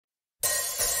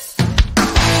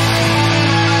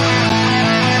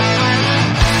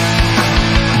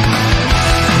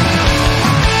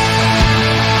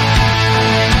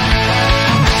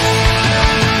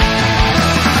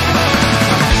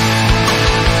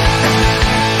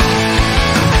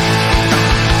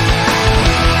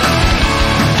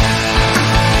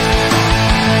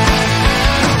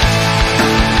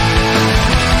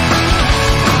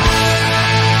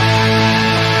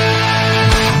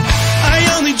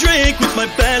drink with my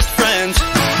best friends.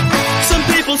 Some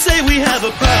people say we have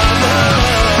a problem,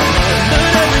 but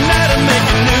every night I'm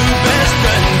making new best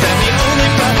friends, and the only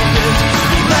problem is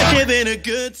we like having a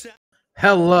good time.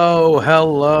 Hello,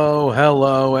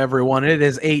 everyone. It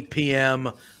is 8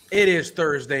 p.m. It is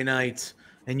Thursday night,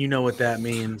 and you know what that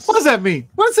means. What does that mean?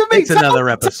 What does it mean? It's another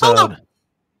episode.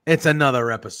 It's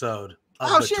another episode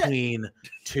of Between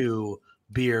Two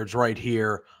Beards right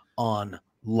here on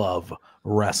Love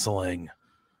Wrestling.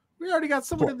 We already got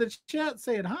someone in the chat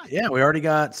saying hi. Yeah, we already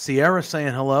got Sierra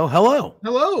saying hello.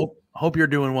 Hello. Hope you're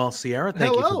doing well, Sierra.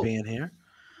 Thank you for being here.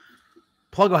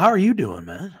 Pluggo, how are you doing,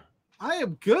 man? I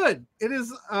am good. It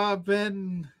has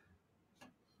been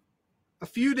a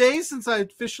few days since I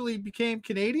officially became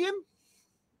Canadian.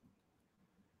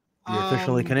 You're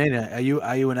officially Canadian.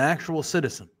 Are you an actual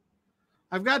citizen?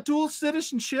 I've got dual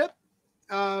citizenship.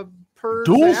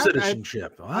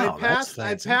 Citizenship. Wow,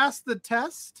 I passed the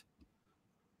test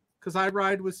because I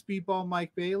ride with Speedball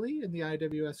Mike Bailey and the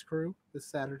IWS crew this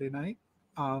Saturday night.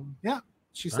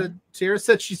 Sierra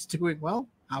said she's doing well.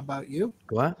 How about you?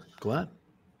 Glad.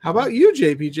 How about you,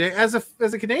 JPJ?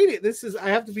 As a Canadian, I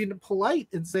have to be polite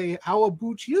and say, how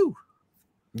about you?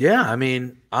 Yeah, I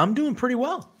mean, I'm doing pretty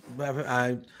well.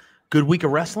 Good week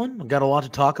of wrestling. We've got a lot to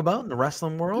talk about in the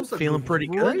wrestling world. Feeling pretty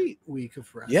good. Great week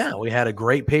of wrestling. Yeah, we had a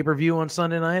great pay-per-view on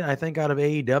Sunday night, I think, out of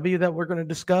AEW that we're going to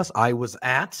discuss. I was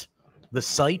at the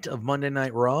site of Monday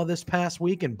Night Raw this past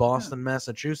week in Boston,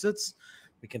 Massachusetts.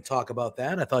 We can talk about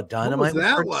that. I thought Dynamite was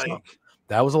that like? Fun.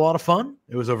 That was a lot of fun.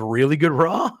 It was a really good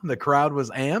Raw. The crowd was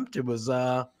amped. It was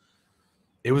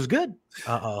good.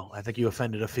 I think you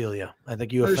offended Ophelia. Are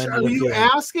you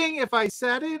asking if I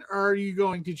said it, or are you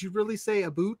going, did you really say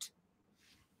a boot?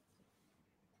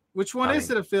 Which one is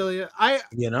it, Ophelia?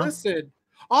 Listen,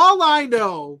 all I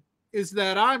know is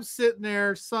that I'm sitting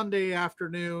there Sunday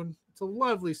afternoon. It's a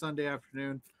lovely Sunday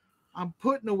afternoon. I'm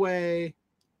putting away.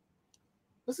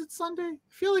 Was it Sunday? I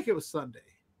feel like it was Sunday.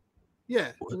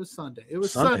 Yeah, it was Sunday. It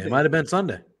was Sunday. It might have been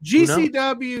Sunday.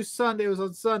 GCW Sunday. It was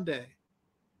on Sunday.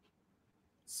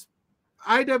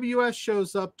 IWS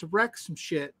shows up to wreck some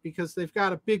shit because they've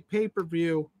got a big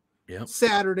pay-per-view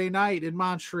Saturday night in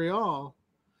Montreal.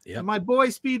 Yep. And my boy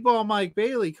Speedball Mike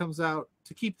Bailey comes out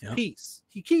to keep the peace.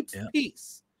 He keeps the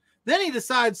peace. Then he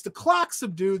decides to clock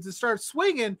some dudes and start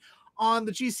swinging on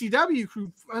the GCW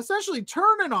crew, essentially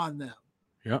turning on them.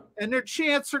 Yep. And their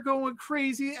chants are going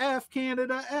crazy. F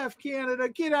Canada,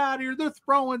 get out of here. They're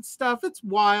throwing stuff. It's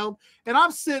wild. And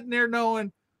I'm sitting there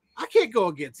knowing I can't go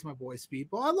against my boy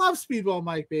Speedball. I love Speedball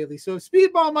Mike Bailey. So if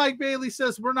Speedball Mike Bailey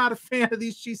says we're not a fan of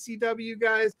these GCW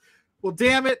guys, well,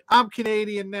 damn it, I'm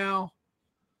Canadian now.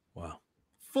 Wow.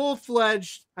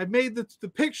 Full-fledged. I made the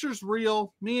pictures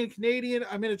real. Me and Canadian.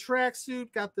 I'm in a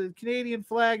tracksuit, got the Canadian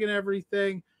flag and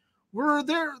everything. We're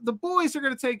there. The boys are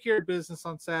going to take care of business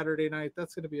on Saturday night.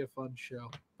 That's going to be a fun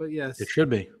show. But yes, it should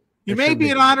be. You may be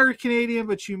an honored Canadian,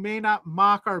 but you may not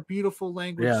mock our beautiful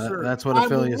language. Yeah, that's what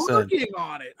Ophelia said. I'm working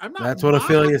on it. I'm not. That's what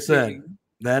Ophelia said.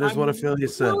 That is what Ophelia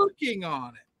said. Working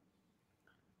on it.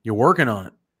 You're working on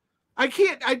it. I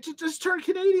can't. I just turned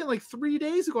Canadian like 3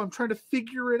 days ago. I'm trying to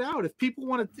figure it out. If people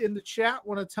want to in the chat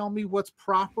want to tell me what's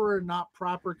proper and not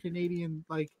proper Canadian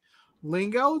like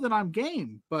lingo, then I'm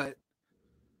game. But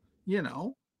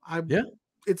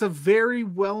it's a very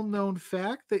well-known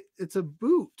fact that it's a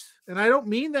boot, and I don't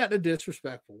mean that in a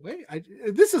disrespectful way.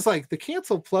 This is like the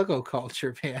cancel Pluggo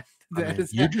culture, man.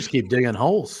 You just keep digging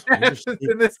holes.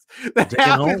 That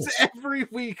happens every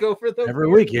week every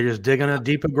week. You're just digging a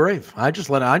deeper grave. I just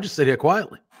sit here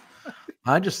quietly.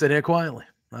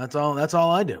 That's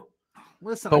all I do.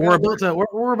 Listen, but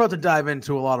we're about to dive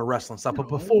into a lot of wrestling stuff. But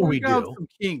before we do, some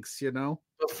kinks,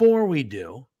 Before we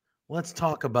do, let's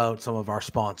talk about some of our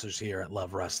sponsors here at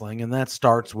Love Wrestling, and that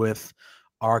starts with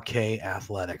RK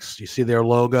Athletics. You see their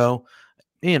logo,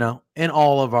 in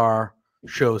all of our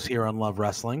shows here on Love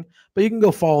Wrestling, but you can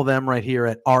go follow them right here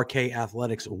at RK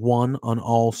Athletics 1 on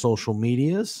all social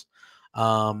medias.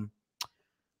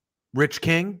 Rich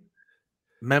King,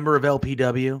 member of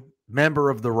LPW, member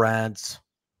of the RADz,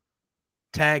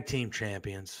 tag team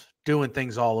champions, doing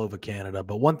things all over Canada.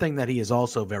 But one thing that he is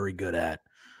also very good at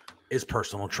is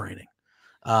personal training.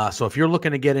 So if you're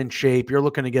looking to get in shape, you're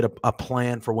looking to get a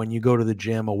plan for when you go to the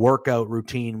gym, a workout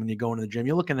routine when you go into the gym,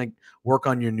 you're looking to work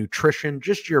on your nutrition,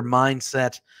 just your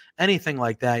mindset, anything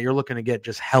like that. You're looking to get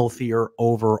just healthier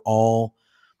overall.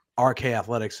 RK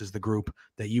Athletics is the group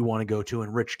that you want to go to,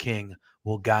 and Rich King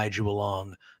will guide you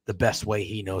along the best way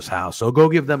he knows how. So go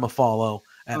give them a follow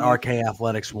at RK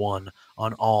Athletics 1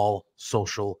 on all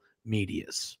social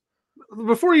medias.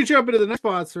 Before you jump into the next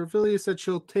sponsor, Ophelia said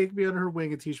she'll take me under her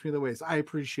wing and teach me the ways. I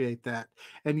appreciate that.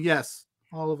 And yes,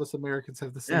 All of us Americans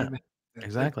have the same. Yeah,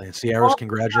 exactly. And Sierra's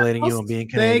congratulating you on being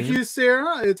Canadian. Thank you,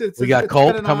 Sarah. We got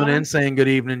Colt coming in saying good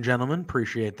evening, gentlemen.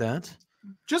 Appreciate that.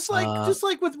 Just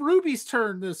like with Ruby's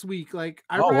turn this week. Like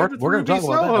we're going to talk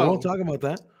about that. We'll talk about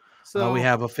that. So we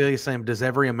have Ophelia saying, does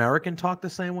every American talk the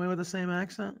same way with the same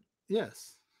accent?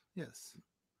 Yes.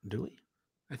 Do we?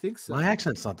 I think so. My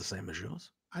accent's not the same as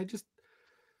yours.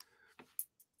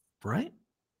 Right?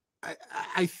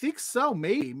 I think so.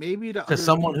 Maybe because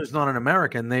someone who's not an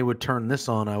American, they would turn this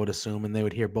on, I would assume, and they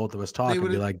would hear both of us talk and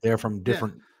be like, they're from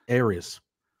different areas.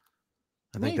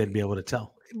 I think they'd be able to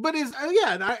tell. But is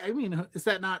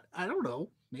that not? I don't know.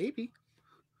 Maybe.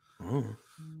 Mm.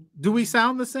 Do we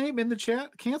sound the same in the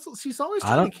chat? Cancel. She's always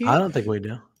I don't think we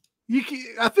do.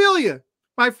 Ophelia,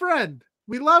 my friend,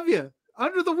 we love you.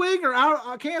 Under the wing or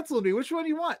out? Cancel me. Which one do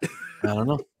you want? I don't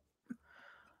know.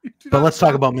 But let's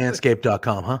talk about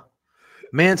manscaped.com, huh?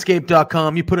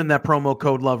 Manscaped.com, you put in that promo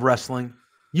code Love Wrestling,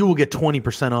 you will get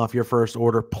 20% off your first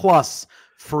order plus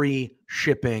free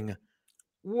shipping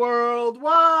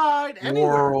worldwide.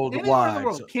 Anywhere in the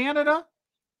world. So, Canada,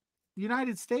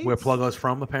 United States. Where Pluggo's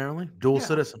from, apparently. Dual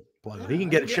citizen. Pluggo. He can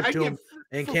get it shipped to him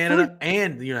in Canada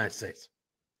and the United States.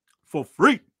 For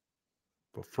free.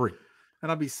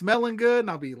 And I'll be smelling good, and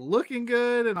I'll be looking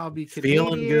good, and I'll be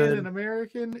feeling good and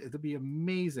American. It'll be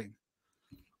amazing.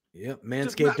 Yep,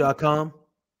 manscaped.com.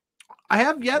 I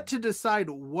have yet to decide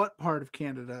what part of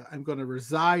Canada I'm going to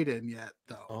reside in yet,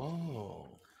 though.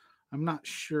 Oh. I'm not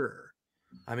sure.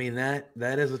 I mean, that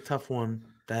is a tough one.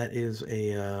 That is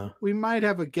a... We might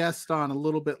have a guest on a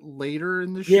little bit later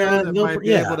in the show that might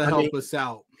be able to help us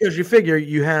out. Because you figure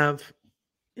you have...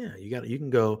 Yeah, you can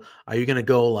go... Are you going to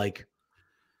go like...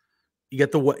 You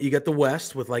get the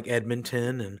West with like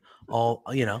Edmonton and all,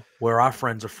 where our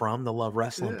friends are from, the Love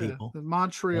Wrestling people.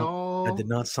 Montreal. I did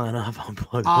not sign off on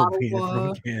Plug being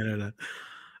from Canada.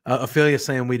 Ophelia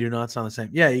saying we do not sound the same.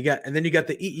 Yeah, you got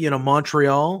the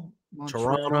Montreal,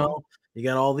 Toronto. You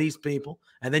got all these people,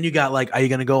 and then you got like, are you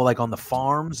going to go like on the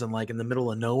farms and like in the middle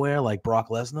of nowhere like Brock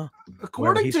Lesnar?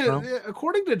 According to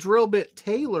Drillbit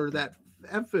Taylor, that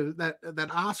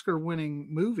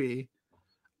Oscar-winning movie.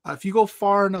 If you go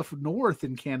far enough north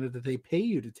in Canada, they pay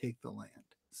you to take the land.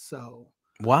 So,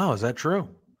 wow, is that true?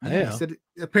 Yeah. He said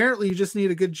apparently you just need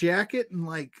a good jacket and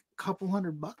like a couple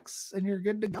 $100, and you're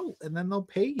good to go. And then they'll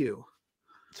pay you.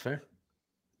 It's fair.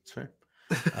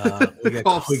 We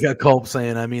got Culp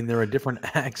saying, I mean, there are different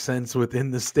accents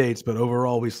within the states, but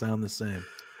overall we sound the same.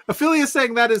 Ophelia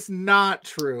saying that is not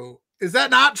true. Is that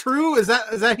not true? Is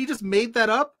that he just made that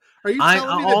up? Are you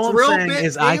telling me all the drill I'm saying bit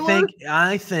is Taylor?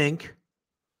 I think.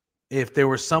 If there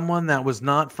was someone that was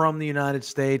not from the United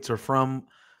States or from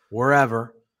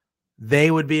wherever,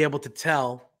 they would be able to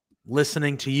tell,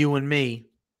 listening to you and me,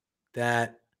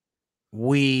 that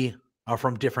we are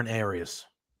from different areas.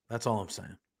 That's all I'm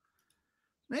saying.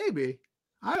 Maybe.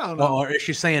 I don't know. Or is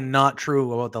she saying not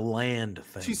true about the land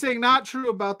thing? She's saying not true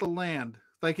about the land.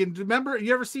 Like, remember,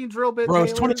 you ever seen Drill Bit Bro, Taylor?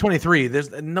 it's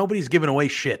 2023. Nobody's giving away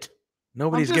shit.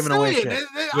 Nobody's giving away shit.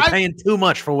 You're paying too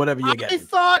much for whatever you get. I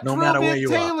thought no Drill matter Bit where you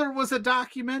Taylor are. was a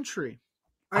documentary.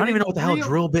 I don't even know what the hell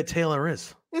Drill Bit Taylor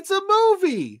is. It's a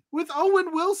movie with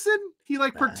Owen Wilson. He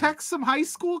like protects some high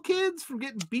school kids from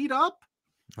getting beat up.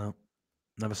 No,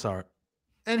 never saw it.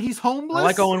 And he's homeless. I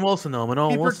like Owen Wilson though.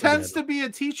 He pretends to be a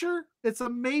teacher. It's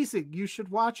amazing. You should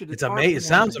watch it. It's amazing. It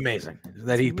sounds amazing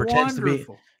that he pretends to be.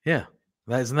 Yeah,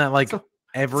 isn't that like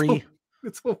every?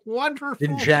 It's a wonderful.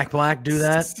 Didn't Jack Black do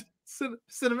that?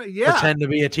 Cinema, yeah. Pretend to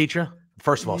be a teacher.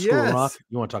 First of all, School of Rock.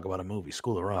 You want to talk about a movie?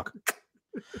 School of Rock.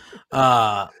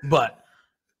 But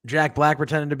Jack Black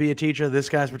pretending to be a teacher. This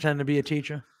guy's pretending to be a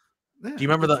teacher. Yeah, do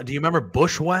you remember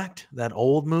Bushwhacked? That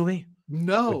old movie?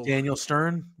 No. With Daniel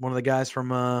Stern, one of the guys from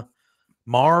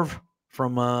Marv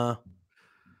from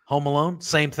Home Alone.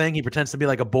 Same thing. He pretends to be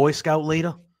like a Boy Scout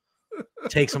leader.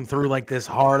 Takes him through like this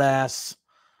hard ass.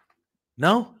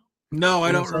 No. No,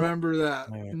 I don't remember that.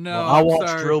 Right. No, well, I'll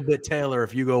watch Drill Bit Taylor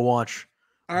if you go watch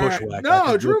Bushwhack.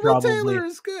 No, Drill Bit Taylor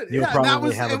is good. Yeah, that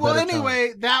was anyway.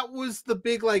 Time. That was the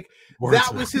big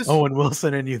that was his Owen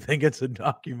Wilson, and you think it's a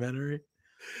documentary?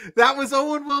 That was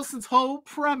Owen Wilson's whole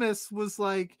premise. Was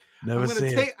like,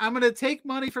 I'm gonna take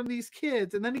money from these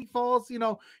kids, and then he falls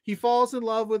in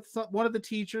love with one of the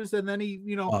teachers, and then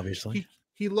obviously.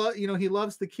 He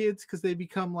loves the kids because they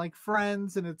become like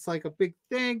friends, and it's like a big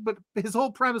thing. But his whole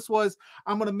premise was,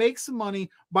 I'm going to make some money,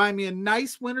 buy me a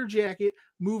nice winter jacket,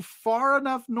 move far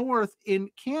enough north in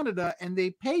Canada, and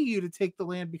they pay you to take the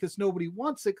land because nobody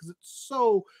wants it because it's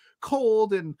so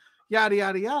cold and yada,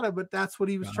 yada, yada. But that's what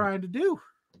he was trying to do.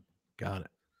 Got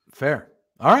it. Fair.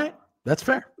 All right. That's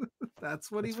fair.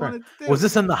 That's what he wanted to do. Was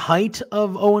this in the height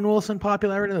of Owen Wilson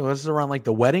popularity? Was this around like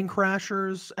the Wedding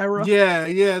Crashers era?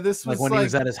 Yeah. This was when he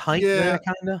was at his height,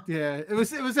 kind of. Yeah, it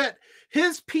was at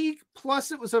his peak.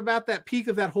 Plus, it was about that peak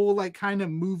of that whole like kind of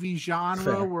movie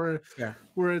genre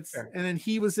where it's and then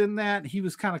he was in that. He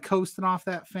was kind of coasting off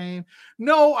that fame.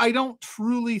 No, I don't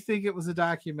truly think it was a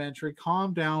documentary.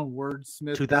 Calm down,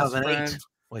 wordsmith. 2008.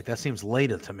 Wait, that seems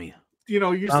later to me.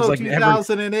 You're so like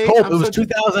 2008. It was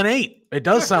 2008. It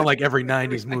does sound like every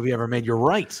 90s movie ever made. You're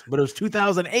right, but it was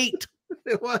 2008.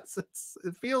 It was.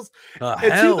 It feels.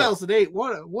 It's 2008.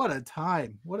 What a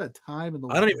time. What a time in the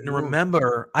world. I don't even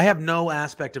remember. I have no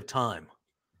aspect of time.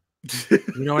 You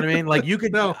know what I mean? Like we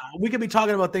could be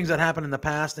talking about things that happened in the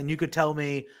past, and you could tell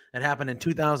me it happened in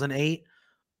 2008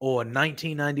 or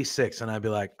 1996, and I'd be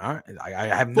like, all right, I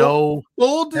have no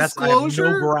full disclosure. I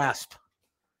have no grasp.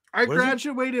 I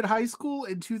graduated high school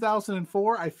in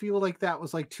 2004. I feel like that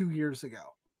was like 2 years ago.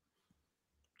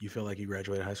 You feel like you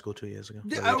graduated high school 2 years ago?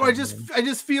 Yeah, I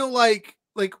just feel like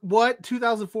what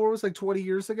 2004 was like 20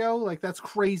 years ago. Like that's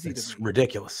crazy. It's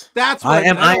ridiculous. That's what I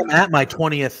am at my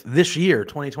 20th this year,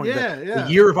 2020. The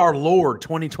year of our Lord,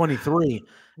 2023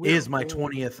 is my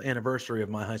 20th anniversary of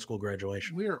my high school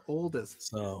graduation. We are old as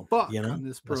fuck.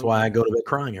 That's why I go to bed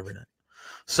crying every night.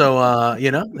 So,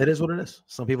 it is what it is.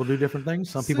 Some people do different things.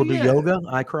 Some people do yoga.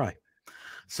 I cry.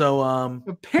 So,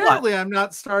 apparently I'm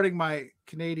not starting my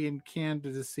Canadian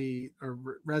candidacy or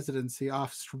residency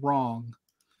off strong.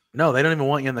 No, they don't even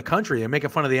want you in the country. They're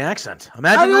making fun of the accent.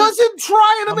 Imagine I wasn't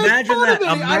trying to make fun that. of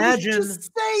it. Imagine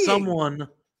someone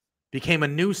became a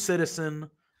new citizen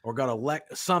or got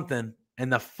elected something.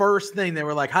 And the first thing they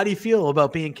were like, how do you feel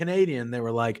about being Canadian? They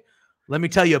were like, let me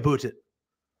tell you about it.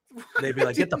 They'd be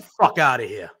like, get the fuck out of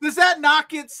here. Does that not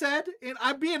get said? And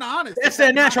I'm being honest. It's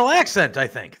their natural accent, I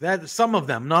think. That some of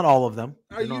them, not all of them.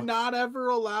 Are you not ever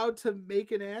allowed to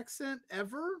make an accent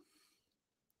ever?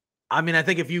 I mean, I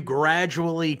think if you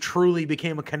gradually, truly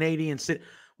became a Canadian citizen,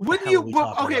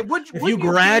 if you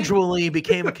gradually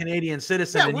became a Canadian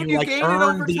citizen and you like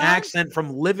earned the accent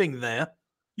from living there,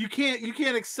 you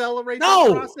can't accelerate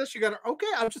the process. You got to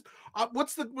I'm just.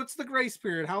 What's the grace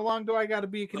period? How long do I got to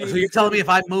be a Canadian? So you're telling me if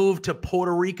I moved to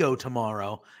Puerto Rico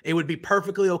tomorrow, it would be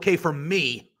perfectly okay for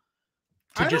me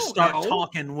to just start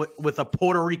talking with a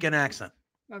Puerto Rican accent?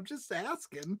 I'm just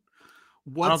asking.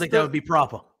 I don't think that would be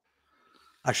proper.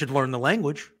 I should learn the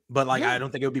language, but I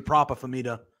don't think it would be proper for me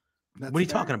to. What are you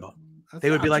talking about? They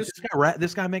would be like,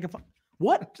 this guy making fun.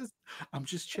 What? I'm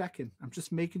just checking. I'm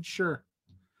just making sure.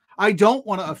 I don't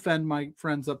want to offend my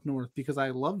friends up north because I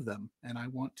love them and I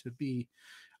want to be.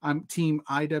 I'm team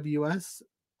IWS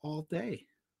all day.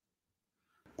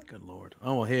 Good Lord.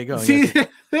 Oh, well, here you go. See,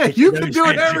 you can do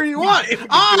whatever you want.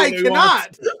 I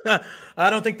cannot. I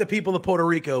don't think the people of Puerto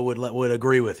Rico would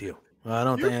agree with you. I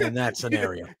don't think in that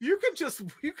scenario. You could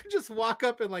just walk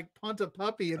up and like punt a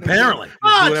puppy. And apparently, do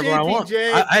whatever I want.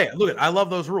 Hey, look, I love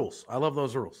those rules.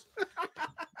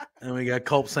 And we got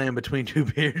Culp saying between two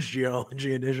beers,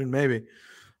 geology edition, maybe.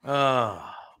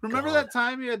 Remember that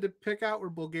time you had to pick out where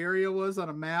Bulgaria was on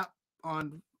a map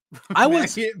on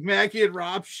Maggie and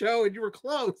Rob's show, and you were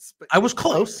close. But I was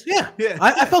close. Yeah.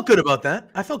 I felt good about that.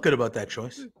 I felt good about that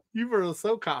choice. You were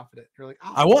so confident. You're like,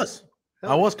 I was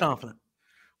confident.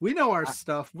 We know our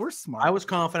stuff. We're smart. I was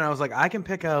confident. I was like, I can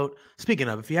pick out. Speaking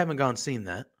of, if you haven't seen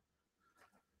that,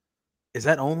 is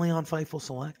that only on Fightful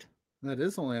Select? That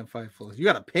is only on Fightful. You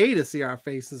got to pay to see our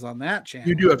faces on that channel.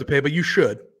 You do have to pay, but you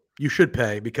should. You should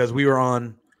pay because we were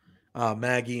on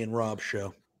Maggie and Rob's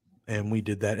show, and we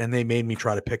did that, and they made me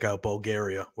try to pick out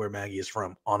Bulgaria, where Maggie is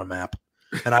from, on a map,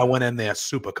 and I went in there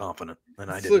super confident, and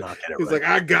I did not get it right. He's like,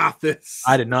 I got this.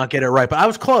 I did not get it right, but I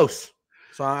was close,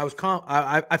 so I was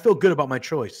I feel good about my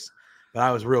choice, but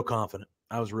I was real confident.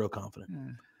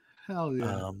 Hell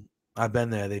yeah. I've been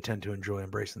there. They tend to enjoy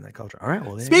embracing that culture. All right.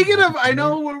 Well, speaking of, I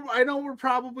know we're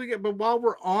probably, but while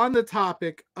we're on the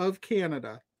topic of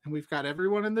Canada, and we've got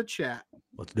everyone in the chat,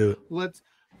 let's do it.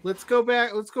 Let's go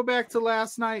back. Let's go back to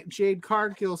last night. Jade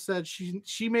Cargill said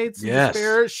she made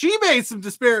some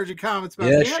disparaging comments about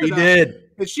Canada. She did.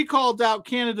 And she called out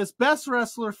Canada's best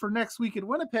wrestler for next week in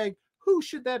Winnipeg. Who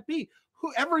should that be?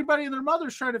 Everybody and their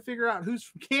mother's trying to figure out who's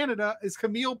from Canada. Is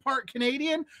Camille part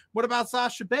Canadian? What about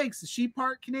Sasha Banks? Is she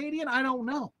part Canadian? I don't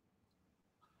know.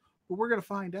 But we're gonna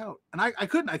find out. And I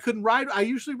couldn't ride. I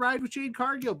usually ride with Jade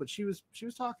Cargill, but she was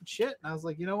talking shit. And I was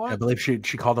like, you know what? I believe she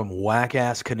called them whack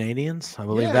ass Canadians. I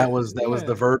believe that was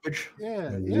the verbiage.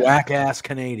 Yeah. Whack ass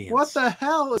Canadians. What the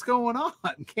hell is going on?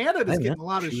 Canada's getting a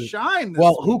lot of shine.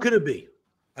 Who could it be?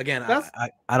 Again,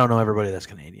 I don't know everybody that's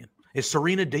Canadian. Is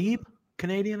Serena Deeb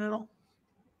Canadian at all?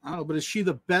 I don't know, but is she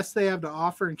the best they have to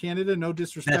offer in Canada? No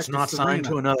disrespect. That's not signed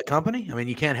to another company. I mean,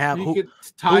 you can't have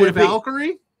Taya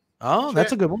Valkyrie. Oh,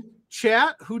 that's a good one.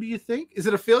 Chat. Who do you think? Is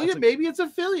it affiliate? Maybe it's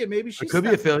affiliate. Maybe she could be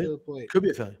affiliate. Could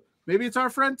be affiliate. Maybe it's our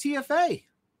friend TFA.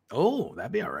 Oh,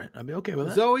 that'd be all right. I'd be okay with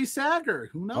that. Zoe Sager.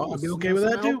 Who knows? Oh, I'd be okay with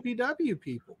that too. LPW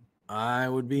people. I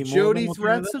would be more. Jody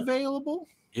Threat's available.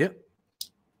 Yep.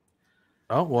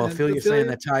 Oh, well, affiliate saying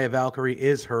that Taya Valkyrie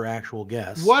is her actual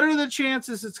guess. What are the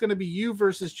chances it's going to be you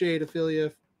versus Jade,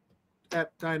 affiliate,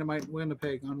 at Dynamite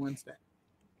Winnipeg on Wednesday?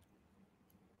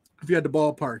 If you had to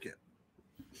ballpark it.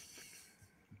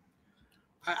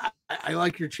 I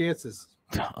like your chances.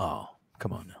 Oh,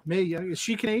 come on now. May is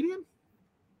she Canadian?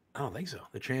 I don't think so.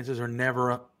 The chances are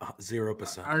never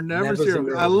 0%. Are never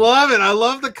 0%. I love it. I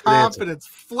love the confidence.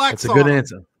 Flex. That's a good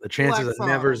answer. The chances are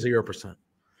never 0%.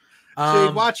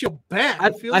 Jade, watch your back.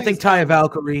 I think Taya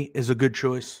Valkyrie is a good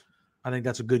choice. I think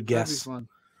that's a good guess. That'd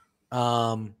be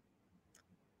fun.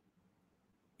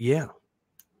 Yeah.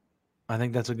 I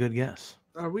think that's a good guess.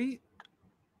 Are we?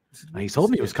 He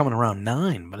told me he was coming around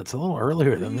 9, but it's a little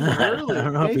earlier than that. I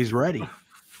don't know if he's ready.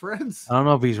 Friends. I don't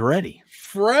know if he's ready.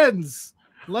 Friends,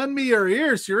 lend me your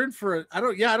ears. You're in for it. I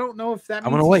don't know if that means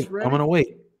I'm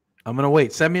gonna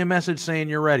wait. Send me a message saying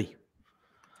you're ready.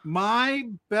 My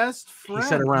best friend. He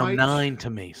said around 9 to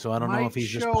me, so I don't know if he's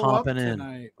just popping in.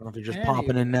 I don't know if he's just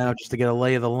popping in now just to get a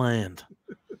lay of the land.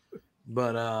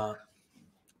 But all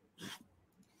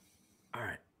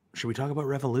right. Should we talk about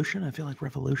Revolution? I feel like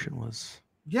Revolution was.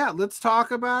 Yeah, let's talk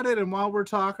about it. And while we're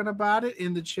talking about it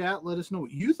in the chat, let us know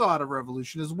what you thought of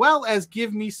Revolution, as well as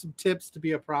give me some tips to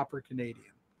be a proper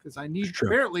Canadian, because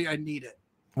apparently I need it.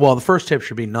 Well, the first tip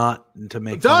should be not to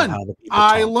make fun of how the people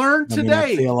I talk. learned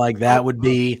today. I feel like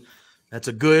that's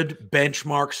a good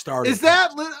benchmark starter. Was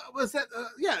that?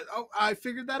 Yeah, I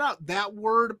figured that out. That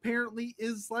word apparently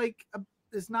is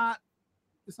not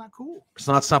cool. It's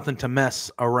not something to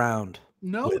mess around.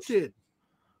 Noted.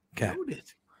 Okay.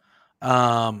 Noted.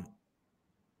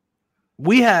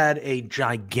 We had a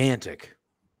gigantic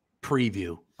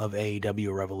preview of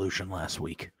AEW Revolution last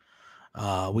week.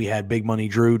 We had Big Money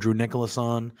Drew Nicholas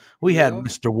on. We had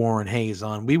Mr. Warren Hayes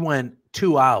on. We went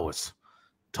 2 hours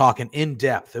talking in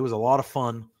depth. It was a lot of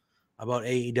fun about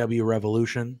AEW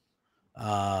Revolution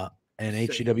and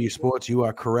HEW Sports. You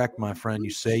are correct, my friend.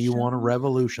 You say you want a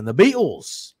revolution. The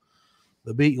Beatles.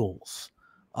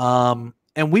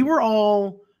 And we were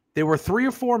all. There were 3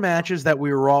 or 4 matches that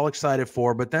we were all excited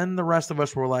for, but then the rest of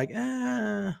us were like,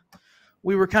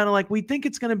 we were kind of like, we think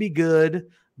it's going to be good,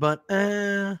 but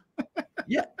yeah.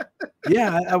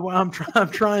 I'm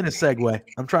trying to segue.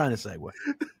 No.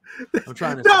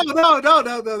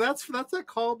 That's a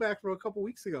callback from a couple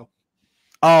weeks ago.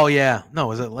 Oh yeah. No,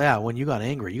 was it? Yeah. When you got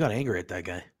angry at that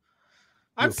guy.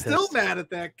 I'm still mad at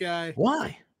that guy.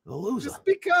 Why? The loser. Just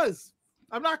because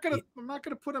I'm not gonna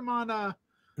put him on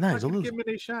no, he's a loser. Give him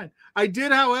any shine. I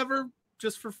did, however,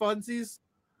 just for funsies,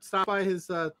 stop by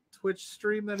his Twitch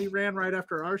stream that he ran right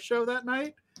after our show that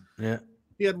night. Yeah.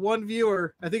 He had one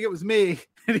viewer, I think it was me,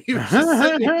 and he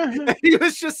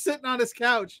was just sitting on his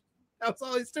couch. That's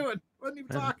all he's doing. Wasn't even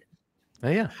talking.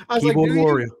 Yeah. I was Keyboard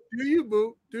warrior. Do you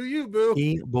boo?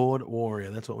 Keyboard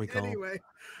warrior. That's what we call him. Anyway.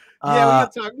 Yeah,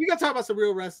 we gotta talk about some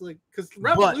real wrestling, because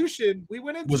Revolution, we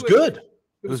went into was good.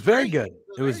 It was very good.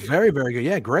 It was very, very good.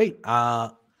 Yeah, great.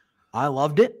 I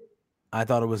loved it. I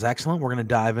thought it was excellent. We're going to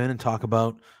dive in and talk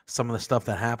about some of the stuff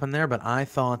that happened there, but I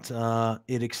thought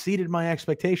it exceeded my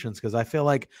expectations, because I feel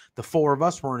like the 4 of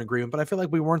us were in agreement, but I feel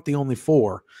like we weren't the only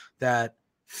 4 that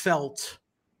felt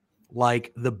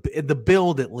like the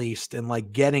build, at least, and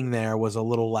like getting there was a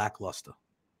little lackluster.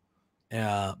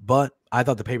 But I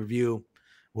thought the pay-per-view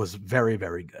was very,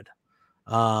 very good.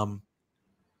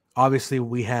 Obviously,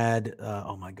 we had,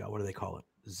 oh my God, what do they call it?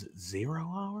 0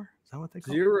 hour? Is that what they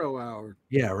call it? 0 hour.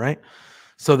 Yeah, right.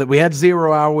 So that we had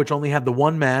 0 hour, which only had the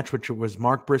one match, which was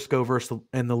Mark Briscoe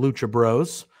and the Lucha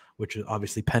Bros, which is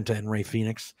obviously Penta and Rey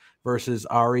Fenix, versus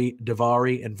Ari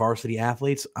Daivari and Varsity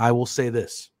Athletes. I will say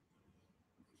this.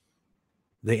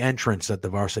 The entrance that the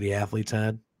Varsity Athletes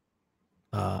had,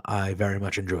 I very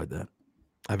much enjoyed that.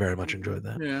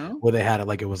 Yeah. Where they had it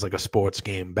like it was like a sports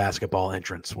game, basketball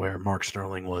entrance, where Mark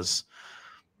Sterling was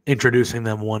introducing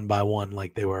them one by one,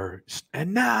 like they were,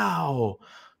 and now,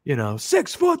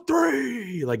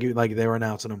 6'3", like they were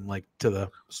announcing them like to the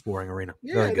sporting arena.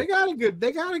 Yeah, they got a good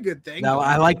thing. Now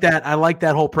I like that. I like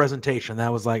that whole presentation.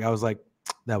 I was like,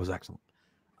 that was excellent.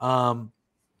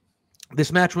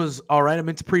 This match was all right. I mean,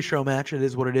 it's a pre-show match. It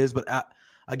is what it is. But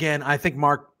again, I think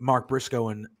Mark Briscoe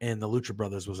and the Lucha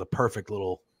Brothers was a perfect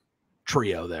little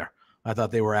trio there. I thought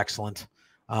they were excellent.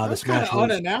 This match was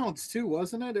unannounced too,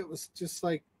 wasn't it? It was just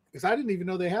like because I didn't even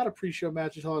know they had a pre-show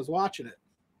match until I was watching it.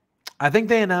 I think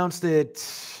they announced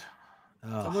it.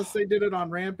 Unless they did it on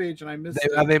Rampage and I missed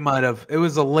it. They might have. It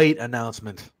was a late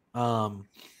announcement.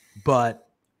 But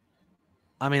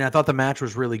I mean, I thought the match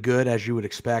was really good, as you would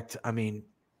expect. I mean,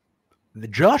 the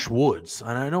Josh Woods,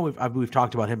 and I know we've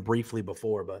talked about him briefly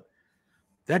before, but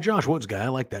that Josh Woods guy, I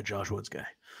like that Josh Woods guy.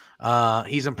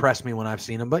 He's impressed me when I've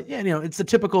seen him. But yeah, it's a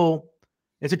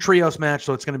trios match,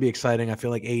 so it's going to be exciting. I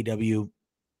feel like AEW,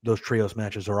 those trios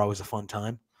matches are always a fun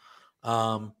time.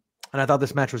 And I thought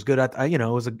this match was good.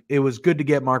 It was good to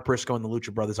get Mark Briscoe and the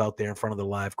Lucha Brothers out there in front of the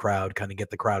live crowd, kind of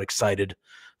get the crowd excited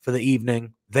for the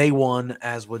evening. They won,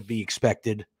 as would be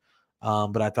expected.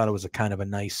 But I thought it was a kind of a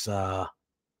nice, a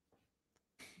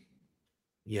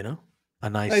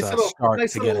nice start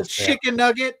nice to get us chicken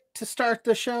nugget to start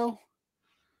the show.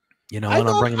 I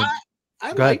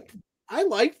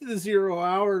liked the 0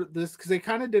 hour because they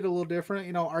kind of did a little different.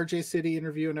 RJ City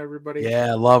interviewing everybody.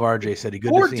 Yeah, I love RJ City.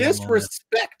 Good More to see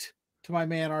disrespect to my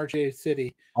man RJ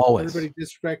City. Always. Everybody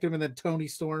disrespect him, and then Tony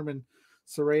Storm and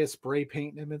Saraya spray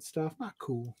painting him and stuff. Not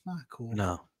cool.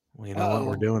 No. Well, you know what?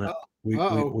 We're doing it. We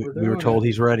were told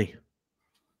he's ready.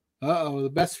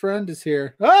 The best friend is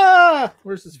here.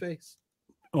 Where's his face?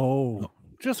 Oh,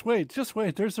 just wait.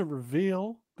 There's a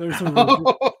reveal.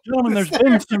 Gentlemen, there's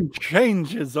been some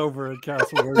changes over at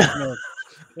Castle Wordsmith.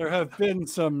 There have been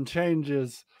some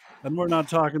changes, and we're not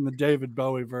talking the David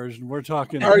Bowie version. We're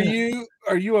talking. Are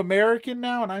you American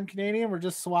now, and I'm Canadian? We're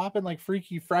just swapping like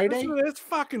Freaky Friday. It's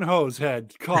fucking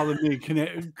hosehead calling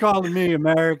me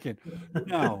American.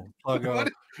 No,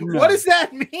 what does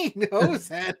that mean,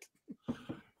 hosehead?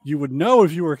 You would know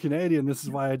if you were Canadian. This is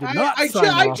why I did not. I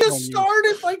just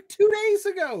started like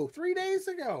 3 days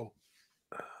ago.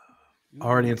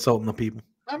 Already insulting the people.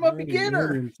 I'm a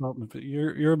beginner.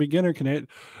 You're a beginner, Canadian.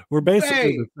 We're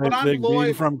basically the same thing,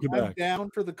 being from Quebec. I'm down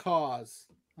for the cause.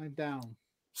 I'm down.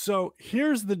 So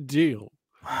here's the deal.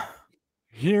 I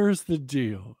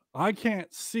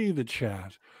can't see the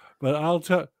chat, but I'll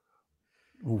tell.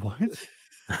 What?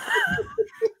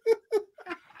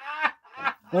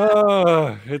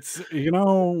 It's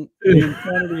the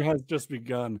insanity has just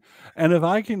begun. And if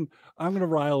I can, I'm gonna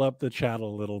rile up the chat a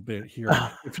little bit here.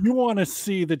 If you want to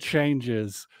see the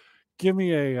changes, give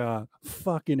me a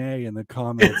fucking A in the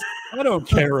comments. I don't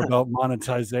care about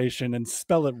monetization, and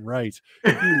spell it right.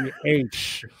 Give me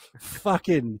H.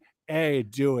 Fucking A,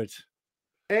 do it.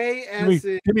 A as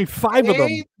give me 5 of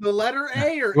them. The letter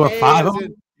A, or you want 5 of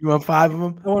them? You want 5 of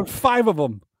them? I want 5 of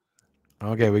them.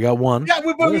 Okay, we got 1. Yeah,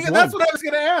 that's what I was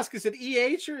going to ask. Is it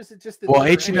EH or is it just the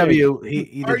HCW?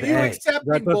 He Are did you the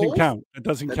accepting that doesn't both? count. It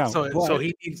doesn't count. So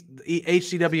he needs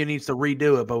HCW needs to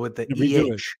redo it, but with the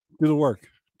EH. Do the work.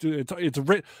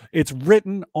 It's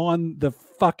written on the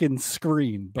fucking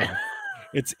screen, but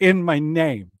it's in my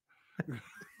name.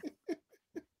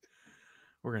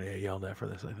 We're gonna get yelled at for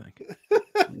this, I think.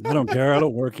 I don't care. I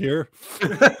don't work here.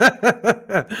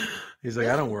 He's like,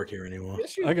 I don't work here anymore.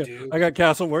 Yes, I got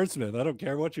Castle Wordsmith. I don't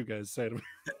care what you guys say to me.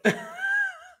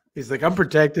 He's like, I'm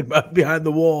protected behind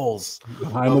the walls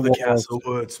of the Castle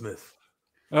Wordsmith.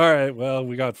 All right. Well,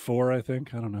 we got 4, I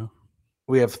think. I don't know.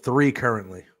 We have 3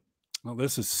 currently. Well,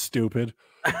 this is stupid.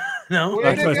 No.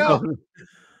 Where'd it go?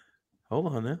 Hold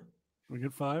on now. We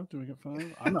get 5? Do we get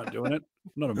 5? I'm not doing it.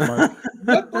 I'm not a mark.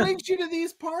 What brings you to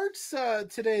these parts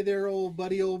today, there, old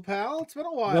buddy, old pal? It's been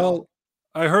a while. Well,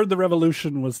 I heard the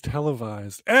Revolution was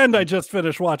televised, and I just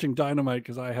finished watching Dynamite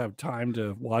because I have time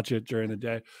to watch it during the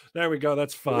day. There we go.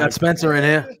 That's 5. We got Spencer in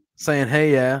here saying,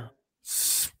 hey, yeah.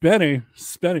 Spenny.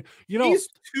 He's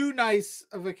too nice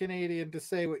of a Canadian to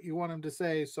say what you want him to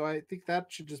say, so I think that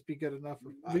should just be good enough.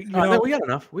 We got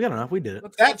enough. We did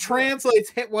it. That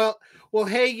translates. Well,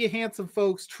 hey, you handsome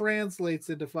folks translates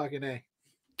into fucking A.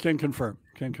 Can confirm.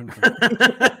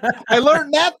 I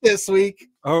learned that this week.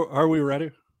 Oh, are we ready?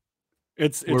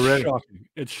 It's ready. Shocking.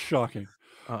 It's shocking.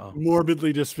 Uh-oh.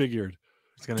 Morbidly disfigured.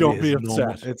 Don't be upset.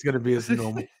 upset. It's gonna be as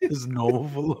normal. As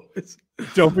normal.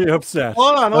 Don't be upset.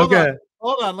 Hold on.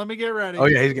 Let me get ready. Oh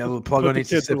yeah, he's got a little plug on needs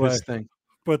to sip his thing.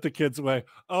 Put the kids away.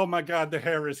 Oh my God, the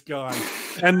hair is gone,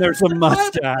 and there's a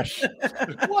mustache.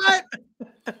 What?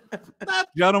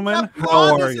 Gentlemen,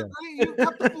 how are you? You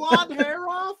cut the blonde hair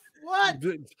off? What?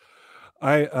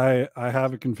 I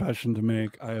have a confession to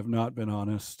make. I have not been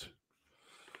honest.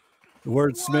 The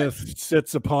wordsmith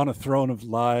sits upon a throne of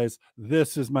lies.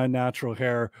 This is my natural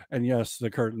hair. And yes, the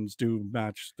curtains do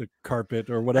match the carpet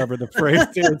or whatever the phrase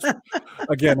is.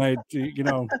 Again, I'm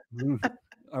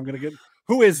going to get...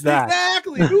 Who is that?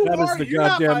 Exactly. Who that are is the you?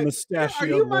 goddamn mustachio. Are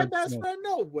you my best friend?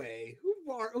 No way.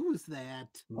 Who is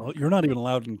that? Well, you're not even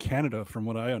allowed in Canada from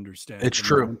what I understand. It's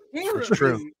true. It's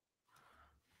true.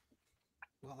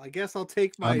 Well, I guess I'll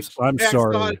take my. I'm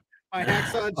sorry. My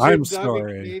hacksaw I'm Jim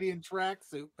sorry. Canadian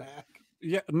tracksuit back.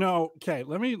 Yeah, no, okay.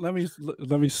 Let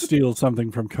me steal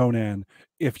something from Conan.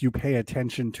 If you pay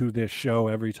attention to this show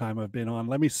every time I've been on,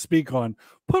 let me speak on.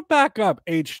 Put back up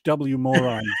HW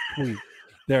Moron tweet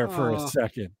there for a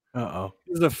second. This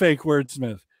is a fake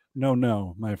wordsmith.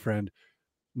 No, my friend.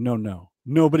 No.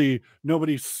 Nobody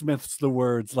smiths the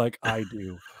words like I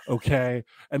do. Okay,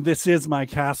 and this is my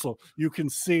castle. You can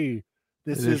see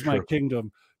this is my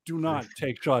kingdom. Do not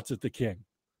take shots at the king.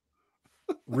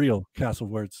 Real castle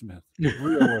wordsmith.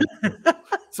 Real wordsmith.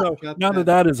 So now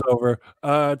that is over,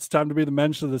 it's time to be the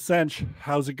mensch of the cinch.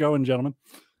 How's it going, gentlemen?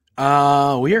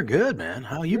 We are good, man.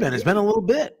 How you been? It's been a little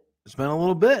bit.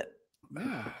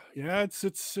 Yeah,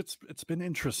 it's been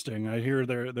interesting. I hear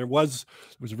there was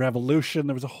Revolution.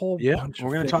 There was a whole bunch.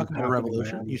 We're going to talk about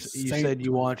Revolution. You said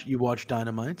you watch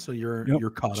Dynamite, so you're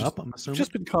caught up. I'm assuming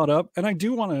just been caught up, and I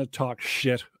do want to talk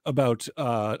shit about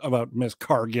Miss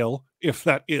Cargill, if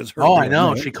that is her. Oh, I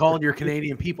know. She called your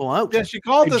Canadian people out. Yeah, she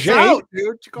called us out,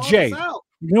 dude. She called us out.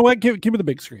 You know what? Give me the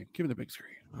big screen. Give me the big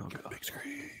screen. Oh, give me the big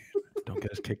screen. Don't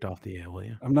get us kicked off the air, will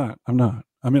you? I'm not.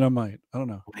 I mean, I might. I don't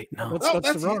know. Wait, no.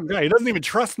 That's the wrong guy. He doesn't even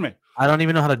trust me. I don't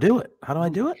even know how to do it. How do I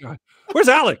do it? God. Where's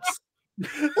Alex?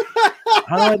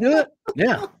 How do I do it?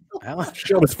 Yeah, Alex.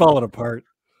 Show is falling apart.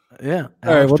 Yeah.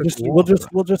 All right.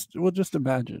 We'll just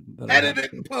imagine that. Edit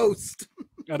it and post.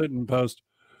 Edit and post.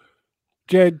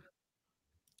 Jade,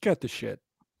 get the shit.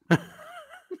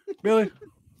 Really?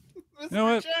 You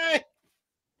know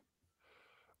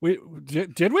what?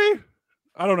 Did we?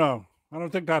 I don't know. I don't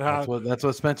think that happened. That's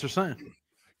what Spencer's saying.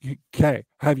 Okay.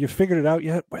 Have you figured it out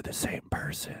yet? We're the same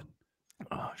person.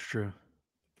 Oh, it's true.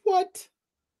 What?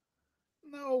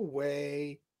 No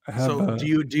way. So do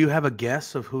you have a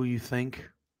guess of who you think?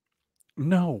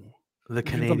 No. The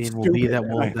Canadian will be that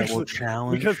will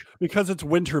challenge? Because it's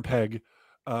Winterpeg.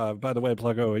 By the way,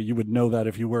 Pluggo, you would know that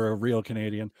if you were a real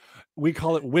Canadian. We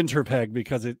call it Winterpeg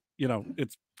because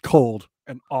it's cold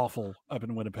and awful up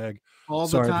in Winnipeg.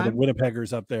 Sorry for the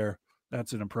Winnipeggers up there.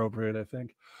 That's inappropriate, I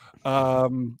think.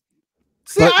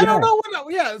 See, I don't know.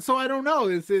 So I don't know.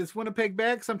 Is Winnipeg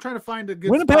back? Because I'm trying to find a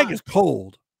good Winnipeg spot. Is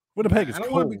cold. Winnipeg is cold. I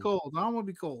don't want to be cold. I don't want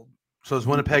to be cold. So is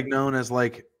Winnipeg known as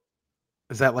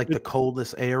is that the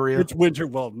coldest area? It's winter.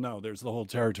 Well, no, there's the whole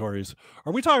territories.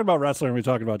 Are we talking about wrestling or are we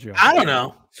talking about you? I don't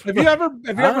know. Have you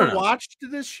ever watched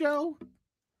this show?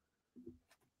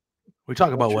 We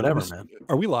talk about whatever, man.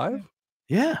 Are we live?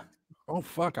 Yeah. Oh,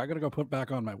 fuck. I got to go put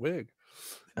back on my wig.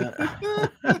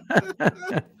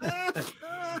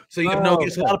 So you have no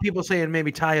guess. A lot of people saying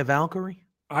maybe Taya Valkyrie.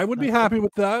 I would be happy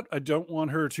with that. I don't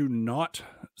want her to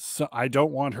I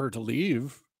don't want her to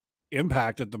leave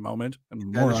Impact at the moment,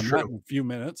 and more on that in a few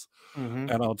minutes. Mm-hmm.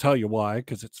 And I'll tell you why,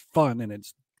 because it's fun and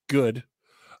it's good.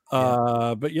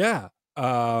 But yeah,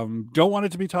 don't want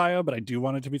it to be Taya, but I do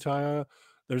want it to be Taya.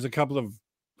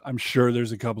 I'm sure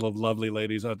there's a couple of lovely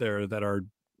ladies out there that are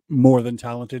more than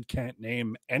talented. Can't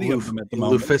name any of them at the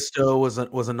moment. Lufisto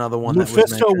was another one.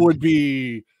 Lufisto that'd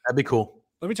be cool.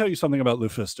 Let me tell you something about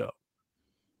Lufisto.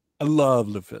 I love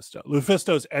Lufisto.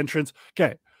 Lufisto's entrance.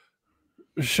 Okay.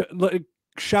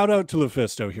 Shout out to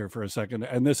Lufisto here for a second.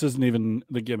 And this isn't even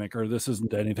the gimmick, or this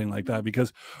isn't anything like that,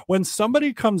 because when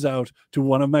somebody comes out to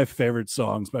one of my favorite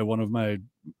songs by one of my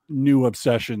new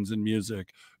obsessions in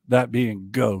music, that being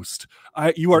Ghost,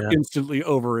 you are instantly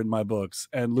over in my books.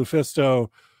 And Lufisto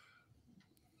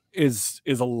is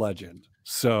a legend.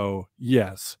 So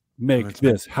yes, make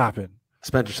this happen.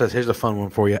 Spencer says, here's a fun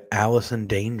one for you. Alice in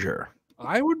Danger.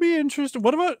 I would be interested.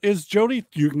 What about, is Jody?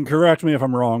 You can correct me if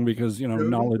I'm wrong, because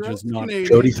knowledge is not Canadian.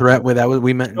 Jody Threat.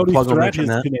 We meant Jody Threat is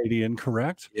that. Canadian,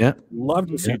 correct? Yeah, love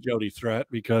to see Jody Threat,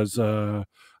 because the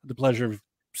pleasure of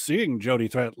seeing Jody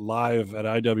Threat live at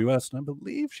IWS, and I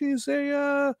believe she's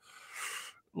a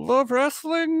Love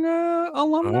Wrestling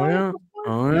alumni.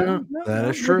 Oh yeah, that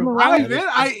is true.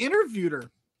 I interviewed her.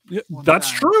 Yeah,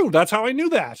 that's true. That's how I knew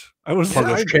that. I was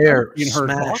Pluggo's chair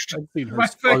smashed.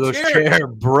 Pluggo's chair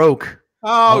broke.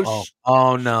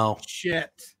 Oh no! Shit!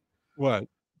 What?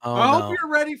 Oh, I hope you're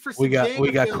ready for some. We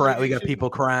got people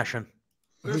crashing.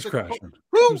 Who's crashing?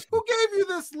 Who gave you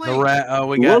this link?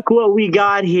 Look what we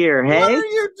got here. Hey, what are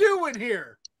you doing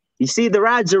here? You see, the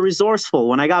RADz are resourceful.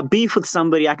 When I got beef with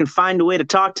somebody, I can find a way to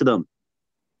talk to them.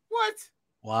 What?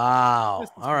 Wow.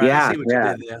 All right. Yeah, I see what you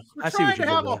did there. I see what you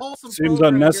did there. Seems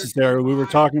unnecessary. We were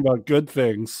talking about good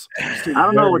things. I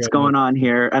don't know what's going on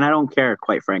here, and I don't care,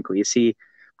 quite frankly. You see,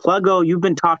 Pluggo, you've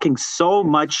been talking so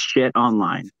much shit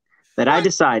online that I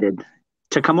decided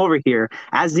to come over here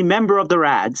as the member of the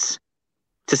RADz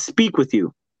to speak with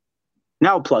you.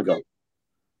 Now, Pluggo,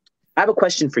 I have a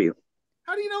question for you.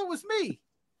 How do you know it was me?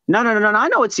 No. I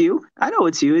know it's you.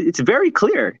 It's very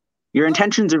clear. Your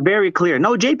intentions are very clear.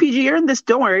 No, JPG, you're in this.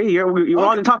 Don't worry. We're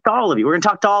all going to talk to all of you. We're going to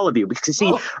talk to all of you because,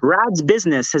 see, RADz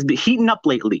business has been heating up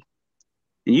lately.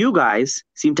 And you guys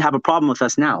seem to have a problem with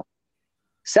us now.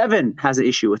 Seven has an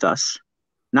issue with us.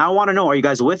 Now I want to know, are you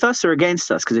guys with us or against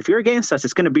us? Because if you're against us,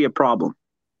 it's going to be a problem.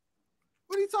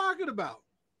 What are you talking about?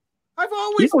 I've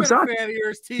always been a fan of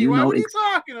yours, TY. What are you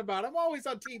talking about? I'm always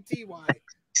on Team TY.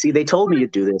 See, they told me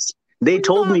you'd do this. They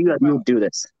told me that you would do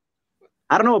this.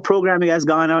 I don't know what program you guys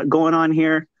going on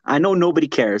here. I know nobody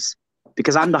cares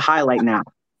because I'm the highlight now.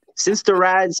 Since the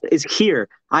RADz is here,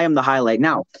 I am the highlight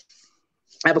now.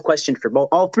 I have a question for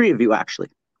all three of you, actually.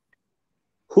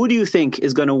 Who do you think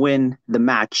is going to win the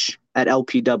match at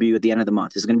LPW at the end of the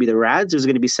month? Is it going to be the RADz or is it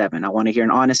going to be Seven? I want to hear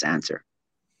an honest answer.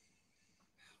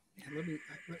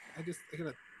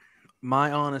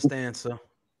 My honest answer,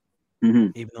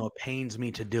 even though it pains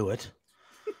me to do it,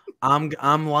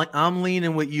 I'm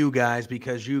leaning with you guys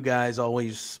because you guys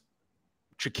always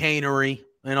chicanery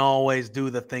and always do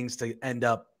the things to end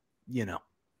up,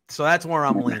 So that's where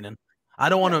I'm leaning. I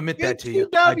don't want to admit that to you.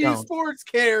 AEW Sports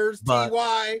cares,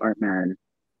 TY. Smart man.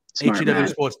 AEW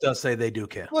Sports does say they do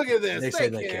care. Look at this. They say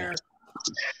they care.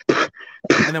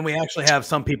 And then we actually have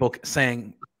some people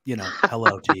saying,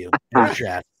 hello to you in the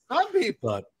chat. Some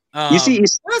people. But you see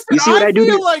what I do?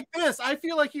 I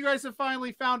feel like you guys have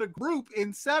finally found a group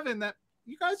in Seven that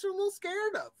you guys are a little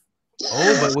scared of.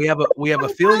 Oh, but we have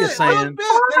Ophelia saying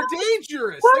they're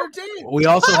dangerous. We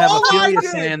also have Ophelia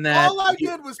saying that all I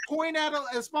did was point at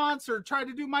a sponsor, try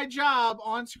to do my job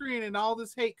on screen, and all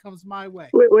this hate comes my way.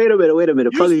 Wait a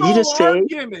minute. Pluggo, did you just say?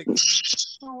 Gimmick.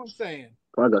 That's all I'm saying.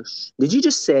 Pluggo, did you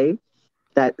just say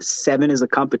that Seven is a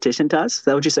competition to us? Is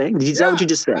that what you're saying? Is that what you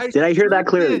just said? Did I hear that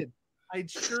clearly? I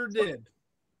sure did.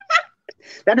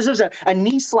 That deserves a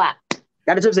knee slap.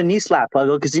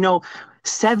 Pluggo, because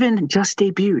Seven just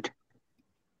debuted.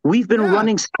 We've been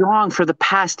running strong for the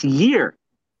past year.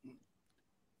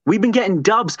 We've been getting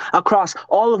dubs across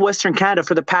all of Western Canada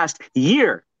for the past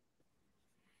year.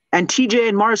 And TJ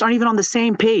and Mars aren't even on the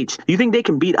same page. You think they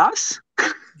can beat us?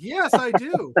 Yes, I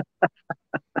do.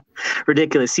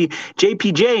 Ridiculous. See,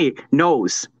 JPJ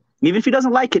knows. Even if he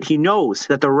doesn't like it, he knows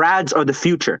that the RADz are the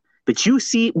future. But you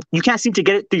can't seem to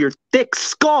get it through your thick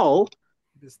skull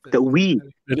that we...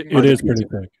 It is pretty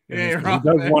thick. He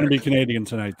does want to be Canadian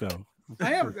tonight, though.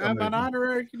 I'm an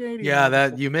honorary Canadian. Yeah,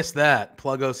 that you missed that.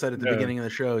 Pluggo said at the beginning of the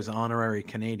show is honorary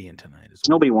Canadian tonight as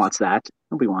well. Nobody wants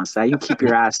that. You keep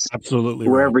your ass absolutely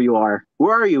wherever you are.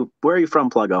 Where are you? Where are you from,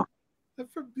 Pluggo? I'm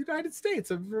from the United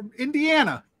States. I'm from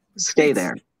Indiana. Stay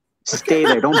there. Stay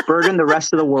there. Don't burden the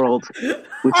rest of the world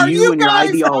with you and your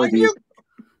ideologies.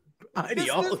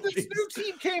 This new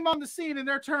team came on the scene and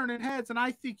they're turning heads, and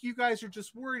I think you guys are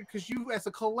just worried because you, as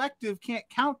a collective, can't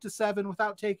count to Seven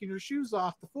without taking your shoes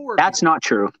off the floor. That's not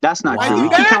true. That's not true. You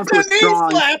can count to a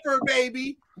strong slapper,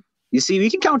 baby. You see, we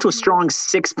can count to a strong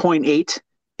 6.8.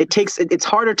 It's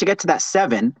harder to get to that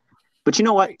 7, but you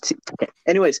know what? Okay.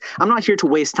 Anyways, I'm not here to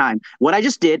waste time. What I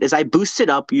just did is I boosted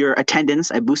up your attendance,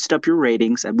 I boosted up your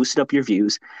ratings, I boosted up your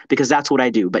views because that's what I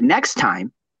do. But next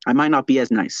time, I might not be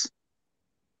as nice.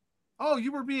 Oh,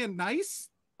 you were being nice?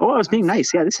 Oh, I was being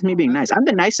nice. Yeah, this is me being nice. I'm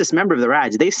the nicest member of the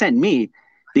RADz. They send me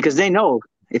because they know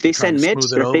if they send Mitch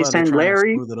or if they send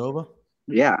Larry,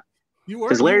 yeah,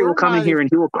 because Larry will come in here and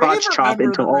he will crotch chop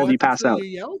until all of you pass out. You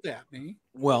yelled at me.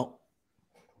 Well,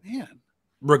 man,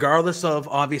 regardless of,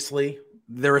 obviously,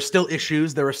 there are still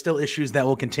issues. There are still issues that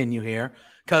will continue here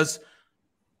because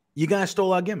you guys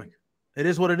stole our gimmick. It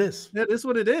is what it is. It is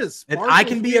what it is. I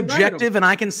can be objective and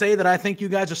I can say that I think you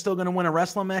guys are still going to win a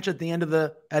wrestling match at the end of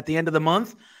the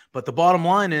month. But the bottom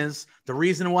line is the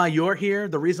reason why you're here,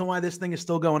 the reason why this thing is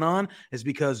still going on is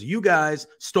because you guys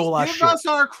stole our shit. Give us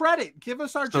our credit. Give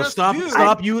us our just due.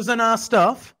 Stop using our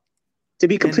stuff. To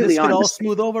be completely honest, all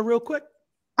smooth over real quick.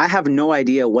 I have no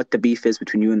idea what the beef is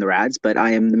between you and the RADz, but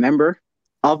I am the member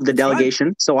of the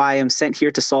delegation, so I am sent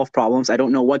here to solve problems. I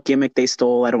don't know what gimmick they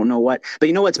stole. I don't know what, but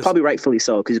you know what? It's probably rightfully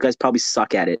so because you guys probably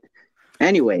suck at it.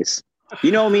 Anyways,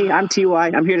 you know me. I'm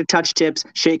TY. I'm here to touch tips,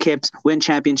 shake hips, win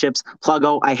championships.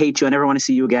 Pluggo, I hate you. I never want to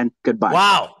see you again. Goodbye.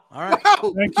 Wow. All right.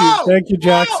 Thank you,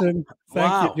 Jackson.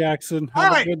 Thank you, Jackson.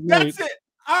 Have a good night. That's it.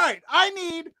 All right. I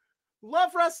need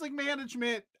Love Wrestling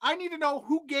Management. I need to know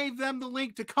who gave them the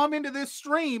link to come into this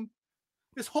stream.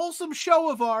 This wholesome show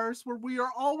of ours where we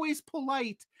are always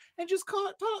polite and just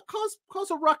cause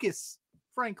a ruckus,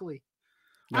 frankly.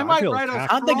 Yeah, I might write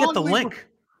how'd they get the link?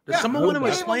 Does someone want to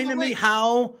explain to me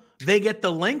how they get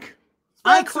the link?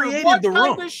 I created the room.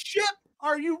 What kind of ship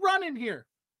are you running here?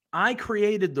 I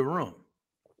created the room.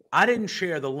 I didn't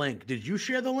share the link. Did you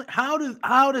share the link? How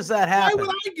does that happen? Why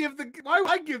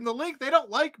would I give the link? They don't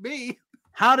like me.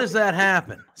 How does that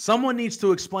happen? Someone needs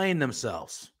to explain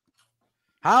themselves.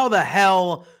 How the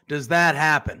hell does that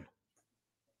happen?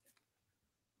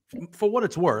 For what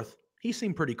it's worth, he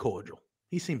seemed pretty cordial.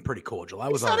 I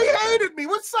was. He said he hated me.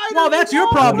 What side? Well, that's your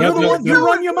problem. You're the one. You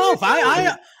run your mouth.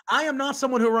 I am not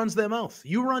someone who runs their mouth.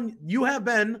 You have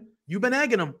been. You've been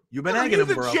egging him. You've been egging him,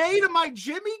 bro. Jay to my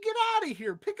Jimmy. Get out of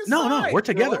here. Pick a side. No, we're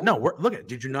together. Bro. No, look at.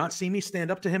 Did you not see me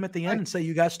stand up to him at the end and say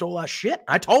you guys stole our shit?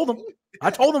 I told him.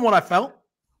 What I felt.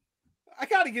 I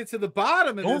got to get to the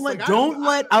bottom of this. Don't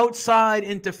let outside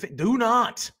interfere. Do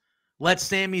not let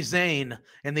Sami Zayn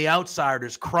and the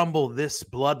outsiders crumble this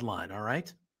bloodline. All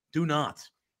right. Do not.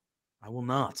 I will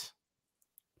not.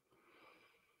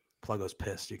 Pluggo's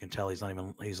pissed. You can tell he's not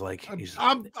even. He's like he's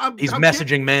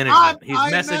messaging management. He's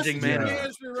messaging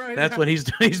management. Right That's now. What he's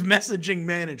doing. He's messaging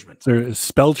management. Is there a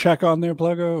spell check on there,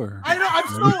 Pluggo? Or I know. I'm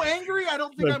so angry. I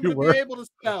don't think I'm going to be able to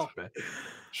spell.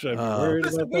 Should I be worried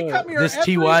about that? This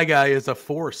TY guy is a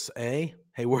force, eh?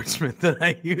 Hey, Wordsmith, did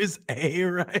I use A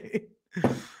right?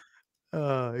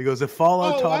 He goes, if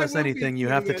Fallout taught us anything, you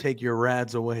have to take your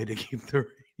rads away to keep the.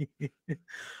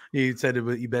 He said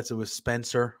he bets it was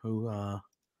Spencer who.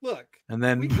 Look, and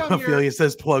then Ophelia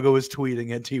says Pluggo is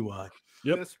tweeting at TY.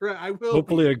 Yep, that's right. I will.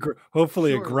 Hopefully,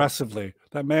 aggressively.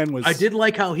 That man was. I did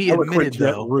like how he admitted,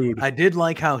 though. Rude. I did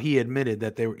like how he admitted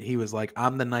that he was like,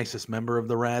 I'm the nicest member of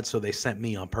the RADz, so they sent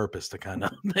me on purpose to kind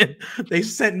of. They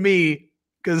sent me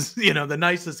because the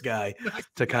nicest guy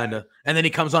to kind of, and then he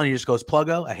comes on and he just goes,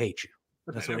 Pluggo, I hate you.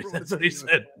 That's what he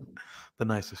said. The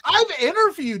nicest guy. I've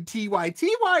interviewed TY.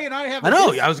 TY and I have. I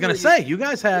know. I was gonna say you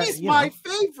guys have. He's my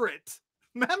favorite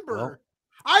member. Well,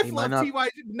 I've loved TY.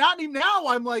 Not even now.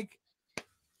 I'm like,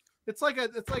 it's like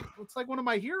one of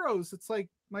my heroes. It's like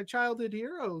my childhood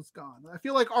hero's gone. I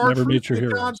feel like never meet your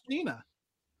hero. John Cena.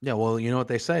 Yeah, well, you know what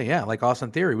they say. Yeah, like Austin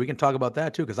Theory. We can talk about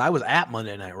that too because I was at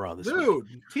Monday Night Raw this week.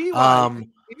 TY,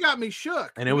 he got me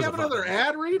shook. And it was another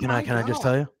ad read. Can I just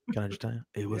tell you?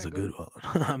 It was a good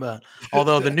one.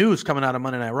 Although the news coming out of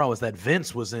Monday Night Raw was that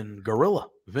Vince was in Gorilla.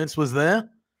 Vince was there,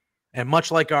 and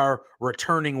much like our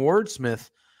returning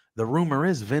wordsmith, the rumor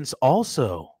is Vince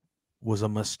also was a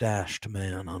mustached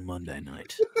man on Monday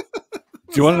night. Do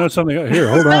you want to know something? Here,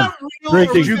 hold on.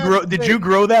 Did you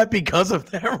grow that because of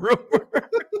that rumor?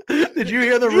 Did you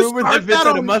hear the rumor that Vince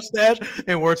had a mustache?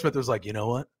 And Wordsmith was like, you know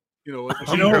what?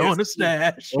 I'm growing a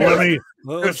stash.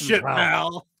 Listen,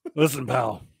 pal. Listen,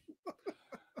 pal.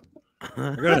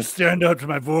 I'm gonna stand up to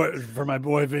my boy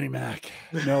Vinnie Mac.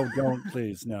 No, don't,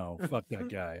 please, no. Fuck that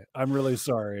guy. I'm really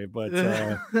sorry, but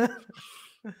can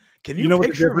you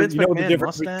picture Vince McMahon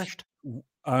mustached?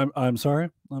 I'm sorry.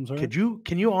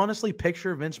 Can you honestly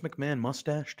picture Vince McMahon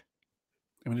mustached?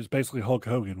 I mean, it's basically Hulk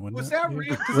Hogan, wasn't it? Was that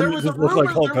real? There was a rumor. Like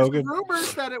Hulk Hogan?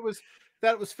 Rumors that it was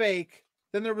fake.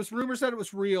 Then there was rumors that it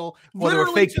was real. Well, there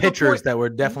were fake pictures that were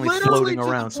definitely floating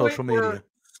around social media.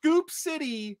 Scoop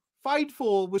City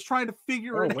Fightful was trying to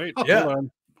figure it out. Yeah.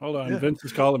 Hold on. Yeah. Vince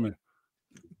is calling me.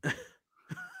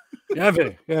 Yeah,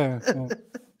 Vinny. Yeah.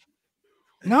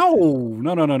 No.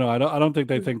 I don't think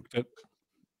they think that.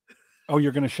 Oh,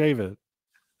 you're gonna shave it.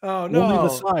 Oh no! Only the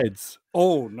sides.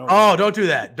 Oh no! Oh, don't do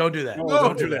that! Don't do that! No,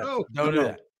 don't do that! Don't do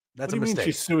that! That's a mistake. Mean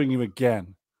she's suing you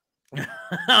again?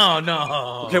 Oh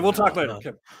no! Okay, we'll talk later. No.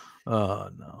 Okay.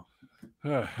 Oh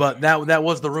no! But that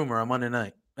was the rumor on Monday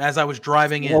night. As I was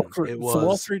driving in, it was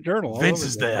Wall Street Journal. Vince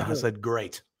is there. I said,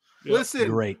 "Great." Listen,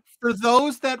 great. For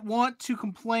those that want to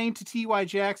complain to T.Y.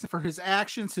 Jackson for his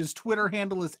actions, his Twitter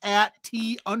handle is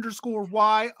 @T_Y_Jackson.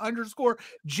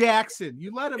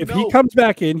 You let him know. If he comes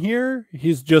back in here,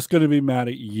 he's just going to be mad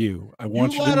at you. I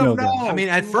want you to know that. I mean,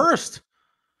 at first,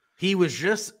 he was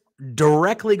just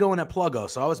directly going at Pluggo,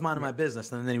 so I was minding my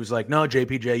business, and then he was like, "No,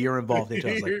 JPJ, you're involved." I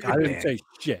was like, I didn't say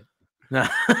shit. No.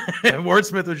 And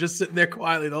Wordsmith was just sitting there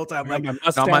quietly the whole time. Like, I'm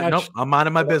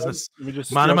minding my business.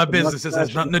 Minding my business. This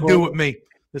has nothing to do with me.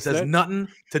 This has nothing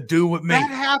to do with me. That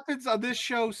happens on this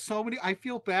show so many. I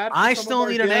feel bad. I still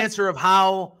need an answer of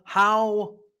how.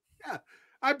 Yeah,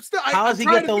 how does he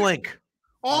get the link?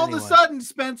 All of a sudden,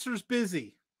 Spencer's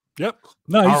busy. Yep.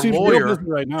 No, he seems real busy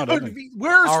right now. Doesn't he?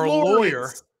 Where's our lawyer,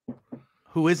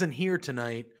 who isn't here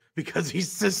tonight because he's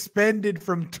suspended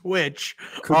from Twitch?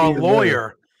 Our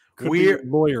lawyer. We're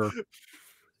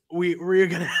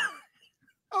gonna.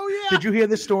 Oh yeah! Did you hear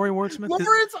this story, Wordsmith?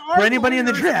 For anybody in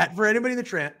the chat,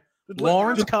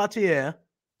 Lawrence Cartier.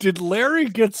 Did Larry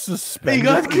get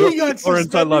suspended? He got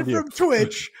suspended from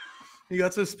Twitch. He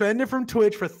got suspended from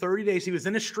Twitch for 30 days. He was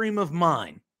in a stream of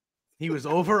mine. He was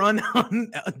over on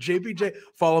JPJ.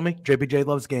 Follow me. JPJ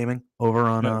Loves Gaming over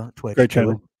on Twitch. Great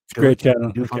channel. It's a great channel.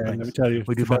 We do fun things. Let me tell you,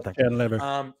 we do fun things. Channel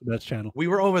ever. Best channel. We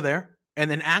were over there, and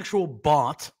an actual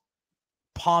bot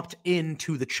popped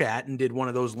into the chat and did one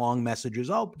of those long messages.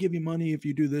 I'll give you money if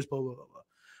you do this, blah, blah, blah.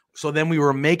 So then we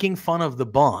were making fun of the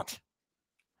bot.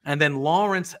 And then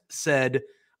Lawrence said,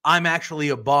 I'm actually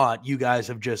a bot. You guys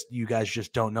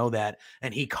just don't know that.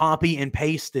 And he copy and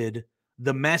pasted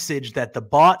the message that the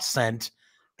bot sent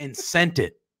and sent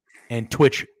it. And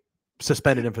Twitch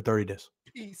suspended him for 30 days.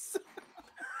 Peace.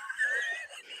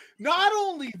 Not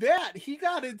only that, he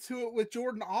got into it with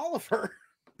Jordan Oliver.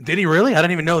 Did he really? I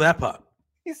didn't even know that part.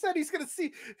 He said he's going to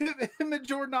see him and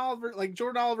Jordan Oliver. Like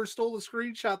Jordan Oliver stole the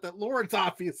screenshot that Lawrence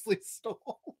obviously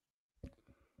stole.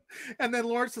 And then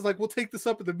Lawrence is like, we'll take this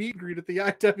up at the meet and greet at the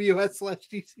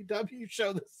IWS/GCW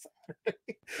show this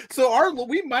Saturday. So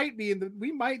we might need a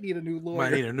new lawyer.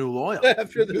 Might need a new lawyer.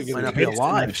 After this, might not be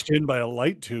alive. In by a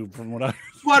light tube from what I.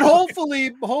 But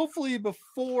hopefully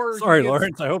before. Sorry,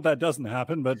 Lawrence. I hope that doesn't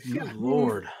happen. But good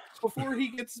Lord. Before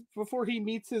he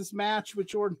meets his match with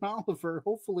Jordan Oliver,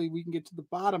 hopefully we can get to the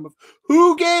bottom of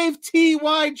who gave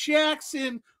T.Y.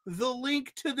 Jackson the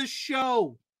link to the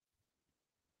show.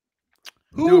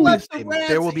 There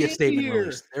will be a statement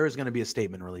released. There is going to be a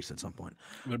statement released at some point.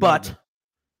 But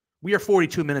we are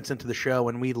 42 minutes into the show,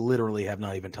 and we literally have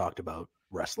not even talked about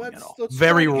wrestling at all.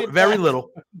 Very little. Very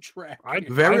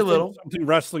little. Something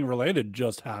wrestling related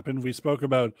just happened. We spoke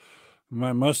about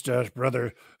my mustache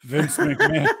brother, Vince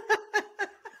McMahon.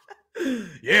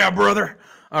 Yeah, brother.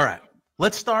 All right.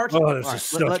 Let's start. Oh, this is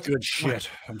such good shit.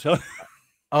 I'm telling you.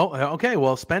 Oh, okay.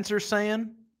 Well, Spencer's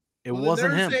saying it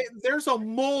wasn't him. There's a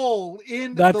mole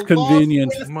in that's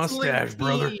convenient. Mustache,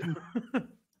 brother.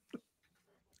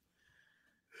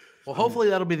 Well, hopefully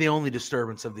that'll be the only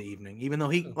disturbance of the evening. Even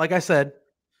though like I said,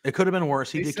 it could have been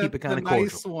worse. He did keep it kind of cordial.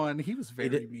 Nice one. He was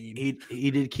very mean. He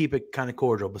did keep it kind of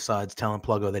cordial. Besides telling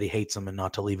Pluggo that he hates him and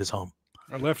not to leave his home.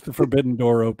 I left the forbidden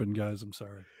door open, guys. I'm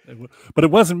sorry, but it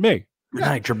wasn't me. Good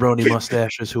night, jabroni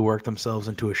mustaches who work themselves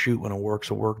into a shoot when a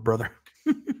work's a work, brother.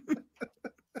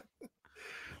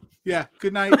 Yeah.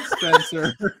 Good night,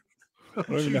 Spencer. I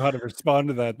don't even know how to respond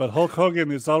to that, but Hulk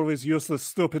Hogan is always useless,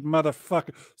 stupid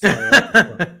motherfucker. Sorry,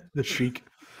 the Sheik.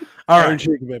 All right,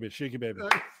 Sheiky baby.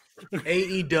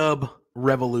 AEW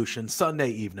Revolution Sunday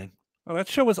evening. Oh, that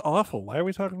show was awful. Why are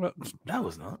we talking about? That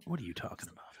was not. What are you talking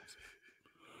about?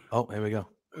 Oh, here we go.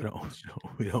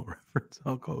 We don't reference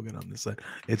Hulk Hogan on this side.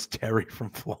 It's Terry from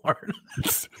Florida.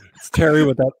 It's Terry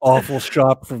with that awful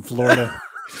shop from Florida.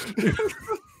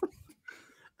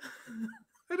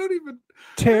 I don't even.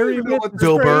 Terry with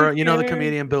Bill Burr. You know the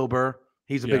comedian Bill Burr.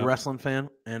 He's a big wrestling fan,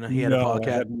 and he had a podcast.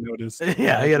 I hadn't noticed.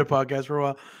 Yeah, he had a podcast for a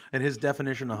while, and his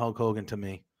definition of Hulk Hogan to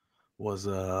me was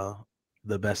the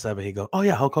best ever. He'd go, "Oh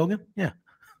yeah, Hulk Hogan, yeah."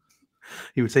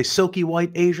 He would say, "Silky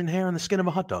white Asian hair and the skin of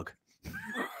a hot dog."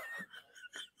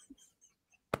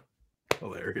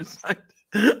 Hilarious.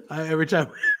 Every time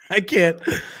I can't.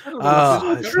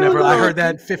 It's never. I heard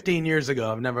that 15 years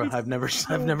ago. I've never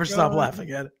stopped laughing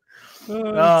at it.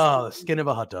 The skin of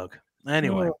a hot dog.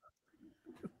 Anyway.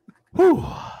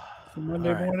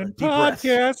 Monday morning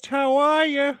podcast. How are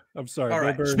you? I'm sorry. All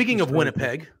right. Speaking of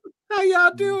Winnipeg. How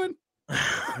y'all doing?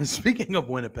 Speaking of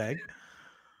Winnipeg.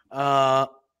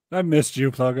 I missed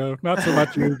you, Pluggo. Not so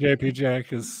much you, JPJ,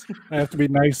 because I have to be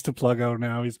nice to Pluggo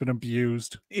now. He's been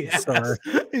abused. Yes.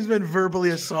 He's been verbally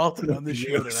assaulted on the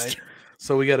show tonight.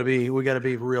 So we gotta be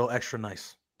real extra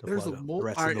nice. There's a more.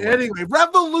 Anyway,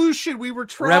 Revolution. We were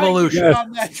trying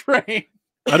on that train.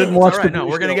 I didn't watch it. No,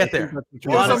 we're gonna get there. A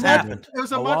lot has happened. It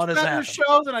was a much better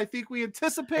show than I think we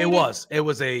anticipated. It was. It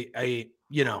was a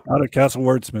out of Castle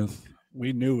Wordsmith.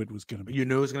 We knew it was gonna be. You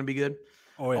knew it was gonna be good.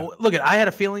 Oh yeah. Look, I had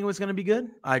a feeling it was going to be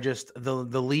good. I just the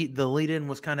lead in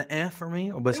was kind of for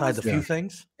me. Besides a few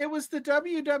things, it was the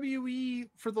WWE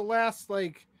for the last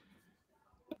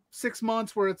 6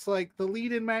 months where it's like the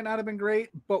lead in might not have been great,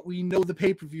 but we know the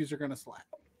pay-per-views are going to slap.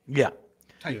 Yeah,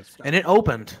 and it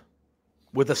opened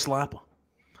with a slap,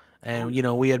 and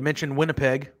we had mentioned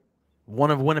Winnipeg,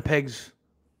 one of Winnipeg's,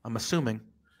 I'm assuming,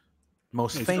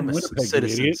 most famous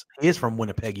citizens. He is from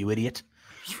Winnipeg, you idiot.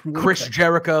 Chris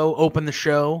Jericho opened the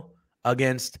show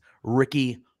against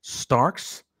Ricky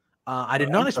Starks. I did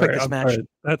not expect this match.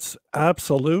 That's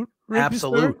absolute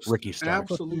Ricky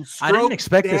Starks. I didn't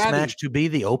expect this match to be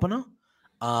the opener,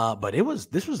 but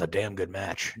this was a damn good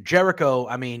match. Jericho,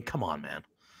 I mean, come on, man.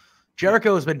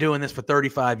 Jericho has been doing this for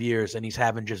 35 years, and he's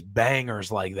having just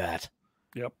bangers like that.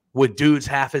 Yep. With dudes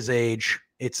half his age.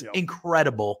 It's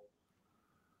incredible.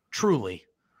 Truly.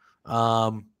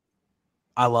 I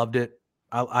loved it.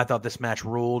 I thought this match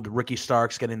ruled. Ricky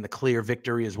Starks getting the clear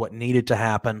victory is what needed to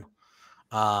happen.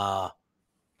 I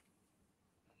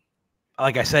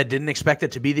like I said, didn't expect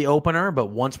it to be the opener, but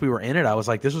once we were in it, I was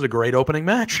like, this was a great opening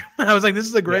match. I was like, this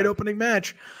is a great opening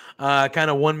match. Kind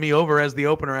of won me over as the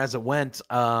opener as it went.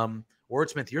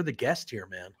 Wordsmith, you're the guest here,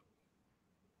 man.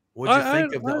 What'd you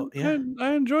think of the?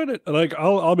 I enjoyed it. Like,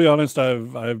 I'll be honest,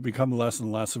 I've become less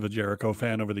and less of a Jericho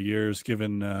fan over the years,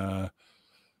 given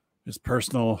his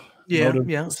personal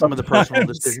motive some of the personal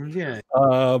decisions,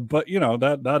 but you know,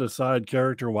 that aside,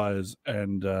 character wise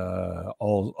and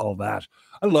all that,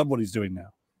 I love what he's doing now.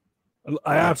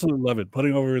 I absolutely love it.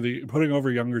 Putting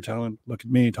over younger talent. Look at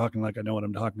me talking like I know what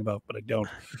I'm talking about, but I don't.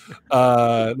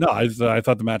 No, I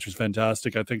thought the match was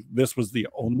fantastic. I think this was the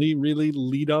only really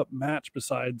lead up match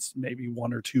besides maybe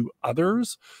one or two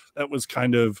others that was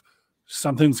kind of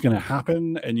something's going to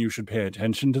happen and you should pay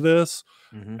attention to this.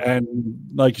 Mm-hmm. And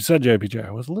like you said, JPJ,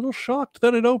 I was a little shocked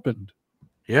that it opened.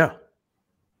 Yeah.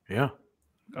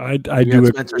 I do.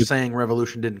 Spencer saying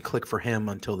Revolution didn't click for him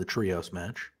until the trios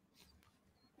match.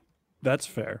 That's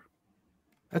fair.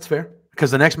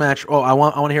 Because the next match, I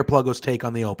want to hear Pluggo's take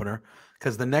on the opener.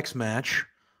 Because the next match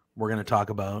we're going to talk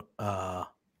about. I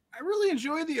really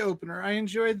enjoyed the opener. I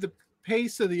enjoyed the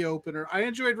pace of the opener. I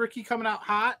enjoyed Ricky coming out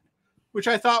hot, which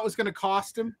I thought was going to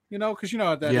cost him. You know, because you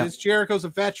know what that is. Jericho's a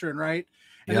veteran, right?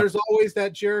 And there's always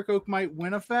that Jericho might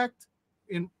win effect.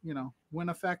 Win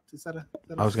effect. Is that a?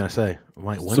 I was going to say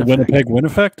might win. The Winnipeg win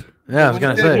effect. Yeah, I was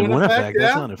going to say win effect.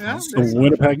 That's not a the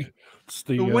Winnipeg. It's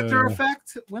the winter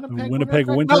effect. Winnipeg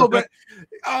winter. No, but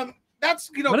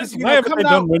that's why have I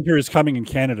done winter is coming in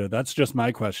Canada? That's just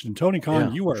my question. Tony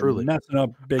Khan, you are truly messing up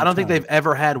big I don't think they've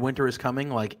ever had winter is coming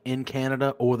like in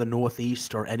Canada or the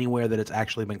Northeast or anywhere that it's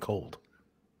actually been cold.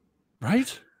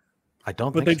 Right? I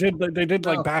don't but think they did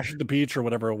like Bash at the Beach or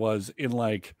whatever it was in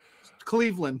like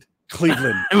Cleveland.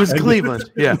 It was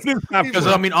Cleveland. Yeah. Because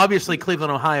I mean, obviously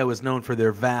Cleveland, Ohio is known for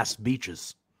their vast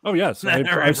beaches. Oh yes,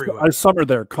 I summer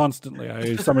there constantly.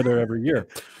 I summer there every year.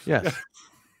 Yes.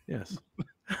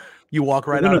 You walk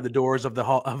right out of the doors of the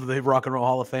Rock and Roll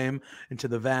Hall of Fame into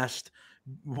the vast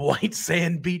white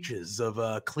sand beaches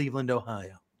of Cleveland,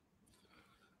 Ohio.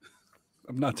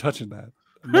 I'm not touching that.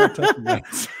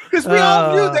 Because we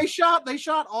all knew they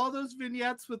shot all those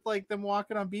vignettes with like them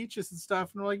walking on beaches and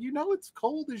stuff, and we're like, it's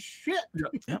cold as shit.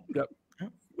 Yep.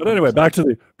 But anyway, back to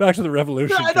the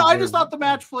Revolution. Yeah, I just thought the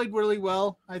match played really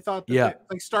well. I thought that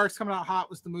like Starks coming out hot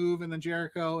was the move, and then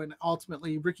Jericho, and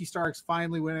ultimately Ricky Starks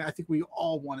finally winning. I think we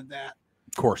all wanted that.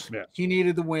 Of course, he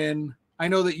needed the win. I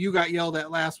know that you got yelled at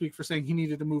last week for saying he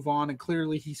needed to move on, and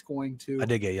clearly he's going to. I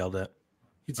did get yelled at.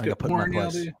 I got put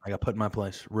in my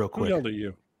place real quick. Who yelled at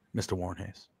you? Mr. Warren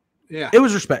Hayes. Yeah, it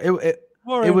was respect. It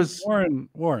was Warren.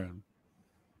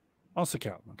 I'll stick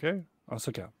out. Okay, I'll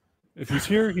stick out. If he's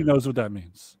here, he knows what that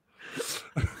means.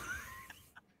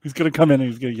 He's gonna come in and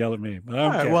he's gonna yell at me. But I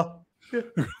don't care. Well,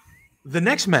 the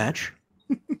next match.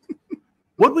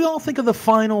 What do we all think of the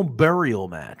final burial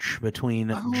match between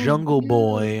Jungle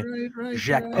Boy,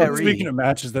 Jacques Perry? Speaking of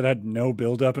matches that had no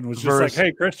build up and was just like,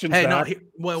 "Hey, Christian's back."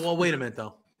 Well, wait a minute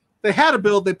though. They had a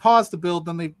build. They paused the build,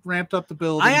 then they ramped up the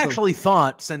build. I actually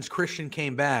thought since Christian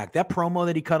came back, that promo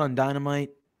that he cut on Dynamite,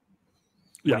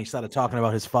 when he started talking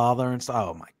about his father and stuff.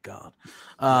 Oh my God,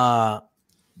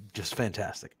 just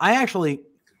fantastic.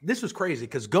 This was crazy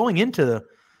because going into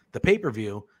the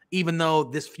pay-per-view, even though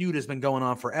this feud has been going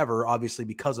on forever, obviously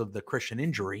because of the Christian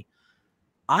injury,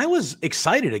 I was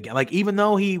excited again. Like, even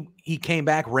though he came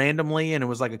back randomly and it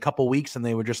was like a couple weeks and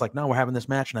they were just like, no, we're having this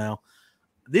match now.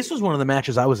 This was one of the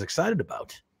matches I was excited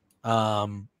about.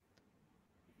 Did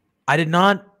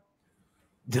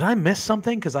I miss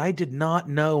something? Because I did not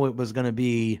know it was going to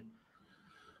be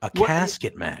a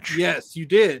casket match. Yes, you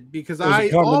did. Because it was a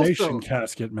combination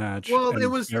casket match. Well, it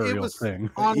was on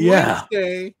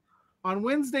Wednesday. On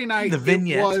Wednesday night, the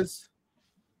vignette was.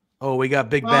 Oh, we got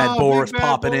Big Bad Boris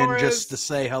popping in just to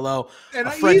say hello. And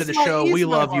a friend of the show. We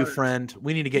love you, friend.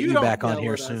 We need to get you back on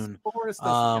here soon. Boris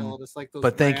doesn't yell at us like those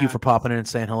but thank you for popping in and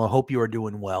saying hello. Hope you are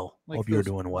doing well. Hope you are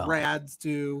doing well. RADz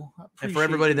do. And for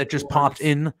everybody that just popped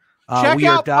in, check we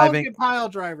out are diving. Pumpkin Pile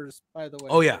Drivers, by the way.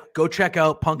 Oh yeah, go check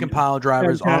out Pumpkin Pile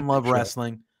Drivers on Love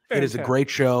Wrestling. It is a great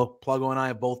show. Pluggo and I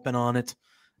have both been on it.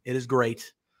 It is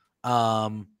great.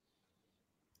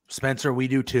 Spencer, we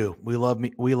do too. We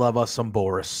love us some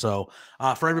Boris. So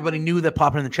for everybody new that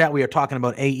popped in the chat, we are talking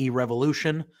about AE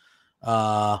Revolution.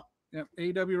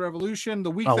 AEW Revolution.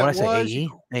 The week that was AE?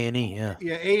 A&E, yeah.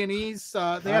 Yeah, A&E's.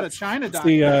 They had a China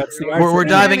documentary. We're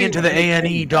diving into the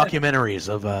A&E documentaries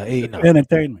of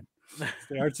entertainment.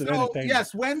 The arts of entertainment.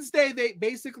 Yes, Wednesday they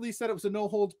basically said it was a no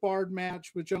holds barred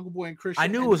match with Jungle Boy and Christian. I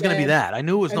knew it was going to be that. I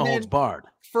knew it was no holds barred.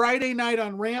 Friday night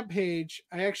on Rampage,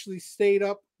 I actually stayed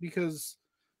up because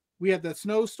we had that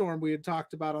snowstorm we had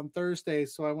talked about on Thursday,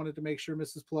 so I wanted to make sure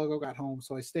Mrs. Plugo got home.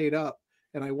 So I stayed up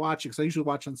and I watched it because I usually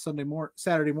watch on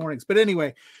Saturday mornings. But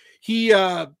anyway, he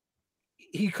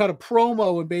cut a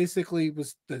promo and basically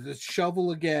was the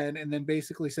shovel again, and then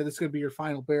basically said it's going to be your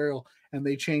final burial, and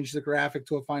they changed the graphic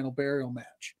to a final burial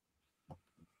match.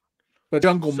 But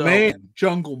Jungle Man,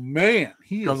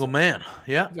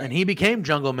 yeah, and he became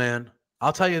Jungle Man.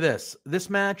 I'll tell you this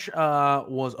match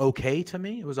was okay to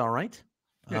me. It was all right.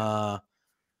 Yeah.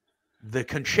 The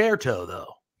concerto,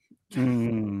 though,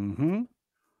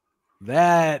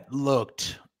 that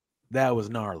was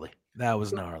gnarly. That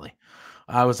was gnarly.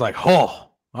 I was like, oh,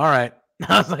 all right.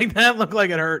 I was like, that looked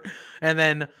like it hurt. And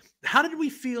then how did we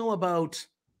feel about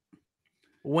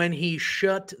when he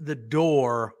shut the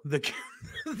door? Like,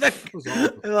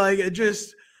 it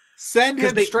just send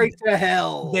him straight to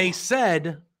hell. They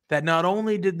said that not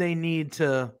only did they need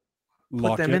to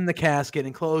put them in the casket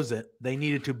and close it, they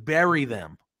needed to bury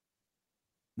them.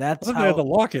 That's how they had to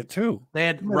lock it too. They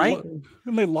had right.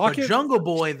 And they lock it. Jungle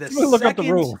Boy. Look up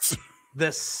the rules.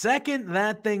 The second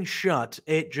that thing shut,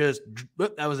 it just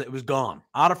that was it. It was gone,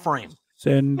 out of frame.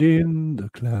 Send in the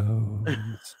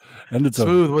clouds. And it's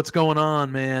Smooth. What's going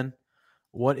on, man?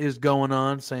 What is going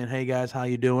on? Saying, hey guys, how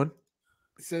you doing?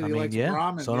 I mean,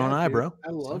 ramen. So don't I, bro. I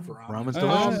love ramen. Ramen's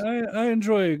delicious. I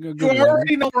enjoy a good You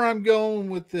already know where I'm going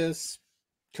with this.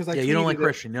 Because you don't like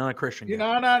Christian. You're not a Christian. You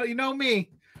know me.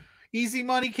 Easy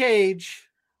Money Cage.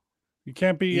 You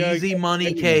can't be Easy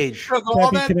Money Cage. Took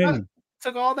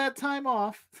all that time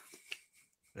off.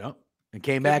 Yep. And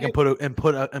came back and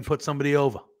put somebody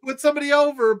over. Put somebody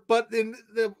over, but in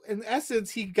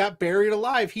essence, he got buried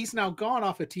alive. He's now gone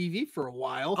off of TV for a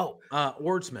while. Oh,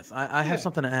 Wordsmith, I have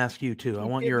something to ask you too. I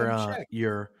want your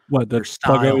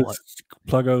style.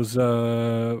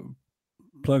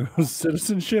 Plugo's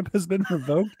citizenship has been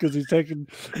revoked because he's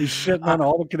shitting on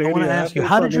all the Canadian. I want to ask you,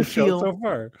 how did you feel so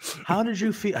far? How did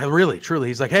you feel? Really, truly,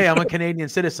 he's like, hey, I'm a Canadian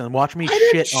citizen. Watch me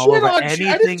shit all over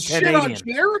anything Canadian. Shit on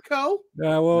Jericho.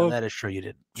 Yeah, well, that is true. You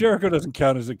did. Jericho doesn't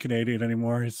count as a Canadian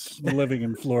anymore. He's living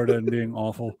in Florida and being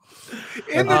awful.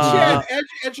 In the chat,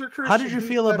 how did you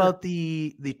feel about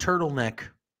the turtleneck,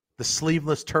 the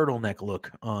sleeveless turtleneck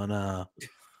look on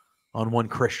one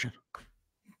Christian?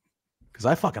 Because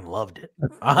I fucking loved it.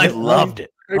 I loved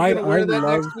it. Are you gonna wear that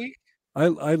next week? I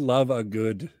love a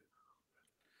good.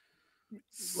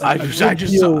 I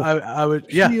would.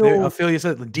 Yeah, I feel you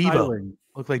said Devo.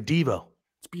 Look like Devo.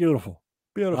 It's beautiful.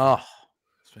 Oh,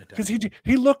 because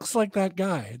he looks like that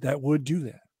guy that would do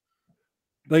that.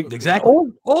 Like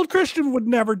exactly. Old Christian would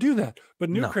never do that,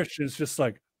 but new Christian is just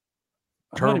like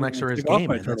turtlenecks are his game.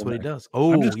 Man. That's what he does.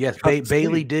 Oh yes,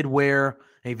 Bailey did wear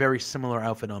a very similar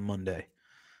outfit on Monday.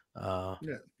 And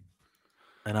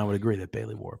I would agree that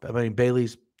Bailey wore it. I mean,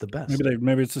 Bailey's the best.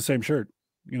 Maybe it's the same shirt.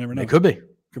 You never know. It could be.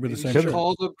 Could be the same shirt. She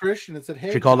called up Christian and said,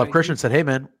 "Hey." She called up Christian and said, "Hey,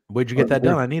 man, where'd you get that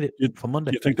done? I need it for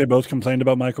Monday." You think they both complained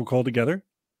about Michael Cole together?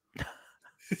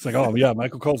 It's like, oh yeah,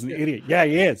 Michael Cole's an idiot. Yeah,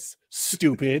 he is.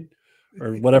 Stupid.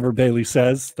 Or whatever Bailey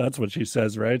says. That's what she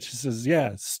says, right? She says,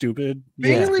 yeah, stupid.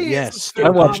 Bailey yes. I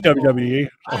watch WWE.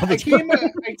 I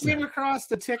came across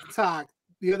the TikTok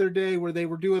the other day where they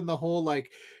were doing the whole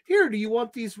like, here, do you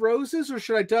want these roses or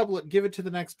should I double it and give it to the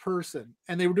next person?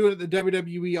 And they were doing it at the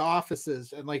WWE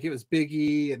offices, and like it was Big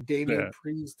E and Damian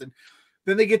Priest, and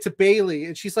then they get to Bailey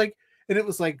and she's like, and it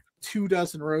was like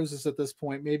 24 roses at this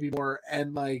point, maybe more,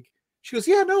 and like she goes,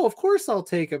 yeah, no, of course I'll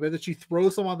take them. And then she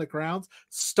throws them on the ground,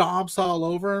 stomps all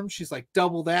over him. She's like,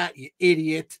 double that, you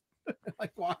idiot.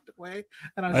 Like walked away.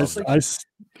 And I was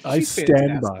I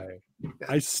stand by.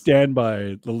 I stand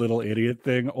by the little idiot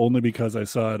thing only because I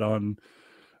saw it on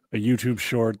a YouTube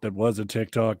short that was a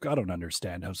TikTok. I don't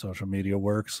understand how social media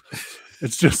works.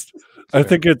 It's just I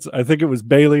think it was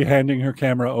Bailey handing her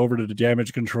camera over to the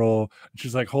damage control.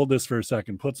 She's like, hold this for a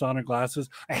second, puts on her glasses.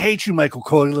 I hate you, Michael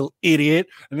Cole, you little idiot.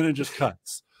 And then it just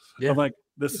cuts. Yeah. I'm like,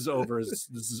 this is over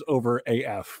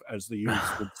AF, as the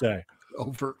youth would say.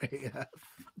 Over AF.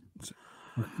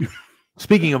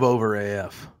 Speaking of over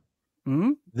AF,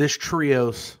 this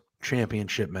trios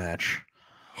championship match,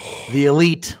 the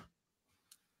Elite,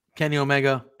 Kenny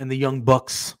Omega and the Young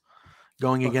Bucks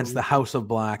going against the House of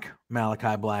Black,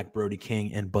 Malachi Black, Brody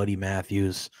King, and Buddy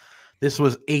Matthews. This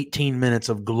was 18 minutes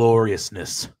of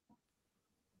gloriousness,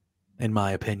 in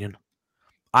my opinion.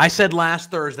 I said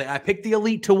last Thursday, I picked the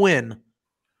Elite to win,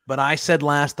 but I said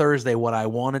last Thursday what I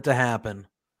wanted to happen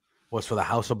was for the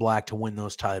House of Black to win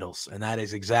those titles. And that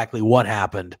is exactly what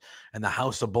happened. And the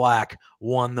House of Black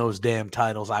won those damn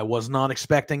titles. I was not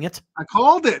expecting it. I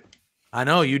called it. I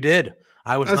know you did.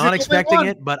 I was not expecting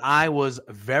it, but I was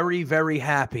very, very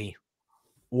happy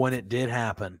when it did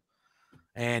happen.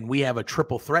 And we have a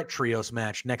triple threat trios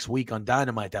match next week on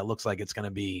Dynamite that looks like it's going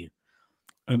to be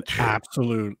an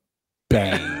absolute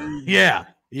bang. Yeah.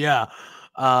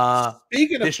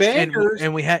 Speaking of bangers,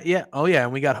 and we had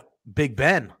and we got Big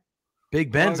Ben. Big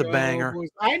Ben's a banger.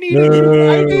 I needed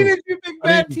you, Big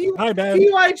Ben. Hi, Ben.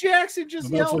 T.Y. Jackson just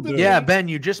yelled at me. Yeah, Ben,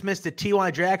 you just missed it.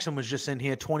 T.Y. Jackson was just in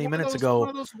here 20 minutes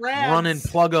ago running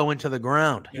Pluggo into the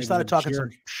ground. He started talking some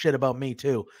shit about me,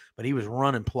 too, but he was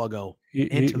running Pluggo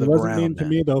into the ground. He wasn't mean to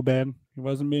me, though, Ben. He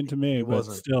wasn't mean to me, but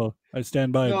still, I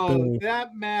stand by it. No,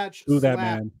 that match. That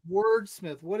man.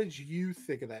 Wordsmith, what did you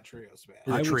think of that trios match?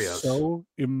 I was so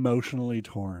emotionally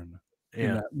torn.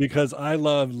 Yeah, because I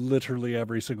love literally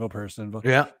every single person.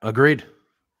 Yeah, agreed.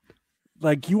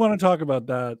 Like, you want to talk about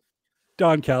that?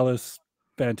 Don Callis,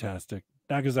 fantastic.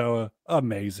 Nakazawa,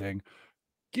 amazing.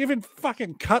 Even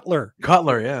fucking Cutler,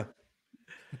 yeah.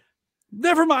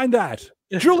 Never mind that.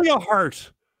 Julia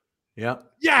Hart. Yeah.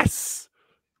 Yes.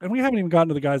 And we haven't even gotten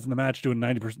to the guys in the match doing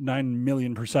 9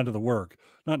 million % of the work.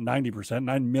 Not 90%,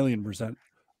 9 million %.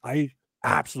 I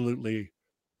absolutely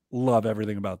love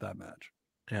everything about that match.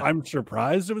 Yeah. I'm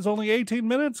surprised it was only 18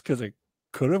 minutes because it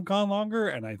could have gone longer.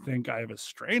 And I think I have a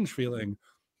strange feeling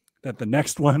that the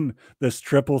next one, this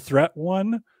triple threat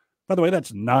one, by the way,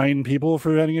 that's 9 people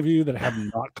for any of you that have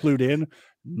not clued in.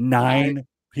 9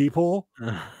 people.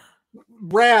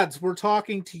 RADz, we're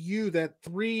talking to you. That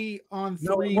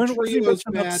 3-on-3 trios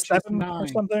match is 9 or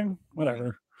something.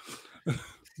 Whatever.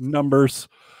 Numbers.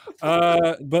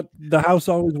 But the house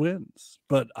always wins.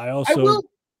 But I also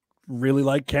really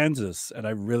like Kansas, and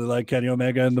I really like Kenny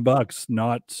Omega and the Bucks.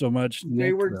 Not so much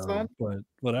Nick, though, but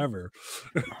whatever.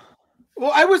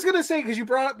 Well, I was gonna say, because you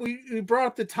brought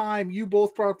up the time. You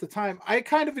both brought up the time. I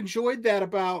kind of enjoyed that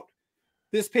about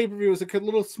this pay-per-view. It was a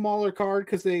little smaller card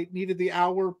because they needed the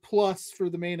hour plus for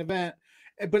the main event.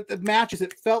 But the matches,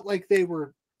 it felt like they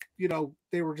were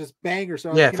just bangers.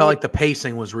 So it felt like the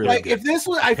pacing was really good. If this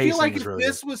was, I feel like if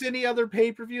this was any other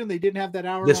pay-per-view and they didn't have that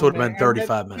hour, this would have been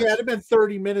 35 minutes. Yeah, it'd have been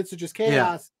 30 minutes of just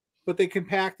chaos. But they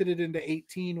compacted it into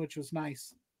 18, which was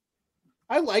nice.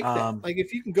 I like that. Like,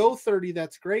 if you can go 30,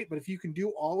 that's great. But if you can do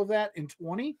all of that in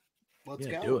 20, let's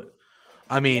go. Do it.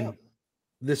 I mean,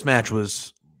 this match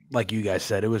was, like you guys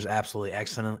said, it was absolutely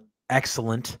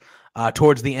excellent.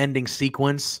 Towards the ending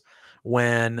sequence,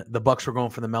 when the Bucks were going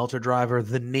for the Melter driver,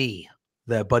 the knee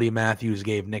that Buddy Matthews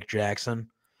gave Nick Jackson.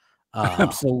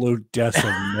 Absolute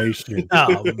decimation.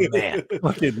 Oh, man.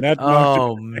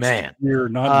 Man. Year,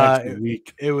 not next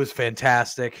week. It was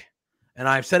fantastic. And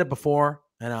I've said it before,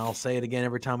 and I'll say it again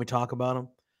every time we talk about him.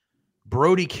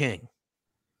 Brody King.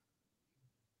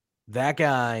 That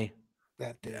guy.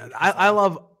 I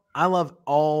love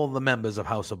all the members of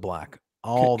House of Black.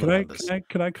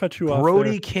 Can I cut you off?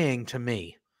 Brody King, to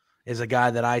me, is a guy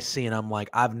that I see and I'm like,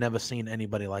 I've never seen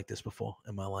anybody like this before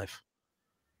in my life.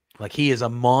 Like, he is a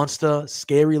monster,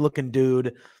 scary looking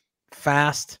dude,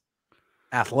 fast,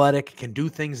 athletic, can do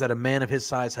things that a man of his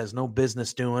size has no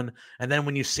business doing. And then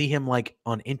when you see him like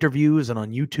on interviews and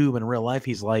on YouTube in real life,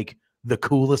 he's like the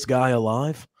coolest guy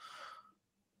alive.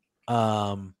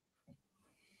 I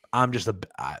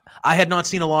had not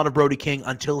seen a lot of Brody King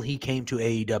until he came to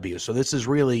AEW. So this is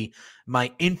really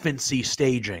my infancy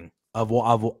staging of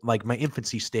my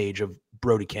infancy stage of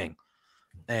Brody King.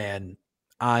 And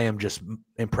I am just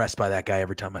impressed by that guy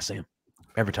every time I see him.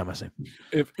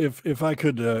 If I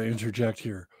could interject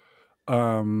here,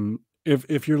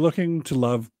 if you're looking to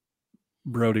love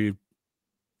Brody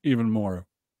even more,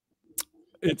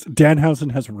 it's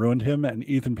Danhausen has ruined him, and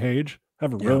Ethan Page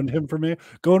have ruined him for me.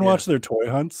 Go and watch their toy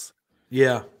hunts.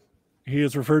 Yeah, he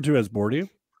is referred to as Bordy.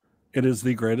 It is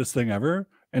the greatest thing ever,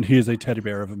 and he is a teddy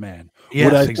bear of a man.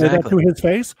 Yes, Would I say that to his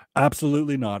face?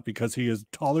 Absolutely not, because he is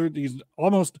taller. He's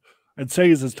almost, I'd say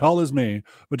he's as tall as me,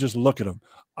 but just look at him.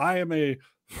 I am a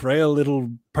frail little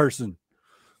person.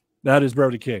 That is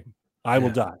Brody King. I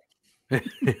will die.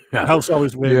 House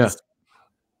always wins.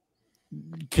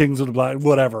 Kings of the Black,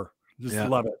 whatever. Just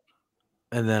love it.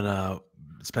 And then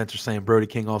Spencer saying Brody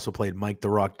King also played Mike the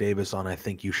Rock Davis on I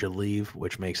Think You Should Leave,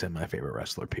 which makes him my favorite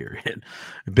wrestler, period.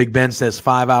 Big Ben says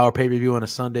 5-hour pay-per-view on a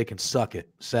Sunday can suck it.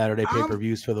 Saturday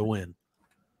pay-per-views for the win.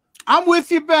 I'm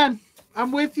with you, Ben.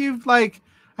 I'm with you. Like,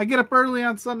 I get up early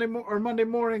on Sunday or Monday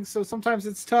morning, so sometimes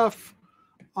it's tough.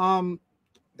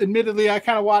 Admittedly, I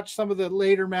kind of watched some of the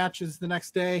later matches the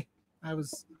next day. I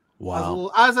was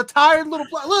a tired little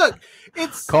look.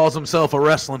 It's calls himself a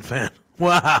wrestling fan.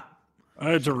 Wow. I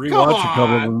had to rewatch a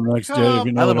couple of them the next day. If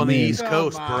you know I live what on I the mean. East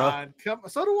Coast, bro.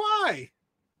 So do I.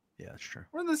 Yeah, that's true.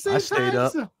 We're in the same I stayed time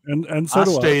up. zone. And so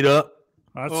do I. Stayed up.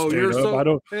 I stayed up. So, I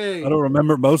don't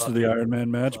remember most of the Iron Man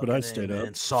match, but I stayed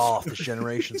up. Soft. This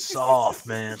generation's soft,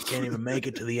 man. Can't even make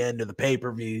it to the end of the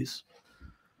pay-per-views.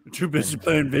 Too busy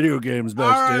playing video games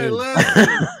backstage.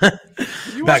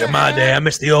 Back in my day, I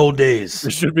miss the old days. They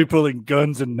should be pulling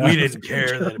guns and knives. We didn't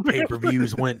care that the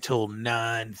pay-per-views went till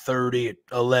 9:30,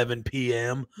 11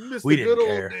 p.m. We didn't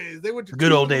care. The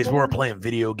good old days, we weren't playing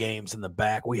video games in the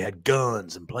back. We had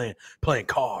guns and playing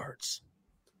cards.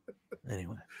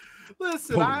 Anyway.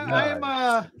 Listen,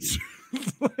 I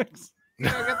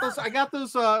got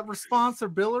those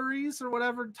responsibilities or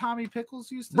whatever Tommy Pickles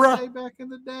used to say back in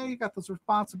the day. I got those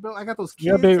responsibilities. I got those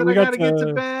kids that I got to get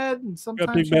to bed. And sometimes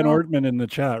got Big Ben Ortman in the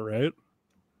chat, right?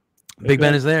 Big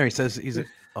Ben is there. He says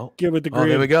give it the green. Oh,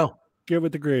 there we go. Give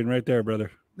it the green right there, brother.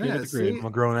 Give it the green. I'm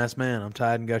a grown ass man. I'm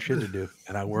tired and got shit to do,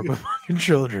 and I work with fucking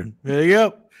children. There you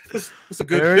go. It's a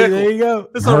good pickle. There you go.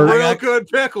 It's a real good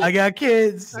pickle. I got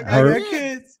kids. I got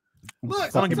kids.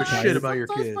 Look, I don't give a shit about your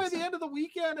kids. By the end of the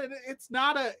weekend, and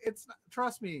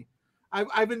trust me,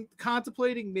 I've been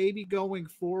contemplating maybe going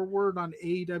forward on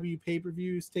AEW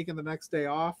pay-per-views, taking the next day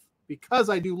off because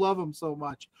I do love them so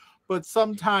much. But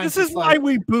sometimes this is why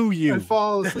we boo you. I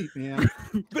fall asleep, man.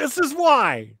 This is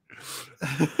why.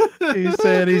 He's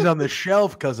saying he's on the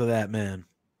shelf because of that, man.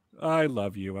 I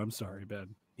love you. I'm sorry,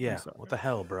 Ben. Yeah. What the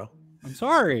hell, bro? I'm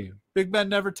sorry. Big Ben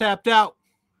never tapped out.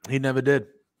 He never did.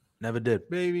 Never did.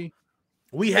 Baby.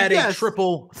 We had a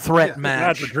triple threat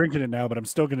match. I'm drinking it now, but I'm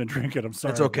still going to drink it. I'm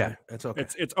sorry. It's okay. It's okay.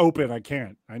 It's open. I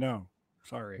can't. I know.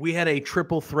 Sorry. We had a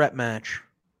triple threat match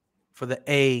for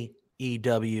the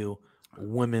AEW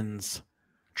Women's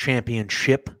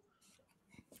Championship.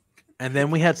 And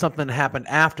then we had something that happened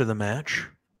after the match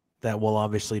that we'll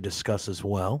obviously discuss as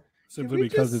well. Simply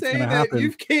because it's going to happen.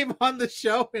 You came on the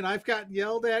show and I've gotten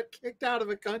yelled at, kicked out of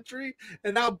a country,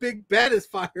 and now Big Ben is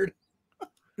fired.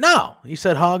 No, he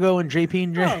said Hago and JP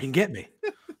and J can get me.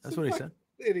 That's what he said.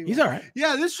 Anyway. He's all right.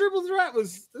 Yeah, this triple threat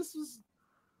was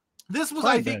Fine,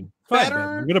 I think Ben.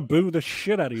 better. I'm gonna boo the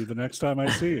shit out of you the next time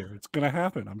I see you. It's gonna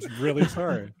happen. I'm really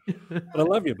sorry, but I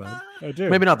love you, bud. I do.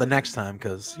 Maybe not the next time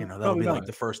because that'll be like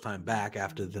the first time back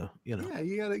after the Yeah,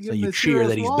 you gotta give so him you the cheer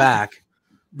that he's back.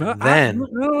 But then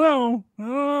no.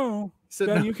 Ben,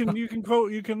 you can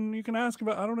quote. You can ask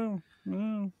about. I don't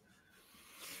know.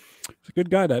 It's a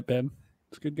good guy, that Ben.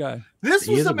 It's a good guy. This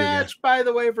was a match, by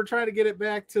the way, if we're trying to get it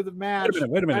back to the match.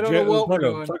 Wait a minute. I don't know what we're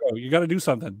doing. You got to do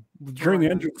something. During the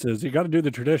entrances, you got to do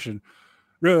the tradition.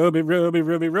 Ruby, Ruby,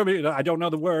 Ruby, Ruby. I don't know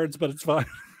the words, but it's fine.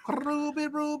 Ruby,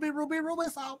 Ruby, Ruby, Ruby,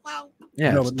 so wow.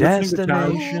 Yeah, it's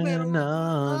destination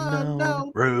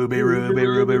unknown. Ruby, Ruby,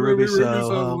 Ruby, Ruby, so that's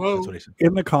what he said.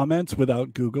 In the comments,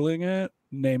 without Googling it,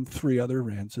 name 3 other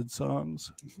Rancid songs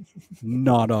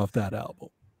not off that album.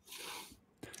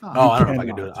 I don't know if I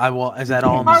can do it. I will. Is that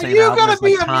all on the same album?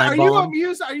 Are you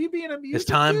amused? Are you being amused? Is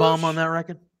Time Bomb on that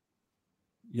record?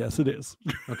 Yes, it is.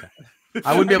 Okay.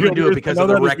 I wouldn't be able to do it because of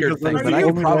the record thing, but I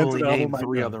could probably name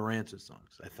 3 other Rancid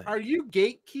songs, I think. Are you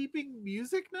gatekeeping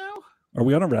music now? Are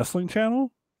we on a wrestling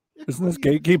channel? Isn't this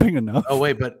gatekeeping enough? Oh,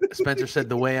 wait, but Spencer said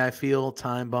The Way I Feel,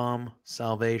 Time Bomb,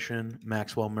 Salvation,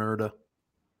 Maxwell Murda.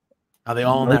 Are they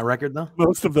all on that record, though?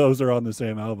 Most of those are on the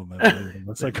same album,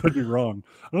 unless I could be wrong.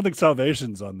 I don't think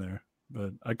Salvation's on there,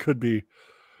 but I could be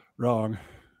wrong.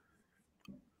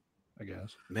 I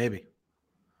guess. Maybe.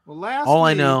 Well,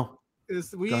 I know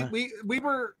is we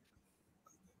were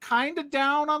kind of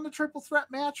down on the triple threat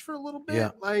match for a little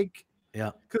bit.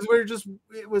 Because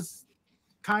it was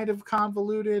kind of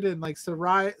convoluted, and like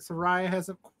Saraya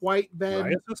hasn't quite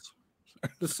been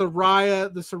the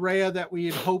Saraya that we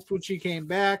had hoped when she came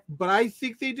back, but I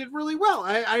think they did really well.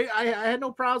 I had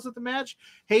no problems with the match.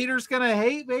 Haters gonna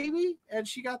hate, baby, and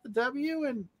she got the W,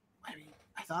 and I mean,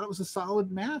 I thought it was a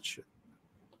solid match.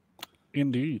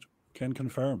 Indeed, can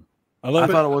confirm. I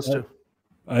thought it was too.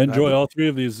 I enjoy all 3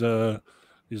 of these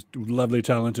lovely,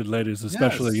 talented ladies,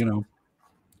 especially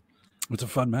it's a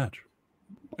fun match.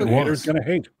 And haters gonna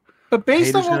hate. But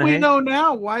based on what we know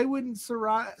now, why wouldn't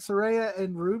Saraya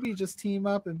and Ruby just team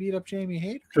up and beat up Jamie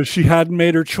Hayter? Because she hadn't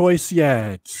made her choice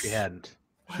yet. She hadn't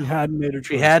made her choice.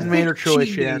 She hadn't made her choice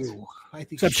yet.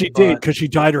 Except she did, because she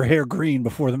dyed her hair green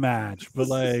before the match. But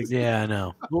yeah, I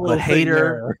know. But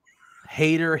Hayter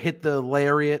hit the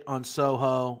lariat on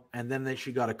Soho, and then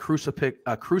she got a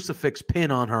crucifix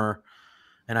pin on her.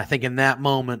 And I think in that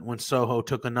moment, when Soho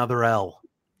took another L,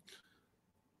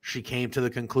 she came to the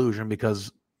conclusion,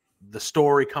 because the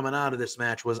story coming out of this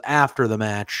match was after the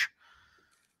match,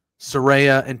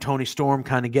 Saraya and Toni Storm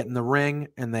kind of get in the ring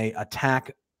and they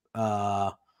attack.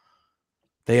 And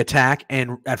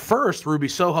at first, Ruby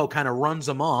Soho kind of runs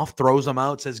them off, throws them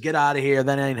out, says, "Get out of here.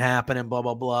 That ain't happening, blah,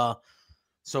 blah, blah."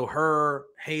 So her,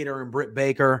 Hayter, and Britt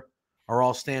Baker are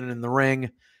all standing in the ring,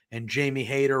 and Jamie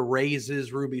Hayter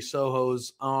raises Ruby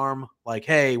Soho's arm like,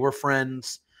 hey, we're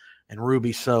friends. And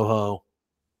Ruby Soho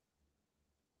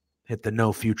hit the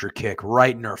no future kick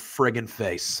right in her friggin'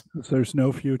 face. There's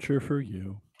no future for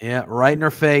you. Yeah, right in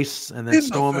her face. And then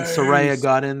Storm and Saraya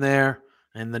got in there,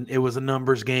 and then it was a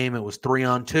numbers game. It was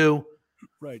 3-on-2.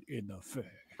 Right in the face.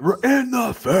 In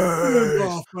the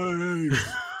face.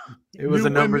 It was a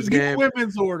numbers game.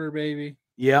 Women's order, baby.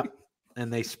 Yep.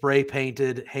 And they spray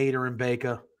painted Hayter and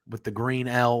Baker with the green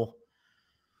L.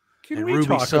 And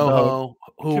Ruby Soho,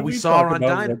 who we saw on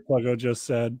Dynamite. What Pluggo just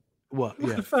said. What?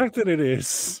 Yeah. The fact that it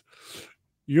is.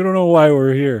 You don't know why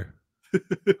we're here.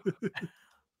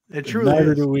 It truly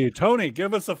Neither is. do we. Tony,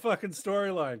 give us a fucking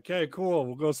storyline. Okay, cool.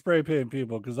 We'll go spray paint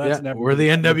people because that's never. We're the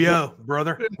NWO,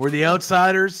 brother. We're the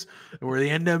outsiders. And we're the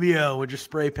NWO. We're just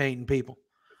spray painting people.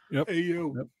 Yep. Hey,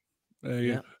 you. Yep.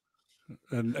 Yep.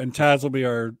 And Taz will be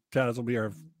our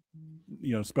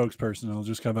spokesperson. He'll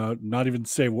just come out and not even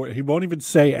say what he won't even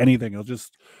say anything. He'll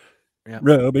just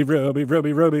Ruby. Like,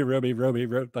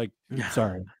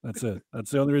 sorry, that's it.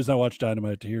 That's the only reason I watch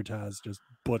Dynamite, to hear Taz just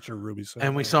butcher Ruby Soho.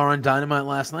 And we saw on Dynamite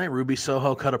last night, Ruby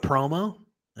Soho cut a promo,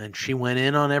 and she went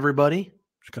in on everybody.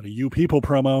 She cut a "You People"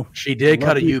 promo. She did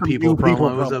cut a "You People"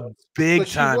 promo. It was a big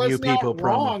time "You People" promo.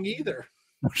 Wrong either.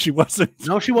 No, she wasn't.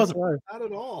 No, she wasn't. Not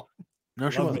at all. No,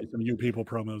 she wasn't. Some "You People"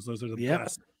 promos. Those are the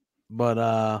best.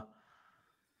 But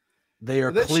they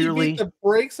are then clearly she beat the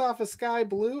brakes off of Sky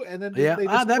Blue, and then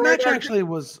that match actually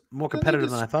was more competitive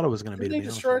than I thought it was going to be. They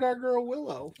destroyed our girl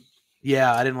Willow.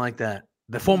 Yeah, I didn't like that.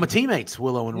 The former teammates,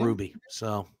 Willow and Ruby.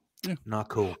 So not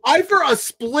cool. I for a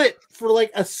split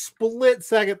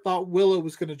second thought Willow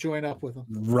was going to join up with them.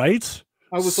 Right?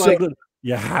 I was like,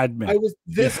 you had me. I was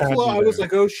this close. I was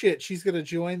like, oh shit, she's going to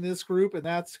join this group, and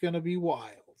that's going to be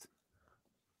wild.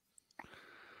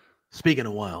 Speaking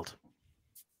of wild,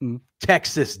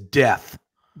 Texas death.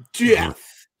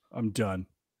 I'm done.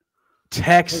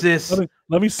 Texas.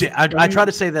 Let me see. I try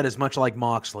to say that as much like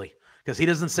Moxley, because he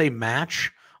doesn't say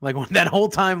match. Like when that whole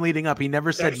time leading up, he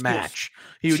never said match.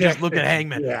 He would just look at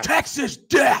Hangman. Yeah. Texas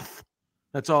death.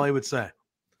 That's all he would say.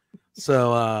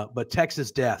 So, but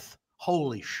Texas death.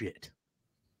 Holy shit.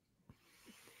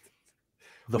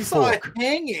 The fork.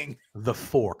 Hanging. The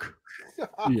fork.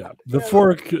 Yeah, the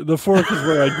fork is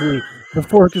where I drew. The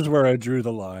fork is where I drew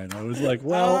the line. I was like,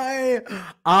 well,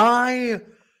 I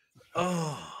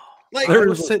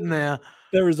was sitting there.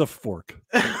 There is a fork,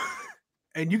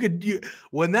 and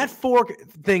when that fork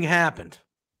thing happened,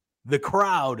 the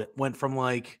crowd went from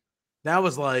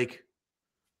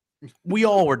we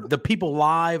all were, the people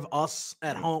live, us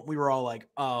at home, we were all like,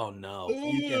 oh no,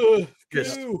 you can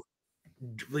just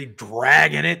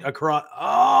dragging it across.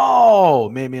 Oh,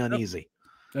 made me uneasy.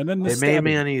 And then made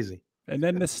me uneasy. And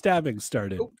then the stabbing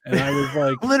started, and I was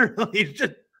like, literally,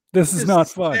 this is not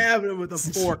fun. Stabbing it with a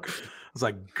fork. I was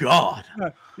like, God.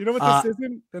 You know what this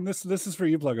isn't? And this is for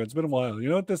you, Pluggo. It's been a while. You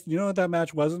know what that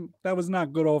match wasn't? That was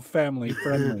not good old family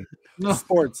friendly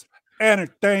sports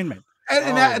entertainment.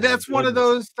 And that's one of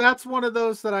those. That's one of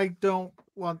those that I don't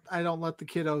want. I don't let the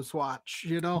kiddos watch.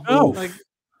 You know, like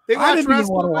they watch. I didn't even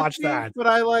want to watch that, but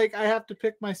I have to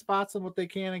pick my spots on what they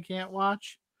can and can't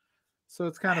watch. So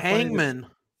it's kind of Hangman.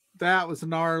 Funny that was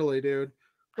gnarly, dude.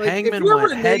 Like, Hangman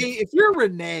if you're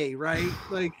Renee, right?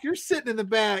 Like you're sitting in the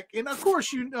back, and of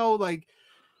course like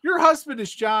your husband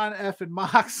is John F. and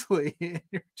Moxley, and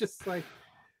you're just like,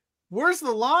 "Where's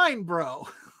the line, bro?"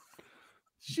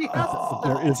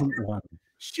 There isn't one.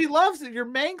 She loves it. You're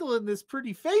mangling this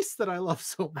pretty face that I love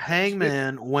so much.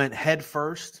 Hangman went head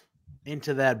first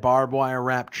into that barbed wire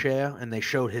wrapped chair, and they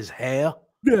showed his hair.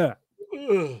 Yeah.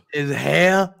 His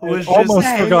hair was almost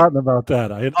forgotten about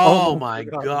that. Oh my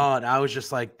God. I was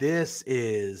just like, this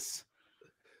is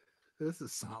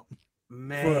something.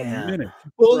 Man. For a minute.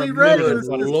 Holy Ray was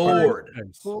Lord.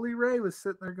 Holy Ray was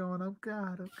sitting there going, oh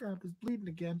God, he's bleeding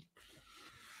again.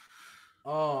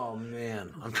 Oh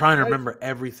man. I'm trying to remember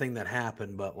everything that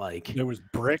happened, but there was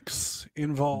bricks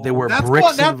involved. There were bricks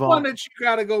involved. That's one that you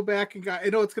gotta go back and I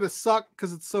know it's gonna suck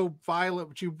because it's so violent,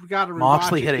 but you gotta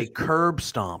Moxley hit a curb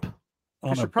stomp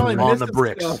on the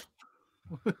bricks.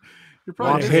 You're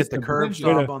probably hit the curb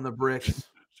stomp on the bricks.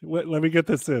 Wait, let me get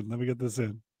this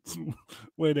in.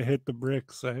 Way to hit the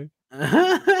bricks, eh?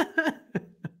 Come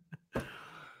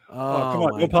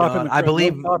on, go pop in the, I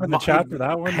believe pop in the chat for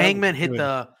that one. Hangman hit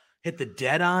the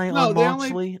dead eye on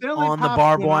Moxley on the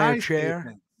barbed wire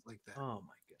chair. Like that. Oh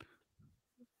my God.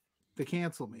 to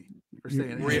cancel me for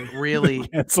saying really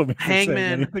cancel me for saying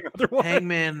Hangman anything otherwise.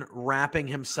 Hangman wrapping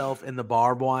himself in the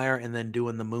barbed wire and then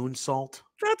doing the moonsault.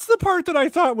 That's the part that I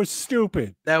thought was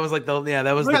stupid. That was like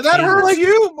that was that the hurts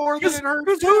you more than it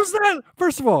hurts. Who's that?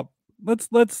 First of all,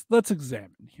 let's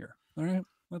examine here. All right,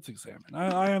 let's examine.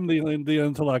 I am the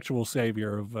intellectual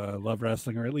savior of Love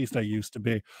Wrestling, or at least I used to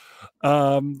be.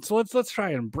 So let's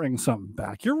try and bring something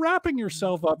back. You're wrapping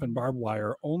yourself up in barbed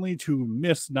wire only to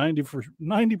miss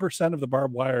 90% of the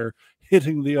barbed wire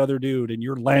hitting the other dude, and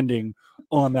you're landing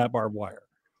on that barbed wire.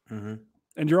 Mm-hmm.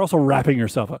 And you're also wrapping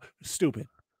yourself up. Stupid.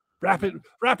 Wrap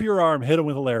your arm, hit him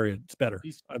with a lariat. It's better.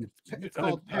 It's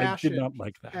called passion. I did not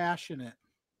like that. Passionate.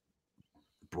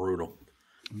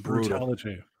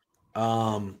 Brutality.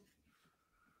 But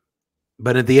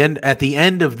at the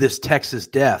end of this Texas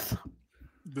death,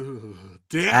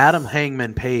 Adam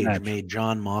Hangman Page made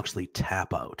Jon Moxley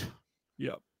tap out.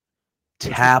 Yep.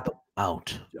 Tap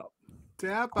out. Yep.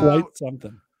 Tap Quite out.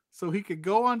 Something. So he could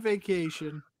go on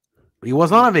vacation. He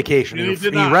was not on vacation. He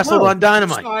wrestled on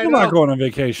Dynamite. He's not going on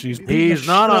vacation. He's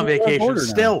not on vacation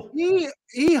still.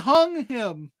 He hung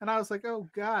him, and I was like, "Oh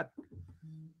God."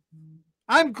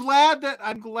 I'm glad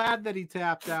that he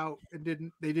tapped out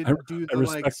and they didn't do the like. I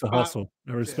respect the hustle.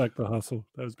 I respect the hustle.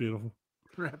 That was beautiful.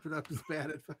 Wrap it up is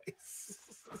bad advice.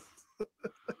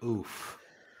 Oof.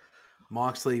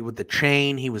 Moxley with the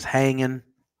chain, he was hanging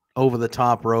over the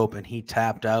top rope and he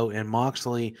tapped out, and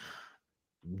Moxley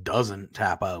doesn't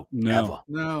tap out ever.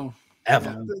 No.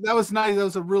 Ever. Yeah. That was nice. That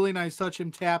was a really nice touch,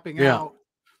 him tapping out,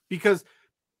 because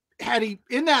had he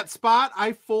in that spot,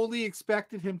 I fully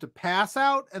expected him to pass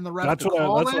out and the ref to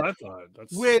call it. That's what I thought.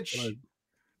 Which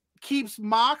keeps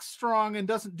Mox strong and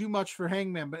doesn't do much for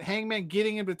Hangman. But Hangman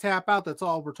getting him to tap out, that's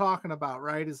all we're talking about,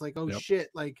 right? Is like,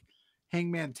 shit, like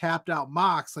Hangman tapped out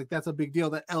Mox. Like, that's a big deal.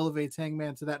 That elevates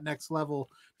Hangman to that next level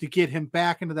to get him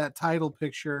back into that title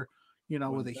picture,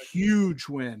 with a huge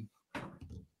win.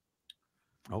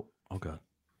 Oh, okay.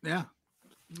 Yeah.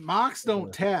 Mox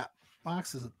don't tap.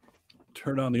 Mox is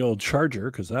turn on the old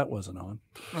charger because that wasn't on.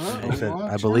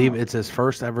 I believe it's his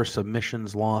first ever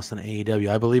submissions loss in AEW.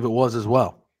 I believe it was as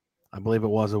well.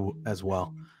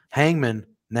 Hangman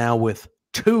now with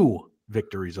 2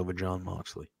 victories over Jon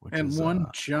Moxley. And one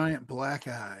giant black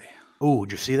eye. Oh,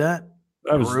 did you see that?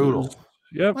 That was brutal.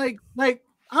 Yep. Like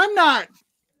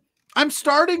I'm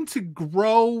starting to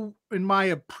grow in my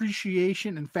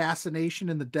appreciation and fascination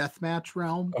in the deathmatch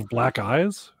realm. Of black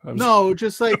eyes? No,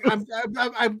 just like I'm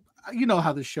you know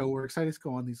how the show works. I just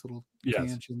go on these little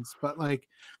tangents, but like,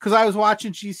 because I was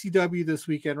watching GCW this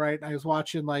weekend, right? And I was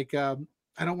watching like I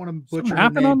don't want to butcher her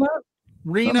name. On that?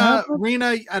 Rena.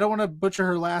 I don't want to butcher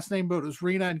her last name, but it was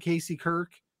Rena and Casey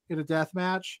Kirk in a death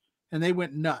match, and they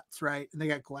went nuts, right? And they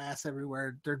got glass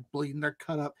everywhere. They're bleeding. They're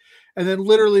cut up, and then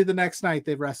literally the next night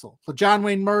they wrestled. So John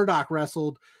Wayne Murdoch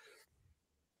wrestled.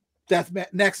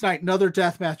 Next night, another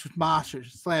death match with Mox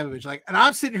Slamovich. Like, and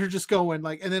I'm sitting here just going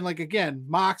like, and then like again,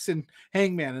 Mox and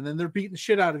Hangman, and then they're beating the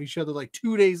shit out of each other like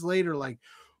 2 days later. Like,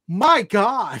 my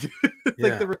God,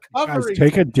 like the recovery. Guys,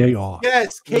 take a day off.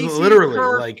 Yes, Casey literally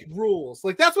like rules.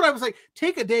 Like, that's what I was like.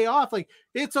 Take a day off. Like,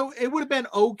 it would have been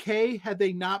okay had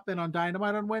they not been on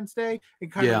Dynamite on Wednesday and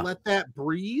kind of let that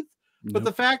breathe. But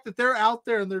the fact that they're out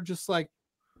there and they're just like,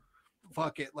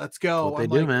 fuck it, let's go. That's what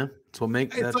they do, man.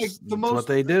 That's like the most what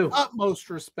they do. Utmost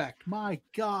respect. My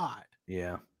God.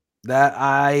 Yeah. That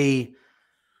I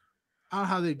don't know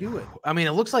how they do it. I mean,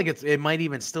 it looks like it might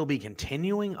even still be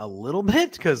continuing a little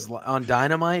bit, because on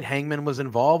Dynamite, Hangman was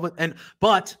involved with,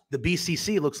 but the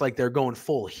BCC looks like they're going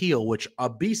full heel, which a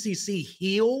BCC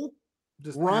heel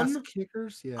just run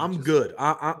kickers. Yeah, I'm good.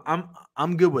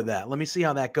 I'm good with that. Let me see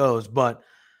how that goes, but.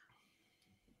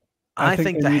 I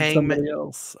think the Hangman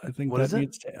else. I think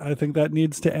that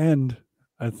needs to end.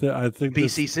 I think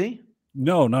BCC.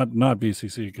 No, not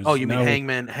BCC. Oh, you mean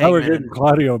Hangman? Now we're getting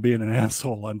Claudio being an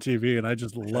asshole on TV, and I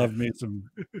just love me some.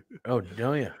 Oh,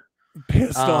 do you?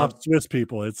 Pissed off Swiss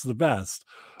people. It's the best.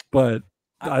 But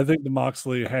I think the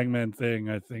Moxley Hangman thing,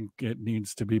 I think it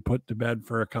needs to be put to bed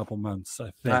for a couple months.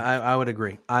 I think. I would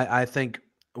agree. I think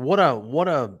what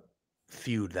a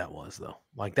feud that was, though.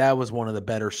 Like, that was one of the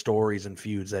better stories and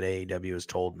feuds that AEW has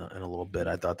told in a little bit.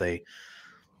 I thought they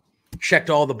checked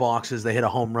all the boxes. They hit a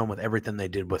home run with everything they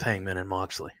did with Hangman and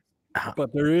Moxley.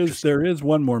 But there is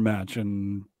one more match,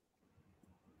 and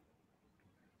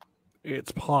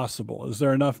it's possible. Is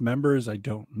there enough members? I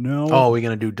don't know. Oh, we're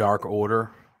gonna do Dark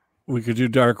Order. We could do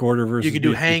Dark Order versus. You could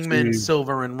do Hangman,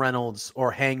 Silver, and Reynolds,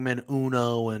 or Hangman,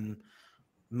 Uno, and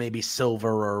maybe Silver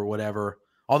or whatever.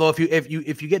 Although if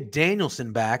you get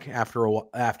Danielson back after a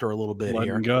little bit Blood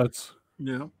here, and guts.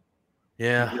 Yeah,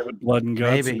 Yeah. Blood and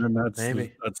guts, Maybe. and then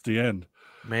Maybe. that's the end.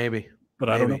 Maybe. But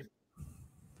Maybe. I don't know.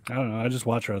 I don't know. I just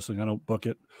watch wrestling. I don't book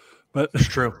it. But it's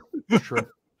true. It's true.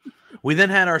 We then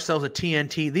had ourselves a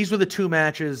TNT. These were the two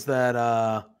matches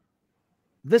that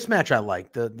this match I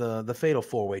liked. The Fatal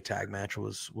 4-Way tag match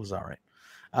was all right.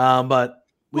 But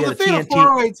we had the Fatal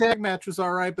 4-Way tag match was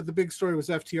all right, but the big story was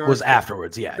FTR. Was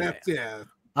afterwards, yeah. Yeah.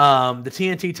 The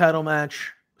TNT title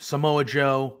match, Samoa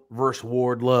Joe versus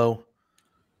Wardlow.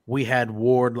 We had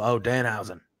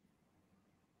Danhausen.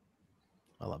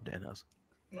 I love Danhausen.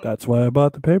 That's why I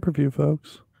bought the pay-per-view,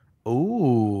 folks.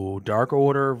 Ooh, Dark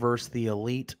Order versus the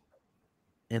Elite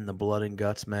in the Blood and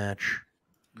Guts match.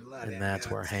 And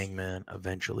that's where Hangman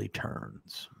eventually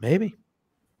turns. Maybe.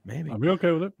 I'll be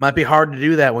okay with it. Might be hard to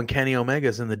do that when Kenny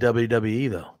Omega's in the WWE,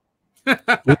 though.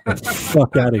 Get the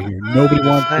fuck out of here. Nobody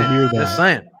wants to hear that. Just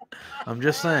saying. I'm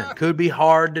just saying. Could be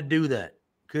hard to do that.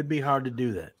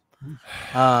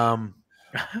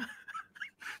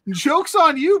 Joke's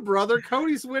on you, brother.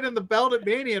 Cody's winning the belt at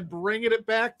Mania and bringing it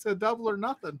back to Double or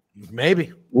Nothing.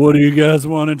 Maybe. What do you guys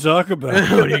want to talk about?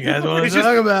 What do you guys want to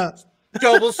talk about?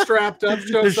 Double strapped up.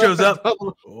 Shows up.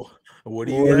 What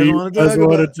do you guys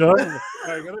want to talk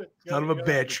about? Son of a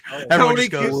bitch. Everyone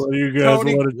just goes, what do you guys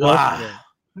want to talk about?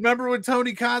 Remember when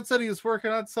Tony Khan said he was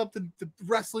working on something the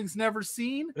wrestling's never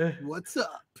seen? What's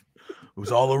up? It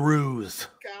was all a ruse.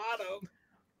 Got him.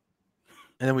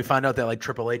 And then we find out that like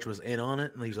Triple H was in on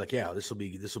it, and he's like, "Yeah, this will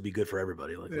be good for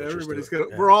everybody." Like, everybody's gonna,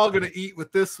 we're all gonna eat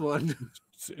with this one.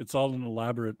 It's all an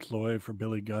elaborate ploy for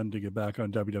Billy Gunn to get back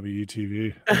on WWE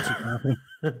TV,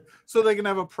 so they can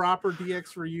have a proper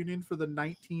DX reunion for the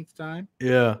 19th time.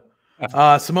 Yeah,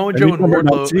 Samoa Joe and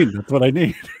Wardlow. 19, that's what I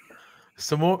need.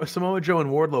 Samoa Joe and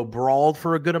Wardlow brawled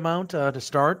for a good amount to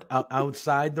start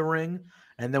outside the ring,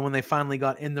 and then when they finally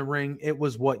got in the ring, it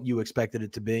was what you expected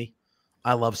it to be.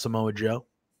 I love Samoa Joe.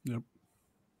 Yep.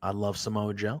 I love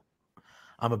Samoa Joe.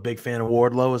 I'm a big fan of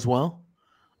Wardlow as well.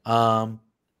 And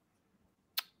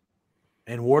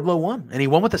Wardlow won. And he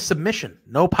won with a submission.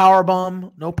 No power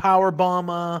bomb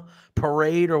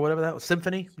parade or whatever that was.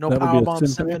 Symphony. No power bomb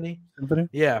symphony.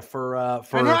 Yeah, for I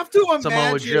have to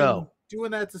Samoa Joe.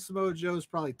 Doing that to Samoa Joe is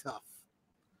probably tough.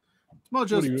 Samoa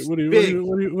Joe's what are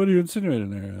you insinuating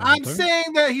there? I'm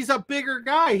saying that he's a bigger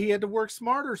guy. He had to work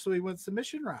smarter, so he went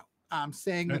submission route. I'm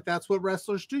saying that that's what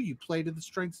wrestlers do. You play to the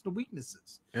strengths and the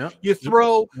weaknesses. Yeah. You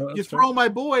throw my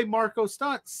boy Marco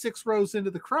Stunt 6 rows into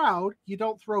the crowd. You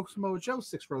don't throw Samoa Joe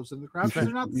 6 rows into the crowd because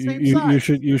they're not the same size.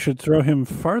 You should throw him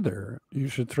farther. You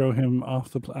should throw him off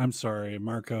the. I'm sorry,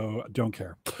 Marco. Don't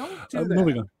care. Don't do that.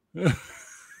 Moving on.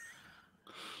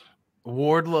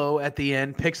 Wardlow at the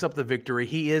end picks up the victory.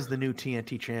 He is the new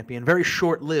TNT champion. Very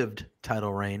short-lived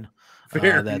title reign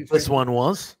that this one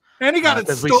was. And he got it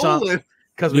stolen.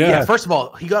 Because first of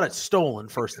all, he got it stolen.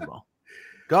 First of all,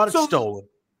 stolen.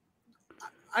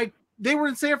 They were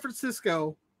in San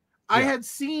Francisco. Yeah.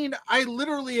 I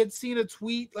literally had seen a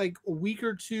tweet like a week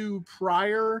or two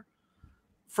prior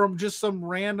from just some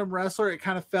random wrestler. It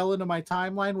kind of fell into my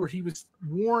timeline where he was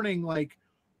warning like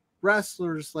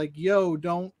wrestlers, like, "Yo,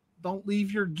 don't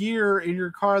leave your gear in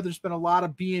your car." There's been a lot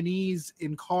of B&Es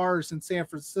in cars in San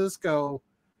Francisco.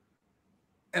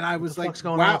 And I was like, "What's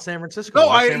going on in San Francisco?" No,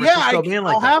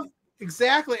 I'll have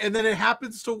exactly. And then it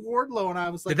happens to Wardlow, and I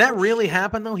was like, "Did that really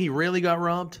happen though? He really got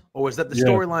robbed, or was that the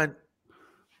storyline?"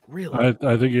 Really,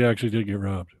 I think he actually did get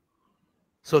robbed.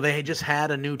 So they just had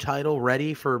a new title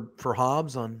ready for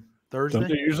Hobbs on Thursday. Don't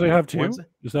they usually have two? Wednesday?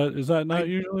 Is that not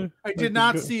usually? I did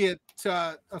not see it.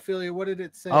 Ophelia, what did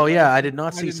it say? Oh yeah, I did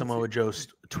not see Samoa Joe's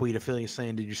tweet. Ophelia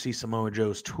saying, "Did you see Samoa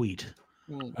Joe's tweet?"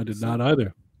 I did not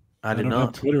either. I did don't not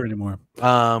have Twitter anymore.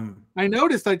 I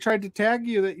noticed. I tried to tag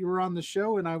you that you were on the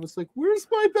show, and I was like, "Where's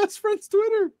my best friend's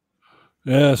Twitter?"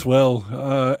 Yes, well,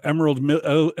 Emerald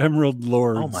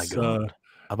Lords. Oh my god!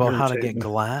 About how to get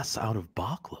glass out of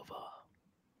baklava.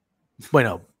 Wait,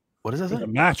 no. What does that say?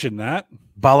 Imagine that.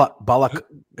 Balak.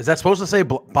 Is that supposed to say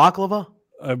baklava?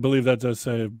 I believe that does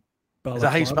say. Balaclava? Is that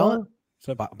how you spell it? Is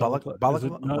that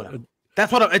Baklava?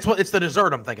 That's what it's the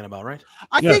dessert I'm thinking about, right?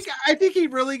 I think he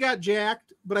really got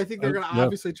jacked, but I think they're going to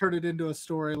obviously turn it into a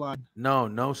storyline. No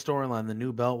storyline. The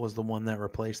new belt was the one that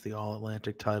replaced the All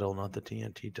Atlantic title, not the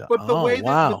TNT title. But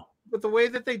the way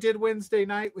that they did Wednesday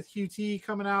night with QT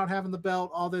coming out, having the belt,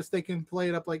 all this, they can play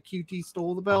it up like QT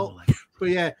stole the belt. But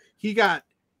yeah, he got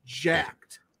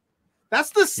jacked.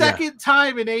 That's the second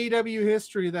time in AEW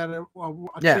history that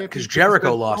because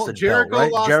Jericho lost the belt,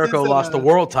 right? Jericho lost the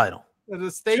world title.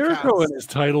 Jericho and his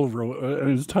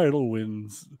title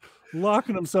wins,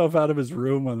 locking himself out of his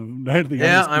room on the night of the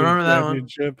I remember that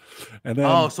championship. One. And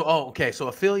then, So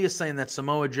Ophelia's saying that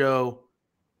Samoa Joe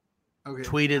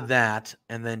tweeted that,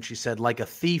 and then she said like a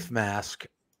thief mask,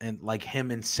 and like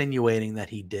him insinuating that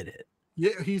he did it.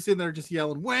 Yeah, he's in there just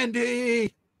yelling,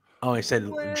 "Wendy!" Oh, he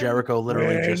said Jericho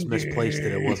literally just misplaced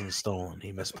it. It wasn't stolen.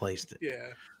 He misplaced it. Yeah.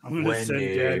 I'm going to send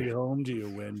Daddy home to you,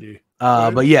 Wendy.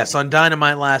 But yes, on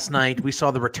Dynamite last night, we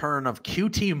saw the return of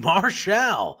QT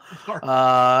Marshall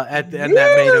at that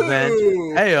main event.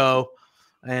 Heyo.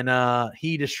 And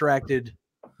he distracted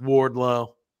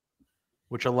Wardlow,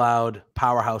 which allowed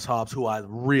Powerhouse Hobbs, who I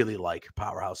really like,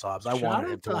 Powerhouse Hobbs. I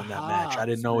wanted him to win that match. I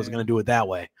didn't know it was going to do it that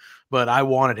way, but I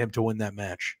wanted him to win that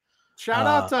match. Shout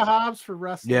out to Hobbs for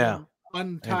wrestling. Yeah.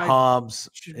 Untied and Hobbs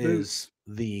is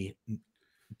the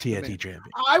TNT champion.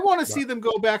 I want to see them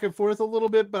go back and forth a little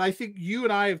bit, but I think you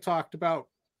and I have talked about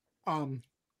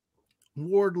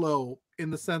Wardlow in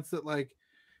the sense that like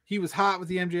he was hot with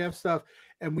the MJF stuff,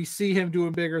 and we see him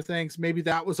doing bigger things. Maybe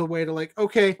that was a way to like,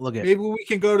 okay, maybe we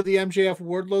can go to the MJF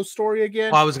Wardlow story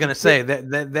again. Well, I was going to say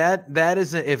that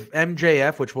is if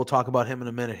MJF, which we'll talk about him in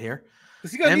a minute here.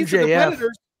 Because he got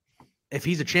MJF. If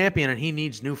he's a champion and he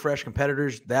needs new, fresh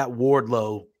competitors, that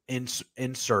Wardlow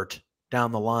insert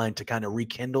down the line to kind of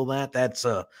rekindle that's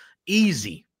a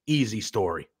easy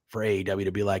story for AEW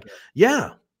to be like,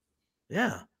 yeah.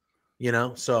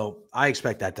 So I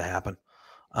expect that to happen.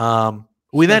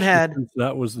 We then had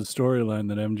that was the storyline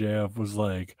that MJF was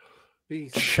like,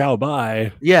 "Ciao,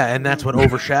 bye." Yeah, and that's what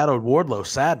overshadowed Wardlow,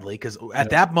 sadly, because at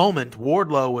that moment,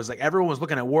 Wardlow was like, everyone was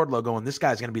looking at Wardlow going, "This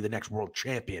guy's going to be the next world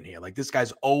champion here. Like, this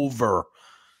guy's over."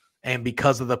 And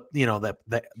because of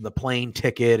the plane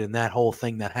ticket and that whole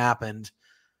thing that happened,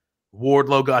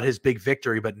 Wardlow got his big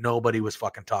victory, but nobody was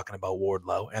fucking talking about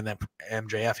Wardlow. And then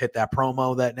MJF hit that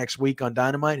promo that next week on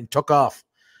Dynamite and took off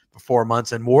for 4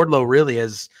 months. And Wardlow really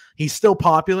he's still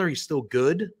popular. He's still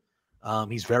good.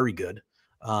 He's very good.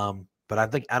 But I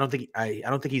don't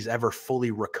think he's ever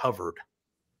fully recovered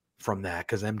from that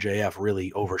because MJF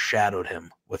really overshadowed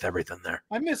him with everything there.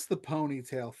 I miss the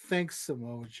ponytail. Thanks,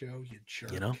 Samoa Joe, you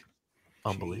jerk.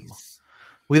 Unbelievable. Jeez.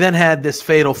 We then had this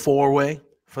fatal 4-way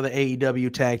for the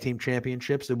AEW Tag Team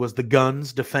Championships. It was the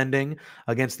Guns defending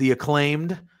against the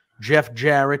Acclaimed, Jeff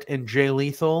Jarrett and Jay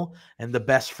Lethal, and the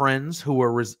Best Friends, who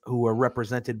were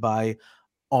represented by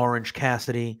Orange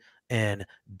Cassidy and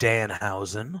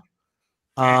Danhausen.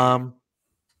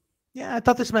 Yeah, I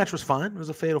thought this match was fine. It was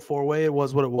a fatal 4-way. It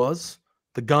was what it was.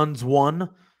 The Guns won.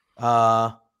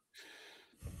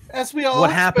 As we all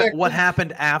what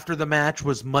happened after the match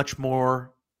was much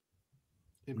more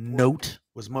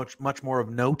much more of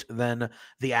note than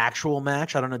the actual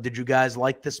match. I don't know. Did you guys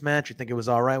like this match? You think it was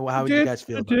all right? How did you guys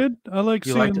feel? I did. I like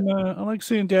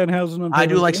seeing Danhausen on. I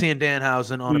do like seeing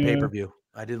Danhausen on a pay-per-view.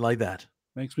 I did like that.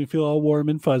 Makes me feel all warm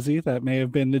and fuzzy. That may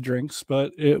have been the drinks,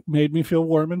 but it made me feel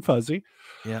warm and fuzzy.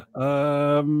 Yeah.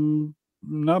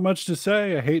 Not much to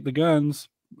say. I hate the Guns,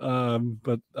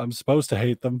 but I'm supposed to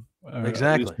hate them.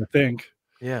 Exactly. I think.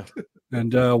 Yeah.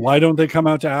 And why don't they come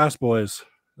out to Ass Boys?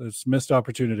 It's missed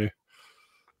opportunity.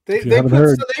 They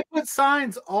put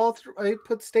signs all through. They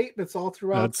put statements all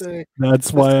throughout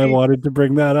That's why I wanted to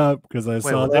bring that up because I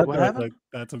saw that. Like,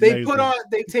 that's amazing.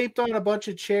 They taped on a bunch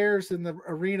of chairs in the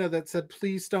arena that said,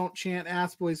 "Please don't chant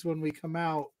Ass Boys when we come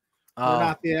out. We're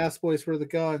not the Ass Boys. We're the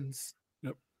Guns."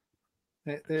 Yep.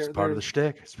 It's part of the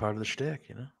shtick. It's part of the shtick,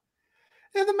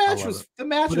 Yeah, the match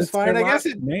was fine. I guess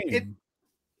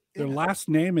their last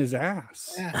name is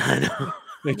Ass. Yeah. I know.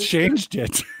 They changed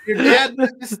it. Your dad,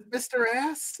 Mr.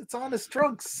 Ass. It's on his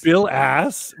trunks. Bill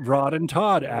Ass, Rod and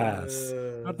Todd Ass.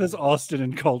 Not this Austin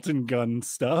and Colton Gun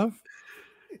stuff.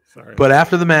 Sorry. But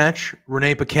after the match,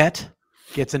 Renee Paquette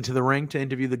gets into the ring to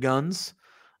interview the Guns.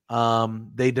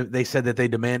 They said that they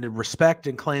demanded respect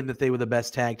and claimed that they were the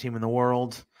best tag team in the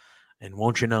world. And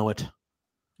won't you know it,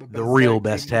 the real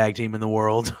best tag team in the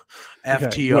world,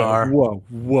 FTR.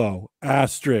 Whoa.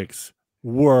 Asterix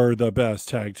were the best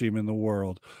tag team in the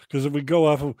world. Because if we go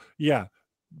off of,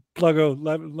 Pluggo,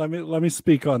 let me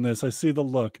speak on this. I see the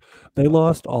look. They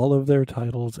lost all of their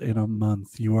titles in a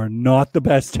month. You are not the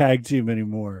best tag team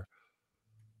anymore.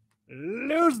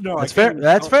 Lose no. That's fair.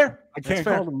 That's fair. I can't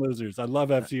call them losers. I love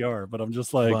FTR, but I'm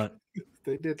just like,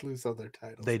 they did lose all their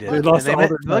titles. They did.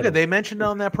 They mentioned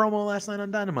on that promo last night on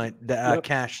Dynamite.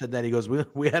 Cash said that he goes,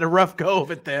 we had a rough go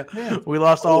of it there. Yeah. We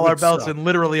lost all our belts in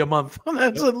literally a month.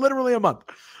 That's literally a month.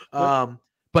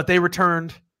 But they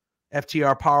returned.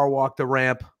 FTR power walked the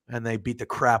ramp and they beat the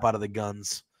crap out of the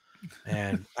Guns.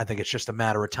 And I think it's just a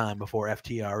matter of time before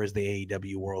FTR is the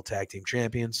AEW World Tag Team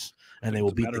Champions, and they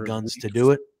will beat the Guns to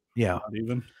do it. Yeah, not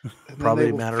even. Probably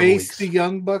a matter of weeks. Face the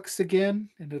Young Bucks again,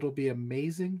 and it'll be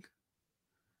amazing.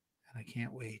 And I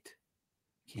can't wait.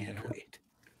 Can't wait.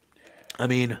 I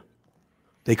mean,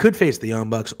 They could face the Young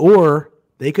Bucks, or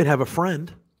they could have a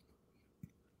friend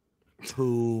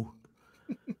who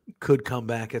could come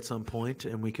back at some point,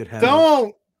 and we could have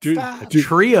a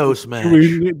trios match.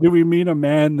 Do we meet a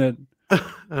man that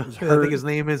I think his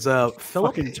name is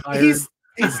Philip. He's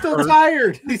still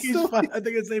tired. I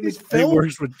think his name is He Phil.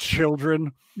 works with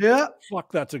children. Yeah.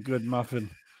 Fuck, that's a good muffin.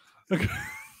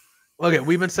 Okay,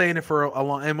 we've been saying it for a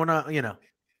long, and we're not,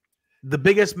 the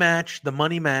biggest match, the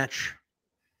money match,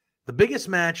 the biggest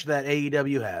match that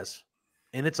AEW has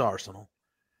in its arsenal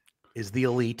is the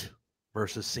Elite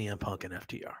versus CM Punk and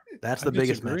FTR. That's the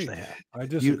biggest match they have. I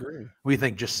disagree. We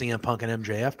think just CM Punk and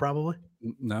MJF probably?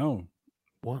 No.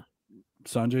 What?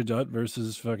 Sanjay Dutt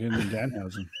versus fucking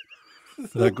Danhausen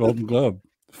for that Golden Globe.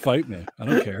 Fight me. I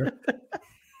don't care.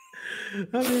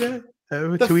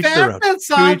 To each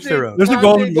their own. There's a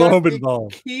Golden Globe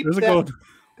involved. There's a Golden.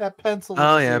 That pencil.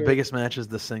 Oh yeah, biggest match is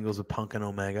the singles of Punk and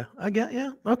Omega.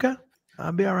 Okay,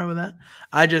 I'll be all right with that.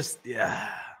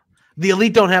 The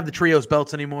Elite don't have the trios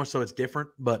belts anymore, so it's different.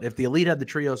 But if the Elite had the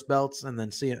trios belts, and then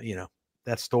see,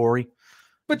 that story.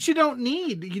 But you don't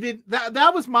need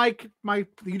that was my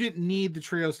you didn't need the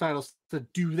trios titles to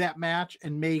do that match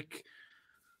and make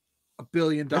 $1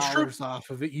 billion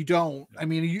off of it. You don't. I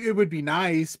mean, it would be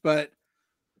nice, but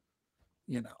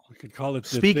we could call it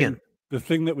the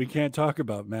thing that we can't talk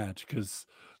about match, because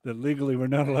that legally we're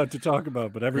not allowed to talk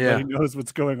about, but everybody knows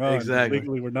what's going on. Exactly.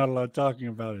 Legally, we're not allowed talking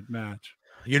about it. Match.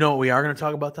 You know what we are going to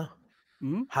talk about though?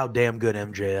 How damn good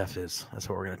MJF is. That's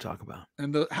what we're going to talk about.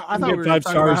 And I thought we were 5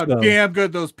 stars, about how damn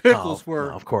good those pickles were.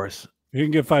 No, of course. You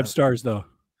can get 5 stars though.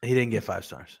 He didn't get 5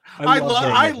 stars.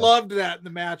 I loved that in the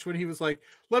match when he was like,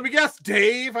 "Let me guess,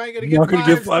 Dave, I ain't gonna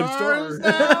get 5 stars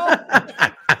now."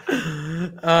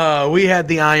 We had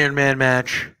the Iron Man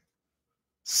match,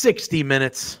 60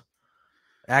 minutes.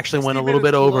 Actually went a little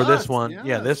bit over this one.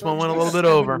 Yeah, this one went a little bit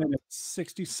over.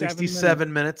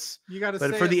 67 minutes. You got to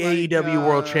but for the AEW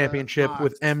World Championship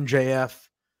with MJF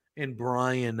and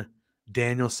Bryan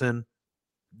Danielson,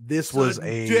 this was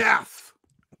a death.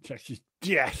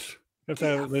 Death.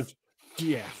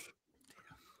 Death.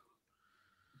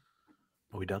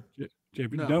 Are we done?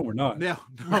 JP, no, we're not. No,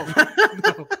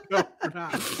 we're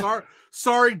not.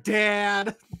 Sorry,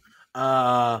 Dad.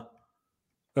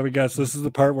 Let me guess. This is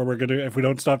the part where if we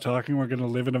don't stop talking, we're gonna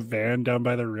live in a van down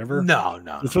by the river. No.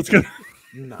 That's what's gonna.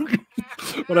 No.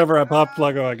 Whatever. I popped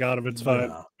Pluggo. I got him. It's fine.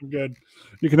 No. I'm good.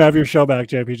 You can have your show back,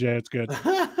 JPJ. It's good.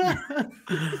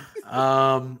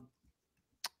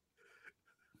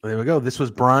 There we go. This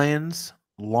was Bryan's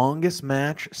longest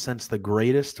match since the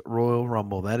greatest Royal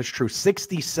Rumble. That is true.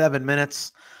 67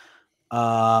 minutes.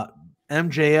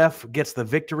 MJF gets the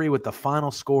victory with the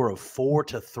final score of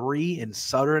 4-3 in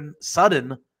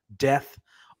sudden death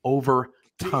over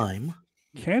time.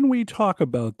 Can we talk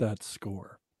about that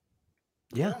score?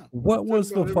 Yeah. What was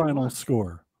the final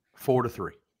score?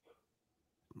 4-3.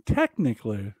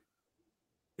 Technically,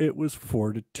 it was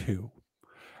 4-2.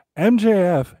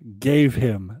 MJF gave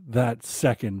him that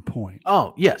second point.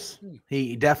 Oh, yes.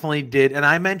 He definitely did. And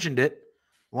I mentioned it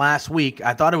last week.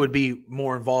 I thought it would be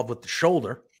more involved with the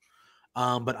shoulder.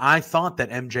 But I thought that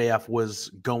MJF was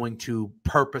going to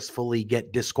purposefully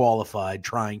get disqualified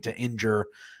trying to injure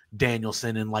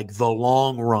Danielson in like the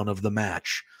long run of the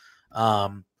match.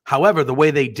 However, the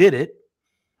way they did it,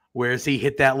 whereas he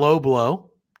hit that low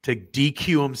blow to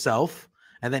DQ himself,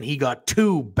 and then he got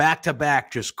 2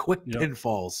 back-to-back just quick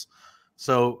pinfalls.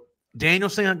 So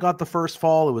Danielson got the first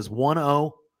fall. It was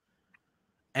 1-0.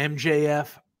 MJF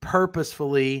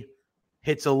purposefully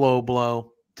hits a low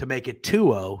blow to make it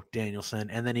 2-0,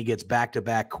 Danielson, and then he gets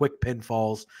back-to-back quick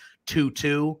pinfalls,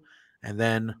 2-2, and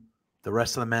then the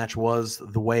rest of the match was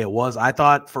the way it was. I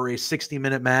thought for a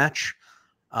 60-minute match,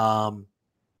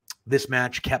 this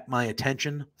match kept my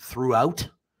attention throughout.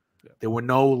 Yeah. There were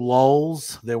no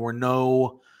lulls. There were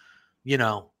no,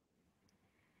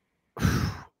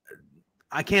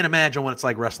 I can't imagine what it's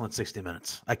like wrestling 60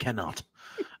 minutes. I cannot.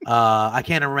 I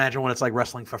can't imagine what it's like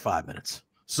wrestling for 5 minutes.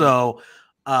 So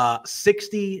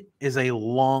 60 is a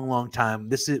long, long time.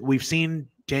 We've seen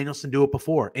Danielson do it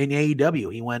before in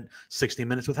AEW. He went 60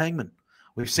 minutes with Hangman.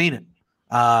 We've seen it.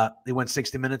 They went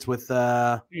 60 minutes with.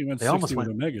 He went 60 with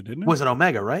Omega, didn't he? Was it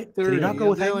Omega? Right? 30, did he not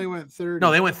go with? They Hangman? only went 30.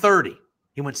 No, they went 30.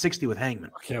 He went 60 with Hangman.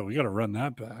 Okay, we got to run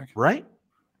that back. Right?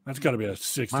 That's got to be a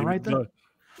 60. Am I right there?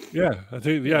 Yeah, I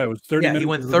think. Yeah, it was 30. Yeah, he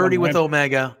went 30 with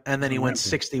Omega, and then he went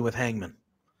 60 with Hangman.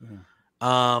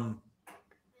 Yeah.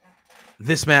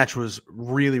 This match was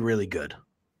really, really good.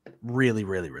 Really,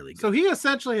 really, really good. So he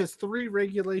essentially has 3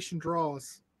 regulation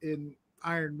draws in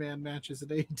Iron Man matches at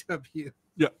AEW.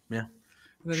 Yeah. Yeah. And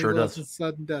then sure he does.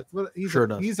 Sudden death. He's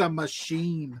does. He's a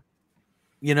machine.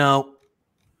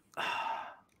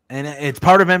 and it's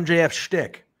part of MJF's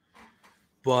shtick,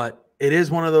 but it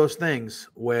is one of those things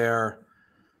where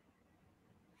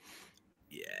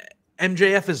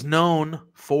MJF is known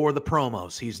for the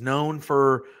promos. He's known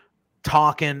for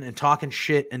talking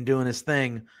shit and doing his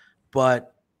thing,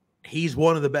 but he's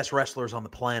one of the best wrestlers on the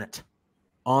planet.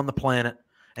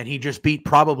 And he just beat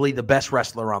probably the best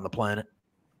wrestler on the planet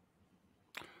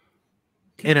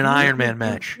in an Iron Man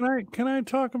match. Can I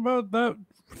talk about that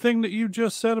thing that you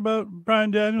just said about Bryan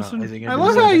Danielson? I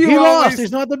love how you lost.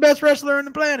 He's not the best wrestler on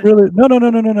the planet. Really? No.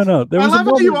 I love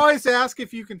how you always ask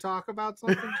if you can talk about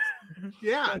something.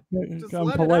 Yeah, just I'm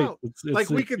let polite. it out. Like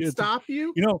we can stop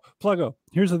you. You know, Pluggo,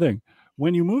 here's the thing.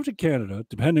 When you move to Canada,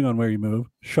 depending on where you move,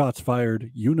 shots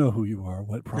fired. You know who you are,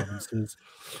 what provinces.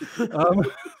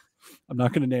 I'm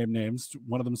not going to name names.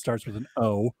 One of them starts with an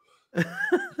O. Is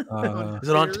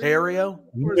it Ontario?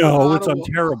 No, it's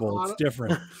Ontario. It's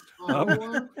different.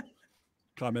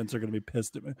 Comments are going to be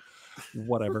pissed at me.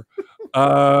 Whatever.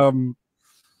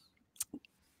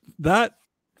 That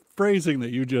phrasing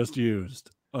that you just used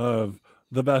of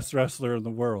the best wrestler in the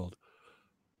world,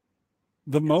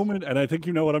 the moment, and I think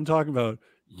you know what I'm talking about,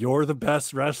 you're the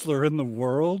best wrestler in the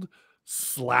world,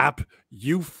 slap,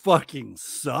 you fucking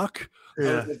suck.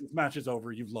 Yeah. This match is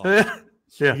over. You've lost.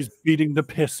 Yeah. He's beating the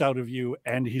piss out of you,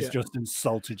 and he's just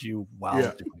insulted you while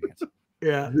doing it.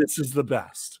 Yeah. This is the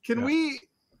best. Can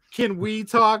we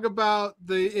talk about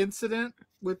the incident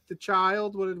with the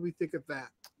child? What did we think of that?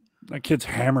 That kid's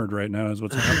hammered right now is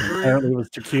what's happening. Apparently it was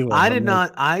tequila.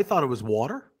 I thought it was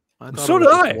water. So did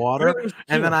I. Water.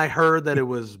 And then I heard that it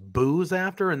was booze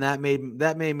after, and that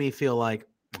made me feel like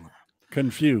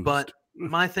confused. But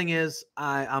my thing is,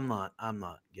 I'm not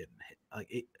getting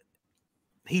hit.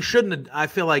 He shouldn't have. I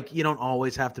feel like you don't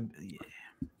always have to.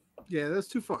 Yeah, that's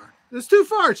too far. That's too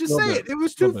far. Just say it. It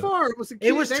was too far. It was a kid.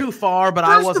 It was too far, but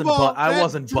I wasn't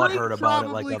butthurt about it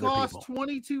like other people.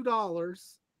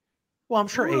 $22. Well, I'm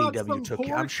sure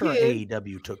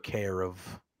AEW took care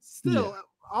of. Still,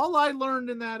 all I learned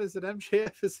in that is that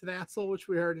MJF is an asshole, which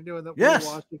we already knew, and that Will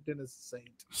Washington is a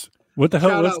saint. What the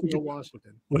hell?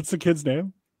 Washington. What's the kid's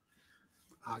name?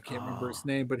 I can't remember his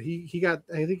name, but he got.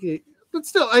 But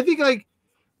still, I think like.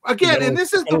 Again, and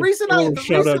this is the reason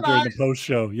shout out during the post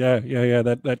show. Yeah.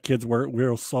 That kid's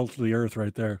real salt of the earth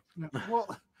right there.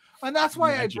 Well, and that's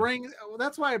why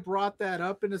I brought that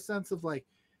up in a sense of like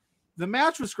the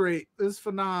match was great, it was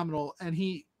phenomenal, and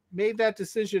he made that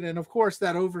decision, and of course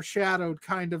that overshadowed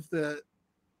kind of the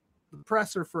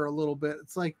presser for a little bit.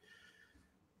 It's like,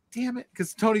 damn it,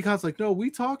 because Tony Khan's like, no,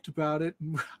 we talked about it.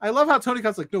 I love how Tony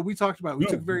Khan's like, no, we talked about it. We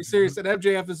took it very serious, and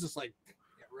MJF is just like.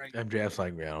 MJF's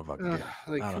like, I don't fucking care.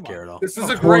 I don't care at all. This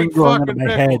is a great fucking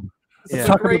head.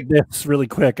 Talk about this really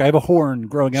quick. I have a horn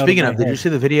growing out. Speaking of, did you see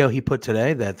the video he put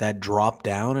today that dropped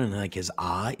down and like his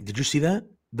eye? Did you see that?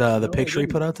 The picture he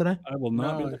put out today? I will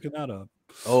not be looking that up.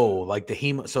 Oh, like the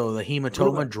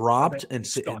hematoma dropped and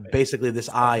basically this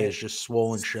eye is just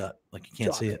swollen shut. Like you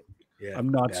can't see it. Yeah, I'm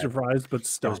not surprised, but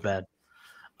it was bad.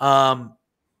 I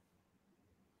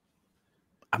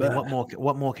mean,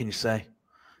 what more can you say?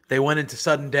 They went into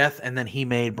sudden death, and then he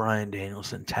made Bryan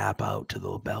Danielson tap out to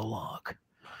the bell lock.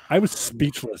 I was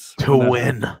speechless to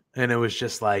win, and it was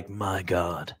just like, my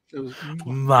God,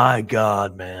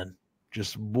 man,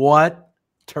 just what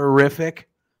terrific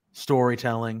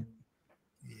storytelling.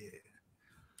 Yeah.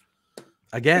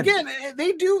 Again,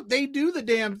 they do the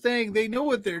damn thing. They know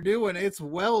what they're doing. It's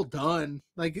well done.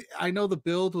 Like I know the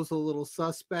build was a little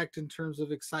suspect in terms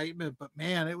of excitement, but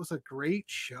man, it was a great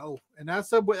show, and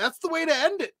that's the way to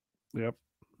end it. Yep.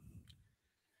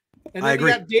 And then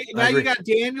you got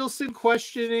Danielson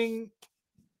questioning.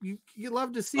 You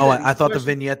love to see. Oh, I thought the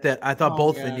vignette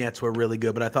both vignettes were really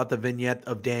good, but I thought the vignette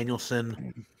of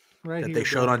Danielson that they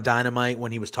showed on Dynamite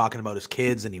when he was talking about his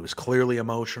kids and he was clearly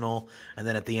emotional, and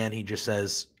then at the end he just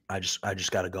says, "I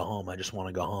just got to go home. I just want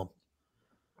to go home."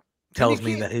 Tells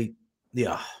me that it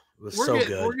was so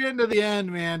good. We're getting to the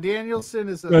end, man. Danielson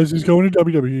is guys. He's going to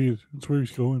WWE. That's where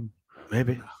he's going.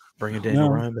 Maybe. Bringing Daniel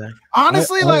Ryan back.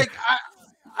 Honestly,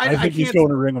 I think he's going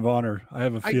to Ring of Honor. I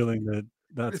have a feeling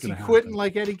that's going to happen. Quitting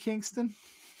like Eddie Kingston?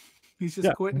 He's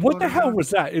just quitting. What the hell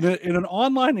was that? In an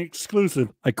online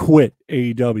exclusive, I quit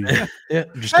AEW. Yeah,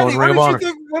 just going to Ring of Honor.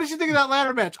 What did you think of that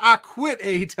ladder match? I quit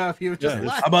AEW.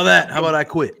 How about that? How about I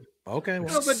quit? Okay.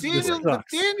 Well, but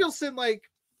Danielson, like,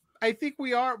 I think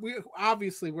we're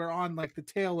on like the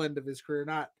tail end of his career,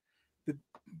 not the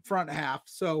front half.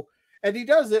 So. And he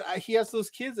does it. He has those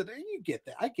kids, and you get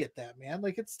that. I get that, man.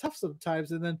 Like it's tough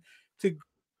sometimes. And then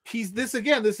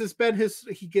this has been his.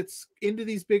 He gets into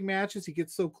these big matches. He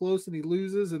gets so close, and he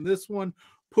loses. And this one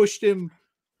pushed him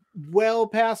well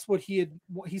past what he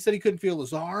said he couldn't feel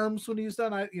his arms when he was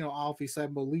done. Obviously I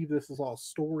believe this is all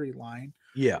storyline.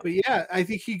 Yeah. But yeah, I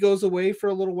think he goes away for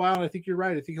a little while. And I think you're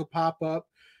right. I think he'll pop up,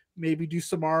 maybe do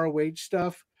some ROH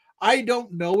stuff. I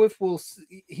don't know if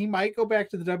he might go back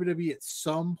to the WWE at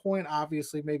some point.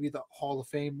 Obviously, maybe the Hall of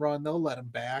Fame run, they'll let him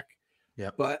back.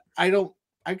 Yeah. But I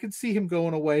could see him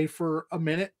going away for a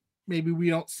minute. Maybe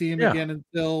we don't see him again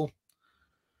until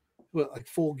like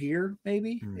Full Gear,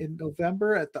 maybe in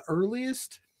November at the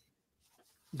earliest.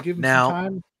 Give him some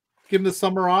time. Give him the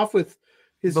summer off with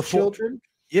his children.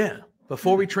 Yeah.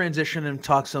 Before we transition and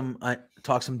talk some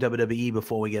WWE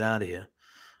before we get out of here.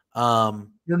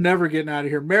 You're never getting out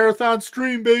of here. Marathon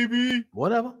stream, baby.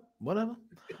 Whatever. Wordsmith's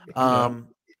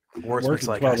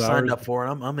like, I signed up for it.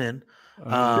 I'm in.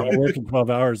 Working 12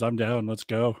 hours. I'm down. Let's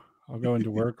go. I'll go into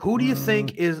work. Who do you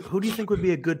think would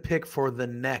be a good pick for the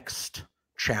next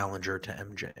challenger to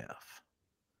MJF?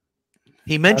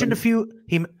 He mentioned a few.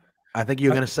 I think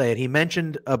you're going to say it. He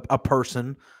mentioned a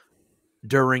person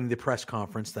during the press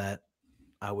conference that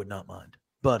I would not mind.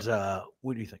 But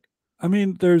what do you think? I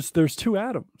mean, there's two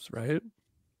Adams, right?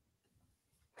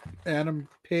 Adam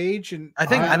Page and I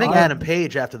think Adam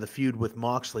Page after the feud with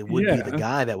Moxley would be the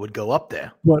guy that would go up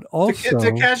there. But also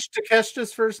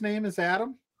Takeshita's first name is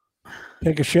Adam.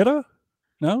 Takeshita?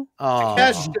 No?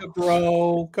 Takeshita,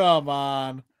 bro. Come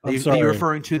on. Are you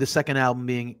referring to the second album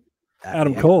being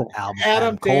Adam Cole?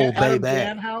 Adam Cole, baby.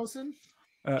 Danhausen?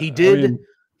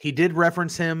 He did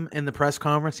reference him in the press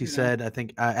conference. He said, I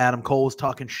think Adam Cole was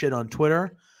talking shit on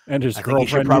Twitter. And his girlfriend, he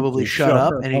should probably shut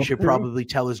up, and he should probably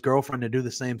tell his girlfriend to do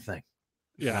the same thing.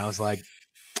 Yeah, and I was like,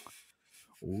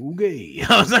 okay.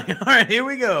 I was like, all right, here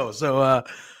we go. So,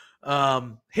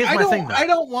 here's my thing. Though. I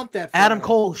don't want that. Adam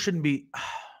Cole shouldn't be,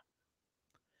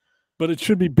 but it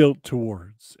should be built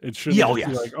towards. It should. Yeah, be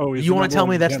like, you want to tell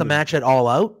me that's the match at All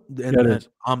Out? And,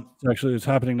 it's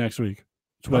happening next week.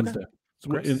 It's Wednesday.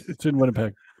 It's in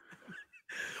Winnipeg.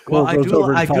 Well, I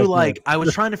do like. I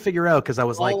was trying to figure out because I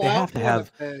was like,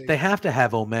 they have to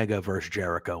have Omega versus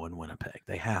Jericho in Winnipeg.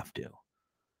 They have to.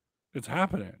 It's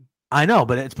happening. I know,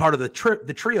 but it's part of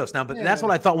the trios now. But that's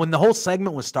what I thought when the whole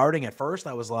segment was starting. At first,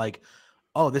 I was like,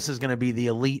 "Oh, this is going to be the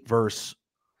Elite versus."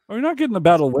 Oh, you're not getting the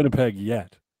Battle of Winnipeg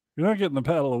yet. You're not getting the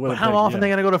Battle of Winnipeg. How often are they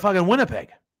going to go to fucking Winnipeg?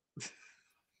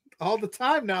 All the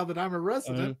time now that I'm a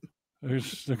resident.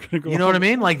 You know what I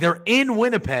mean? Like they're in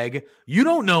Winnipeg. You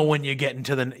don't know when you get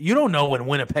into you don't know when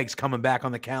Winnipeg's coming back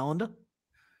on the calendar.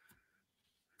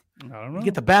 I don't know. You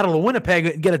get the Battle of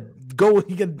Winnipeg.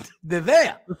 They're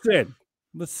there.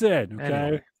 That's it. Okay.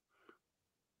 Anyway.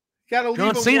 Gotta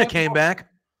John Cena came back.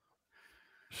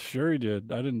 Sure he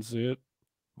did. I didn't see it.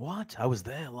 What? I was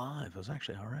there live. It was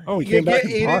actually all right. Oh, he came back.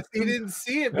 He didn't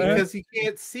see it because he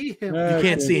can't see him. You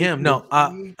can't see him. No.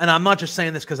 And I'm not just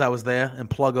saying this because I was there. And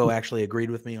Pluggo actually agreed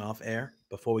with me off air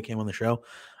before we came on the show.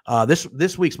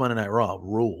 This week's Monday Night Raw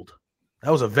ruled.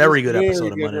 That was a very good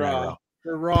episode of Monday Night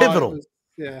Raw. Pivotal.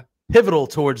 Pivotal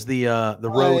towards the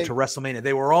road to WrestleMania.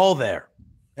 They were all there.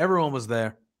 Everyone was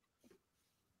there.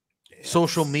 Yes.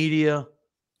 Social media,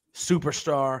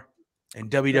 superstar, and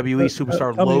WWE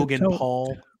superstar Logan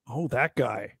Paul. Oh, that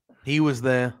guy. He was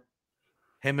there.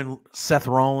 Him and Seth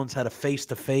Rollins had a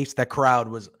face-to-face. That crowd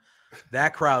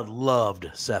loved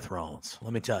Seth Rollins.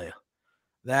 Let me tell you.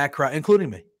 That crowd, including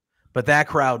me, but that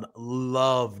crowd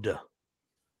loved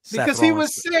Seth Rollins. He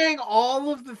was saying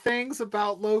all of the things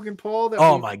about Logan Paul that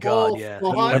my God, yeah.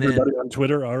 Everybody on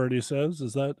Twitter already says,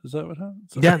 is that what happened?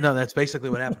 Yeah, no, that's basically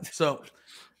what happened. So,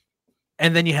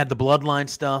 and then you had the Bloodline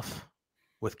stuff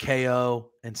with KO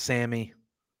and Sammy.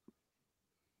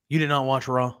 You did not watch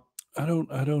Raw? I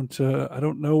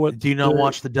don't know what. Do you not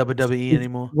watch the WWE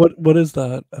anymore? What is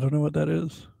that? I don't know what that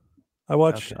is. I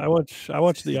watch. I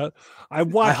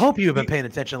hope you have been paying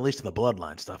attention at least to the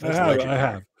Bloodline stuff. I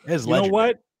have. It's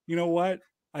You know what?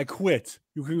 I quit.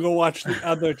 You can go watch the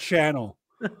other channel.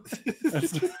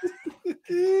 That's a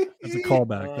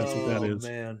callback. That's what that is.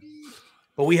 Man.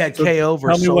 But we had KO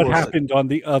versus. Tell me what happened on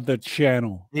the other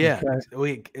channel. Yeah,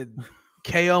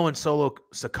 KO and Solo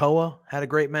Sikoa had a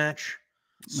great match.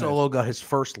 Solo got his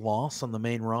first loss on the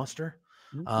main roster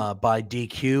by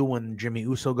DQ when Jimmy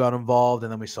Uso got involved,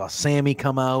 and then we saw Sammy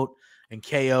come out, and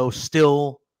KO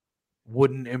still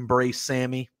wouldn't embrace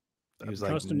Sammy. He was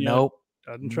like, "Nope,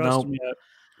 doesn't trust him yet."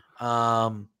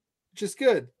 Just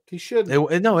good. He should.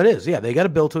 No, it is. Yeah, they got to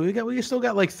build to it. We still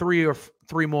got like three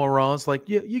more Raws. Like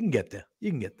you can get there.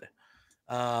 You can get there.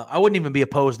 I wouldn't even be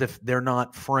opposed if they're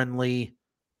not friendly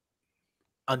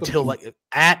until like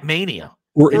at Mania.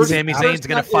 And Sami Zayn's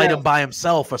going to fight him by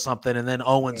himself or something, and then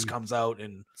Owens comes out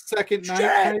and second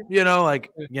night,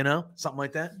 something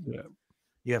like that. Yeah.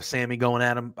 You have Sammy going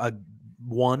at him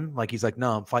one, like he's like,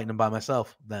 no, I'm fighting him by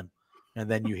myself. Then, and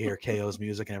then you hear KO's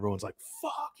music, and everyone's like,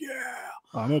 fuck yeah.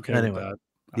 I'm okay with that.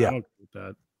 Yeah. I'm okay with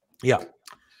that. Yeah.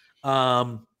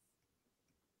 Oh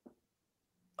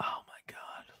my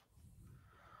God.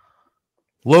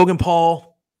 Logan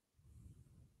Paul,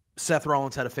 Seth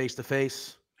Rollins had a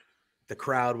face-to-face. The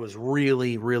crowd was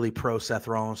really, really pro Seth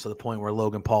Rollins to the point where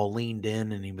Logan Paul leaned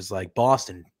in and he was like,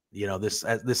 Boston, you know, this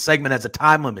segment has a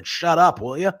time limit. Shut up,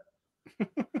 will you?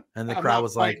 And the crowd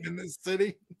was like, in this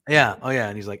city. Yeah. Oh, yeah.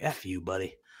 And he's like, F you,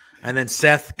 buddy. And then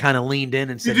Seth kind of leaned in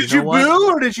and said, Did you you know what? boo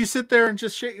or did you sit there and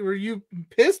just shake? Were you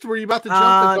pissed? Were you about to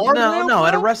jump the guardrail? No.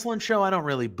 At a wrestling show, I don't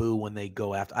really boo when they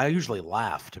go after. I usually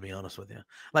laugh, to be honest with you.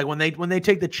 Like when they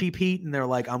take the cheap heat and they're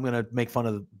like, I'm gonna make fun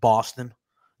of Boston.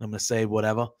 I'm gonna say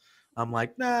whatever. I'm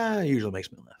like, nah. It usually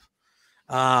makes me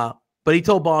laugh. But he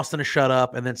told Boston to shut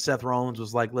up, and then Seth Rollins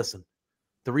was like, listen,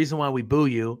 the reason why we boo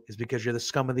you is because you're the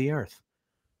scum of the earth.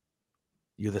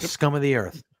 You're the scum of the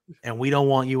earth, and we don't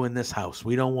want you in this house.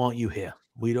 We don't want you here.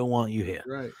 We don't want you here.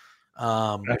 Right.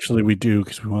 Actually, we do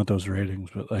because we want those ratings.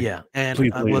 But like, yeah, and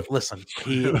listen,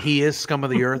 he is scum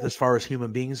of the earth as far as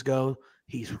human beings go.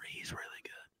 He's really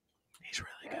good. He's really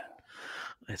good.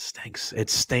 It stinks. It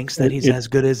stinks that he's as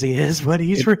good as he is, but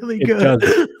he's really good.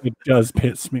 It does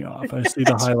piss me off. I see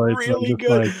the highlights. Really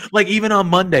good. Like even on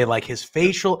Monday, like his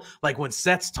facial, like when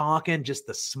Seth's talking, just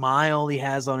the smile he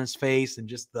has on his face, and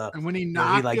just and when he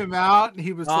knocked him out,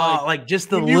 he was like just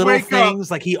the little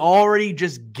things, like he already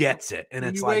just gets it. And when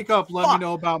it's you like, wake up, let me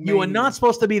know about me. You are not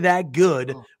supposed to be that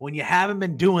good when you haven't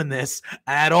been doing this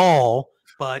at all.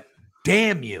 But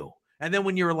damn you. And then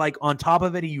when you're like on top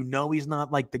of it, you know he's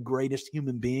not like the greatest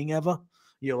human being ever.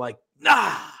 You're like,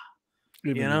 nah,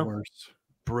 you know, worse.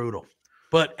 Brutal.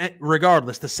 But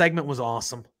regardless, the segment was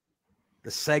awesome. The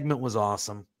segment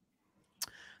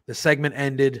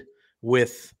ended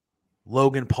with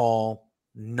Logan Paul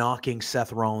knocking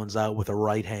Seth Rollins out with a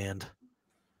right hand,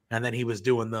 and then he was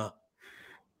doing the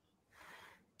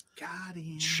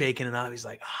shaking it out. He's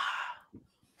like,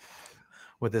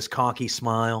 with this cocky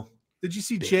smile. Did you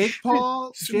see Jake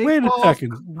Paul? Wait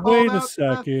a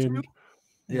second.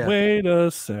 Yeah. Wait a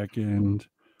second.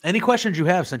 Any questions you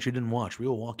have since you didn't watch, we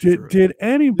will walk you through. Did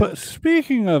anybody,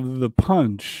 speaking of the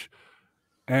punch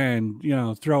and, you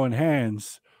know, throwing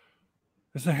hands,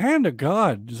 it's a hand of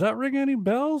God. Does that ring any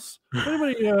bells?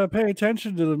 Anybody pay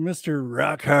attention to the Mr.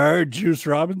 Rock Hard Juice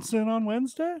Robinson on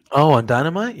Wednesday? Oh, on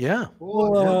Dynamite? Yeah.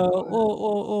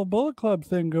 Little Bullet Club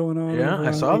thing going on. Yeah, I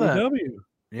saw that. AEW.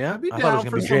 Yeah, I thought it was going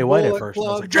to be Jay White at first. I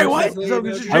was like, Jay White?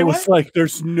 I was like,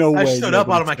 there's no way. I stood up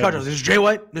out of my couch. I was like, this is Jay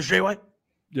White? This is Jay White?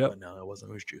 Yeah. But no, it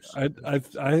wasn't. It was Juice. I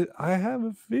have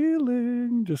a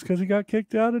feeling just because he got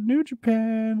kicked out of New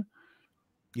Japan.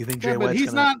 You think Jay White's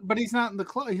he's not, but he's not in the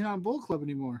club. He's not in Bullet Club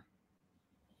anymore.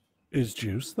 Is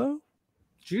Juice though?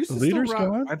 Juice the is leader's still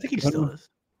gone. I think he still is.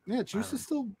 Yeah, Juice is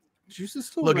still.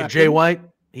 Look at Jay White.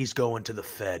 He's going to the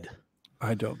Fed.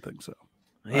 I don't think so.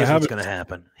 Here's what's going to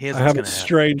happen. I have a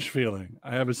strange feeling.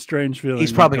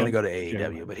 He's probably going to go to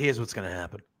AEW, but here's what's going to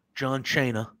happen. John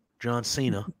Cena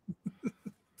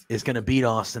is going to beat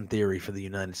Austin Theory for the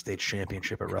United States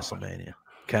Championship at WrestleMania.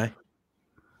 Okay?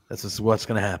 This is what's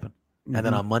going to happen. Mm-hmm. And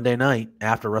then on Monday night,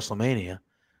 after WrestleMania,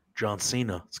 John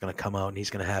Cena is going to come out and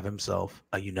he's going to have himself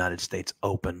a United States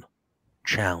Open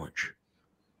challenge.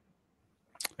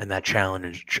 And that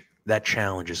challenge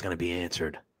is going to be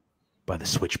answered by the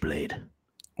Switchblade.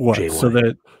 What? Jay so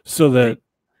White. that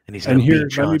and he's going to beat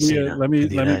John Cena for the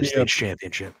United States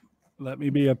Championship. Let me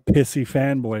be a pissy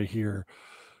fanboy here.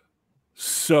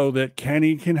 So that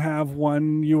Kenny can have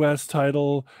one U.S.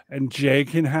 title and Jay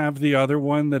can have the other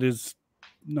one that is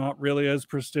not really as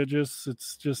prestigious.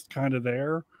 It's just kind of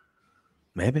there.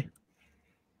 Maybe.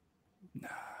 Nah.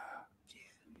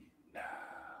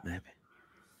 Maybe.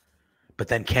 But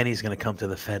then Kenny's going to come to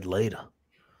the Fed later.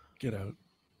 Get out.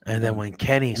 And then when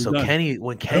Kenny's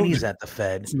at the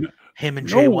Fed, him and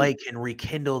Jay White can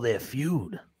rekindle their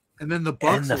feud. And then the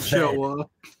Bucks will show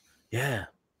up. Yeah.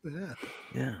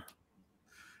 And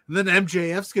then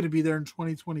MJF's going to be there in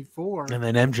 2024. And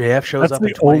then MJF shows up in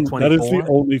 2024. That is the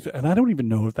only and I don't even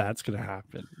know if that's going to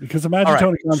happen. Because imagine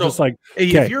Tony Khan's just like,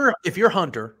 if you're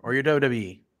Hunter or you're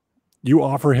WWE, you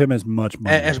offer him as much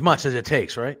money. As much as it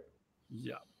takes, right?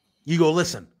 Yeah. You go,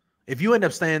 listen, if you end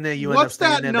up staying there, what's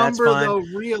that number, that's fine. Though,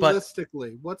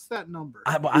 realistically? What's that number?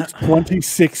 He's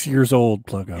 26 years old,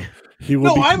 Pluggo. He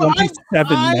will be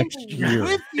 27 next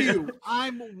year.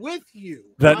 I'm with you.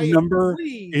 That number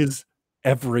is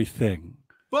everything.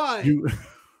 But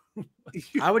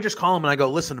I would just call him and I go,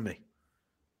 listen to me.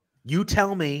 You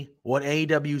tell me what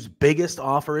AEW's biggest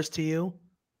offer is to you,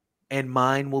 and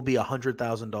mine will be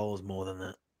 $100,000 more than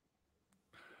that.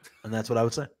 And that's what I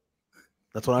would say.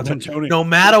 That's what I'm saying. No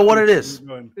matter what it is.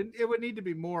 It would need to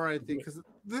be more, I think, because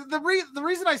the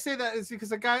reason I say that is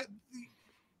because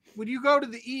when you go to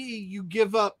the EE, you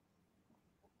give up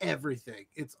everything.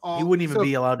 It's all. He wouldn't even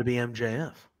be allowed to be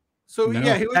MJF. So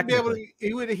yeah, he wouldn't be able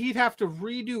to. He'd have to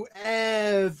redo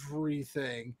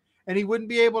everything, and he wouldn't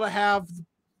be able to have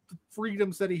the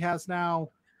freedoms that he has now.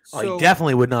 So, he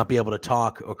definitely would not be able to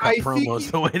talk or cut promos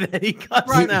the way that he cuts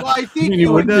now. Well, I think he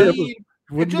would need.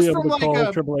 Wouldn't be able to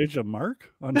call Triple H a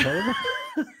mark on television.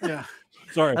 Yeah,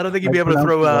 sorry. I don't think he'd be able to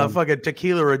throw fucking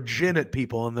tequila or gin at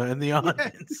people in the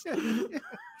audience.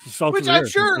 Which I'm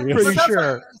sure. Pretty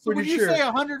sure. So when you say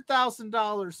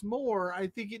 $100,000 more, I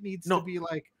think it needs to be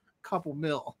like a couple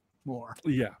mil more.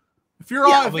 Yeah. If you're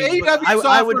if AEW's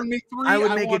offering me $3, I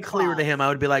would make it clear to him. I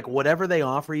would be like, whatever they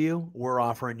offer you, we're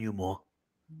offering you more.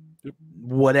 Yep.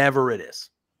 Whatever it is.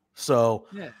 So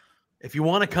if you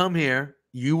want to come here,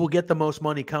 you will get the most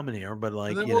money coming here, but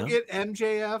like, and then we'll get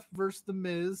MJF versus The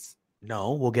Miz.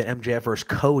 No, we'll get MJF versus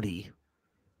Cody.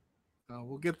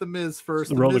 We'll get The Miz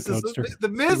first. The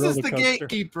Miz is the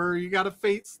gatekeeper. You got to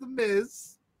face The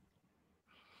Miz.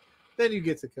 Then you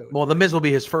get to Cody. Well, The Miz will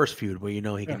be his first feud where he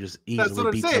can just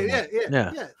easily beat someone.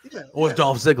 Yeah. Or with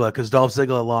Dolph Ziggler, because Dolph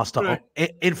Ziggler lost to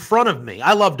in front of me.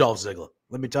 I love Dolph Ziggler.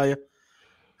 Let me tell you.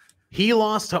 He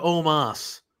lost to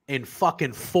Omos in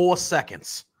fucking 4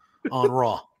 seconds on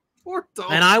Raw.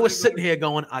 And I was sitting here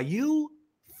going, are you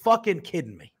fucking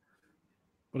kidding me?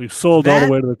 But he sold all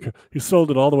the way to he sold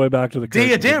it all the way back to the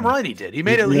damn right he did. He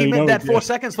made that 4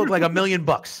 seconds look like $1 million.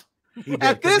 He did,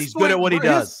 at this he's good at what he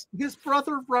does. His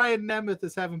brother Brian Nemeth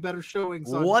is having better showings.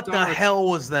 What the hell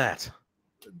was that?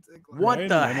 What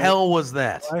the hell was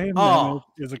that? Brian Nemeth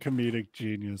is a comedic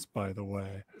genius, by the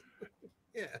way.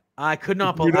 Yeah, I could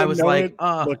not believe. I was like,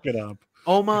 look it up.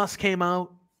 Omos came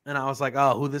out, and I was like,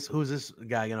 oh, who's this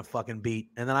guy gonna fucking beat?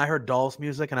 And then I heard Dolph's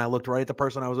music, and I looked right at the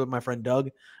person I was with, my friend Doug,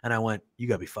 and I went, you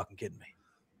gotta be fucking kidding me.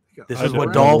 This is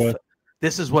what Dolph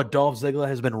Ziggler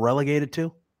has been relegated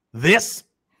to. This.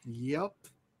 Yep.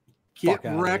 Get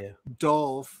wrecked,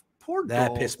 Dolph. Poor Dolph.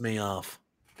 That pissed me off.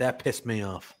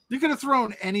 You could have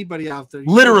thrown anybody out there.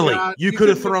 Literally, you could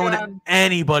have thrown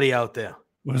anybody out there.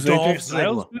 Was Dolph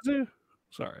Ziggler?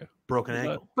 Sorry. Broken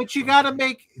ankle. But you got to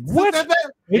make what?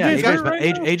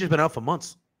 AJ has been out for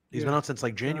months. He's been out since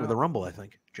like January, the Rumble, I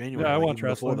think. January. Yeah, I watch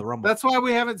wrestling. The Rumble. That's why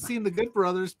we haven't seen the Good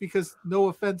Brothers, because no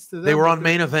offense to them. They were on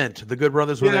main event. The Good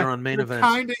Brothers were there on main event.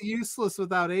 Kind of useless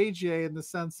without AJ in the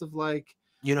sense of like.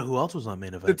 You know who else was on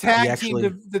main event?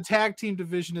 The tag team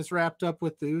division is wrapped up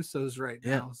with the Usos right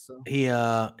now. So he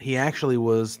actually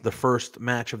was the first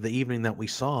match of the evening that we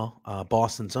saw.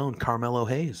 Boston's own Carmelo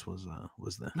Hayes was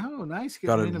there. Oh, nice!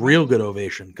 Got a real good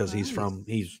ovation because he's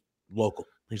local.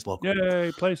 He's local.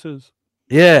 Yay, places.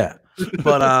 Yeah,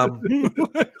 but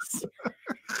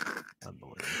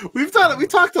we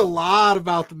talked a lot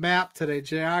about the map today.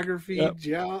 Geography,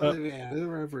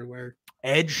 they're everywhere.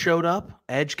 Edge showed up.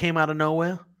 Edge came out of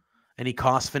nowhere, and he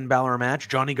cost Finn Balor a match.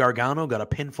 Johnny Gargano got a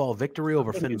pinfreaking victory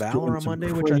over Finn Balor on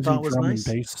Monday, which I thought was nice.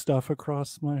 Bass stuff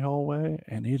across my hallway,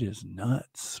 and it is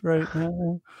nuts right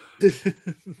now.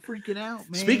 Freaking out,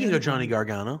 man. Speaking of Johnny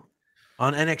Gargano,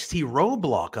 on NXT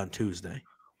Roadblock on Tuesday,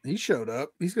 he showed up.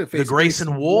 He's going to face the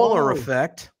Grayson Waller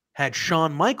effect. Had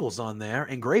Shawn Michaels on there,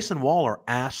 and Grayson Waller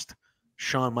asked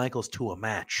Shawn Michaels to a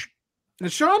match.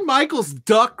 And Shawn Michaels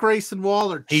ducked Grayson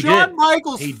Waller. Shawn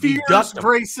Michaels fears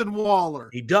Grayson Waller.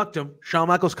 He ducked him. Shawn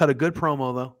Michaels cut a good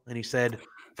promo though, and he said,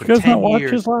 "You guys not watch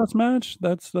his last match?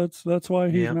 That's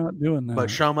why he's not doing that." But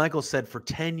Shawn Michaels said for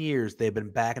 10 years they've been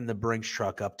backing the Brinks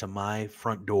truck up to my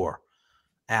front door,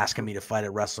 asking me to fight at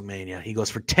WrestleMania. He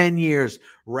goes, for 10 years,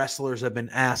 wrestlers have been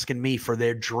asking me for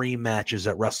their dream matches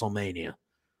at WrestleMania,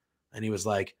 and he was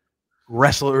like,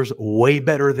 wrestlers way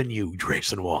better than you,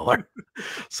 Grayson Waller.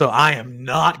 So I am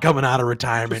not coming out of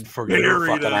retirement for your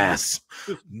fucking ass.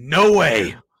 No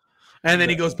way. And then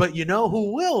he goes, but you know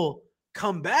who will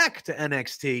come back to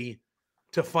NXT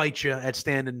to fight you at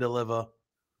Stand and Deliver?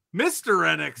 Mr.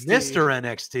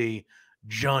 NXT,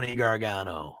 Johnny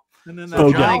Gargano. And then that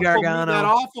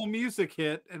awful music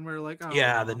hit, and we're like, oh.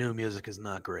 Yeah, the new music is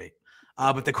not great.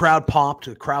 But the crowd popped.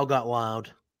 The crowd got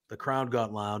loud.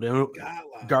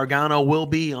 Gargano will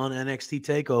be on NXT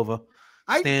TakeOver.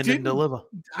 Stand and Deliver.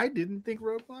 I didn't think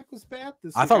Roadblock was bad.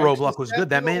 I thought Roadblock was good.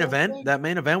 That main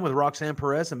event with Roxanne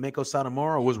Perez and Mako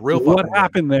Satomura was real. What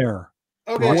happened there?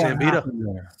 Okay, Roxanne beat up.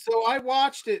 So I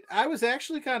watched it. I was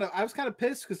kind of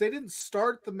pissed because they didn't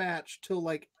start the match till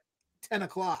like 10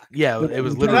 o'clock. Yeah, it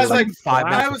was literally like 5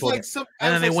 minutes before.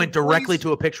 And then they went directly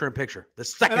to a picture-in-picture. The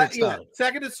second it started.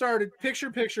 Second it started,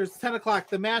 picture-in-picture. It's 10 o'clock.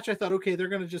 The match, I thought, okay, they're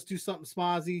going to just do something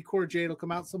smozzy. Corey Jade will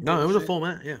come out. No, it was a full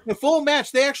match. Yeah, the full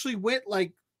match. They actually went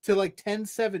to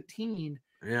 10:17.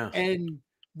 Yeah, and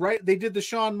they did the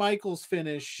Shawn Michaels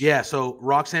finish. Yeah, so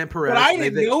Roxanne Perez. But I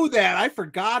didn't know that. I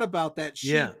forgot about that.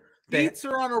 She beats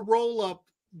her on a roll-up,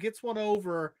 gets one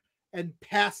over, and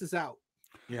passes out.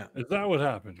 Yeah. Is that what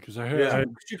happened? Because I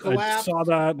saw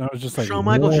that and I was just like, Shawn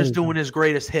Michaels just doing his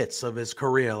greatest hits of his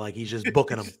career. Like he's just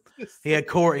booking them. He had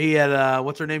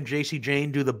what's her name? JC Jane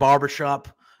do the barbershop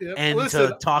and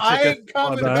to Toxic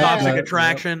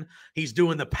Attraction. Yep. He's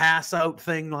doing the pass out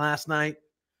thing last night.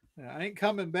 Yeah, I ain't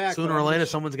coming back. Sooner or later,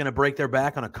 someone's going to break their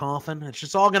back on a coffin. It's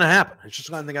just all going to happen. It's just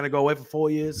they got to go away for 4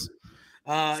 years.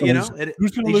 He's just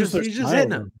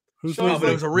hitting him. But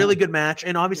it was a really good match.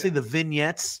 And obviously the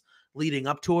vignettes leading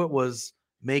up to it was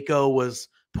Mako was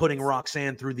putting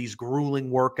Roxanne through these grueling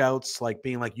workouts, like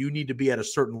being like, you need to be at a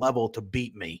certain level to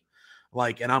beat me.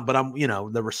 But I'm,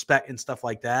 the respect and stuff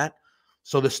like that.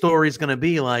 So the story is going to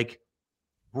be like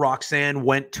Roxanne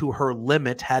went to her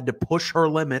limit, had to push her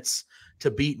limits to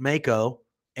beat Mako,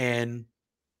 and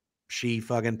she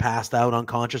fucking passed out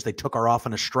unconscious. They took her off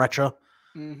in a stretcher.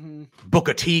 Mm-hmm.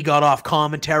 Booker T got off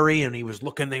commentary, and he was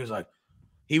in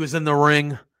the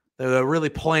ring. They were really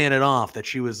playing it off that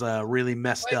she was really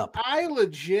messed up. I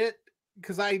legit,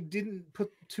 because I didn't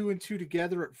put 2 and 2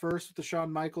 together at first with the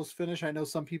Shawn Michaels finish. I know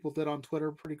some people did on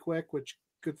Twitter pretty quick, which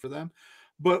good for them.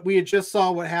 But we had just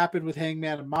saw what happened with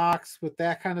Hangman and Mox with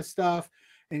that kind of stuff.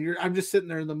 And I'm just sitting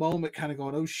there in the moment kind of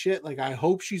going, oh shit, like I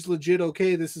hope she's legit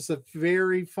okay. This is a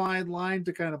very fine line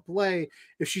to kind of play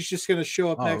if she's just going to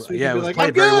show up next week. Yeah, it was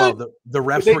played very well. The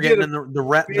refs were getting in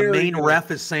the main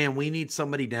ref is saying we need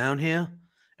somebody down here.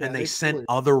 And they sent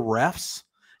other refs,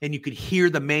 and you could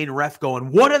hear the main ref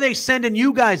going, what are they sending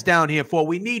you guys down here for?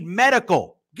 We need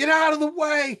medical. Get out of the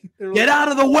way. Get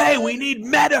out of the way. We need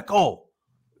medical.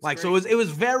 So it was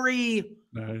very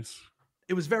nice.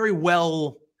 It was very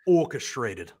well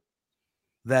orchestrated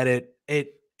that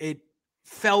it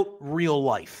felt real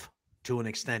life to an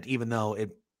extent, even though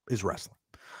it is wrestling.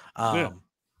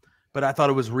 But I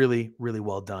thought it was really, really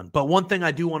well done. But one thing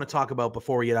I do want to talk about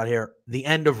before we get out here, the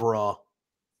end of Raw.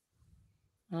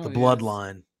 The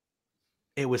Bloodline.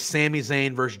 It was Sami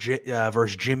Zayn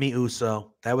versus Jimmy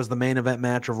Uso. That was the main event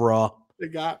match of Raw. They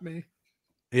got me.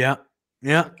 Yeah.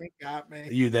 They got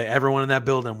me. Everyone in that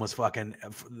building was fucking.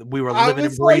 We were living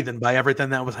and breathing by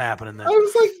everything that was happening there. I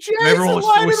was like, Jason, everyone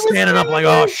was standing up like,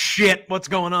 oh shit, what's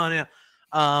going on here?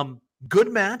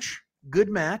 Good match. Good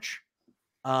match.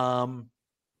 We're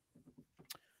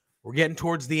getting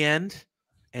towards the end,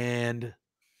 and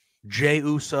Jey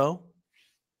Uso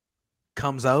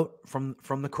comes out from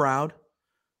the crowd,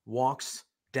 walks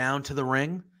down to the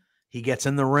ring. He gets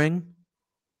in the ring.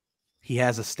 He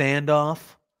has a standoff.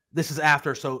 This is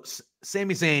after. So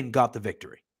Sami Zayn got the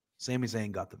victory.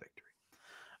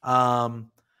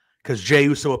 Because Jey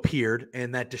Uso appeared,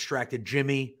 and that distracted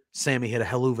Jimmy. Sami hit a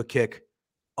helluva kick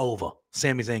over.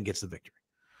 Sami Zayn gets the victory.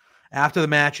 After the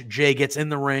match, Jey gets in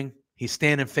the ring. He's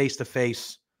standing face to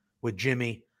face with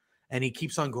Jimmy, and he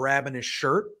keeps on grabbing his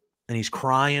shirt. And he's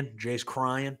crying. Jay's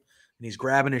crying. And he's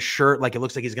grabbing his shirt like it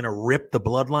looks like he's going to rip the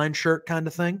Bloodline shirt kind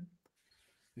of thing.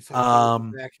 He's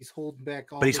holding back. He's holding back.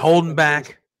 But he's holding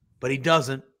back. But he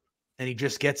doesn't. And he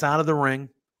just gets out of the ring.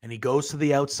 And he goes to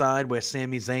the outside where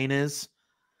Sami Zayn is.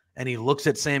 And he looks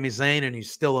at Sami Zayn and he's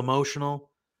still emotional.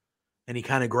 And he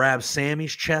kind of grabs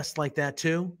Sami's chest like that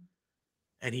too.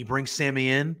 And he brings Sami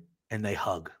in and they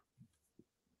hug.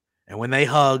 And when they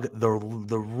hug, the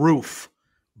roof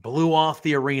blew off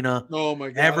the arena. Oh my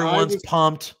God. Everyone's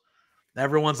pumped.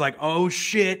 Everyone's like, oh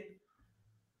shit.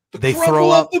 They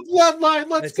throw up the Bloodline.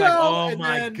 Let's go. Like, oh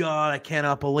my God. I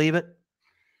cannot believe it.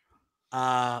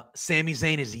 Sami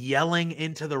Zayn is yelling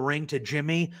into the ring to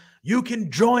Jimmy. You can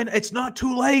join. It's not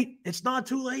too late. It's not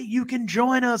too late. You can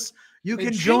join us. You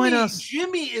can join us.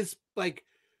 Jimmy is like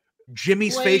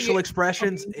Jimmy's facial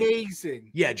expressions.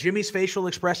 Amazing. Yeah. Jimmy's facial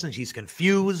expressions. He's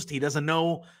confused. He doesn't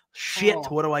know shit.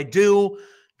 What do I do?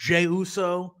 Jey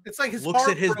Uso looks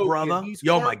at his brother.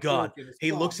 Oh my God.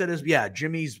 He looks at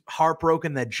Jimmy's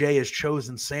heartbroken that Jey has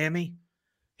chosen Sami.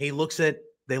 They look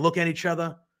at each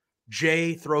other.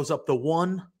 Jey throws up the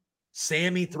 1.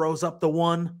 Sami throws up the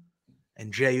 1.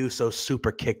 And Jey Uso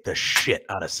super kicked the shit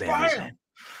out of Sami Zayn.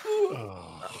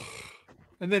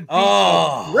 And then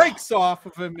breaks off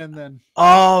of him and then.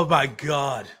 Oh my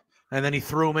God. And then he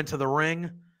threw him into the ring.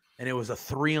 And it was a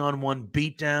 3-on-1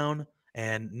 beatdown.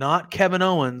 And not Kevin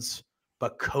Owens,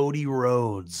 but Cody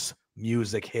Rhodes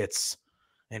music hits.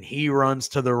 and he runs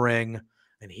to the ring,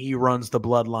 and he runs the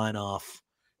bloodline off,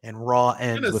 and Raw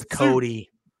ends with Cody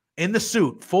in the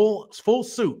suit, full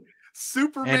suit.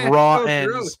 Superman. And Raw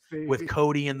ends with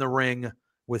Cody in the ring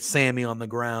with Sammy on the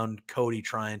ground, Cody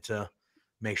trying to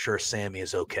make sure Sammy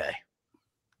is okay.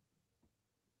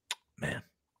 Man.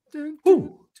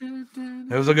 Ooh.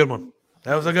 That was a good one.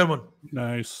 That was a good one.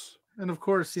 Nice. And of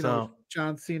course, you know,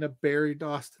 John Cena buried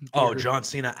Austin Theory. Oh, John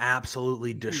Cena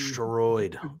absolutely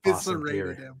destroyed Austin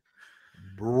Theory. Him.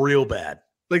 Real bad.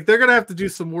 Like, they're going to have to do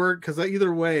some work because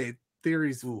either way,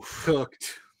 Theory's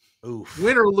cooked. Oof.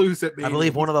 Win or lose it, maybe. I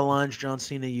believe one of the lines John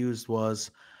Cena used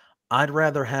was, I'd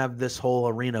rather have this whole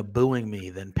arena booing me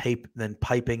than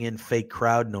piping in fake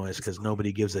crowd noise because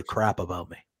nobody gives a crap about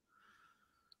me.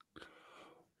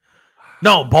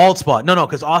 No, bald spot. No,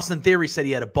 because Austin Theory said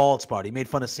he had a bald spot. He made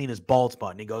fun of Cena's bald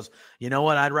spot. And he goes, you know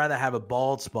what? I'd rather have a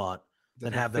bald spot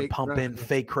than have them pump in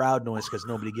fake crowd noise because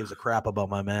nobody gives a crap about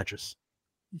my matches.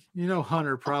 You know,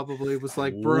 Hunter probably was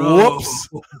like, bro. Whoops.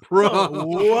 Bro.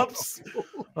 Whoops.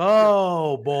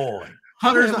 Oh, boy.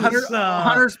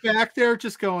 Hunter's back there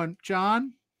just going,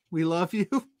 John, we love you.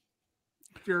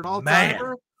 You're an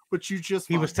all-timer, but you just...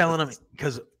 He was telling him,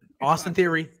 because Austin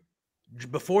Theory...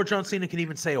 Before John Cena can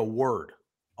even say a word,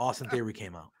 Austin Theory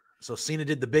came out. So Cena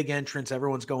did the big entrance.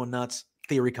 Everyone's going nuts.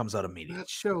 Theory comes out immediately. That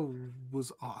show was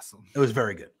awesome. It was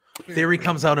very good. Theory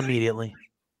comes out immediately.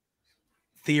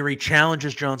 Theory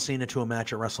challenges John Cena to a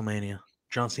match at WrestleMania.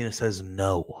 John Cena says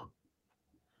no.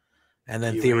 And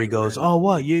then Theory goes, oh,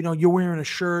 what? You know, you're wearing a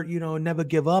shirt, you know, never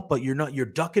give up, but you're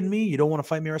ducking me. You don't want to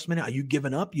fight me at WrestleMania. Are you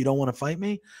giving up? You don't want to fight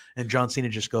me? And John Cena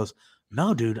just goes,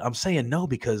 no, dude, I'm saying no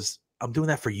because I'm doing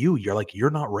that for you. You're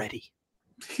not ready.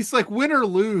 He's like, win or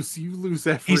lose, you lose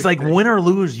everything. He's like, win or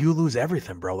lose, you lose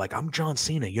everything, bro. Like, I'm John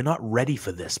Cena. You're not ready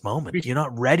for this moment. You're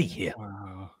not ready here.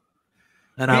 Wow.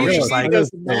 And I was just like,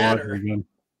 doesn't matter.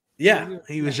 Yeah.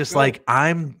 He was just like,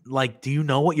 I'm like, do you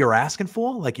know what you're asking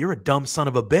for? Like, you're a dumb son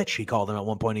of a bitch. He called him at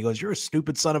one point. He goes, you're a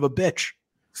stupid son of a bitch.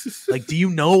 Like, do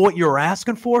you know what you're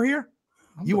asking for here?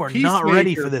 You are not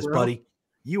ready for this, buddy.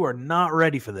 You are not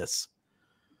ready for this.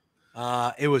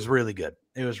 It was really good.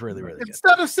 It was really, really good.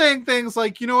 Instead of saying things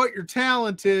like, you know what, you're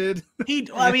talented. He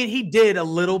did a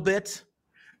little bit.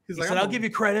 He said, I'll give you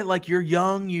credit. Like, you're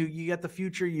young. You got the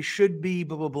future. You should be,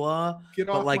 blah, blah, blah. Get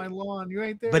off my lawn. You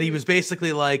ain't there. But he was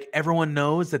basically like, everyone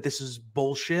knows that this is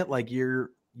bullshit. Like, you're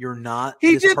not.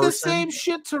 He did the same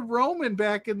shit to Roman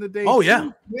back in the day. Oh, yeah.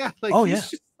 Yeah. Like, he's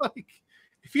just like,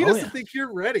 if he doesn't think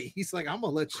you're ready, he's like, I'm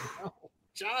going to let you know.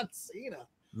 John Cena.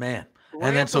 Man.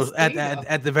 And then so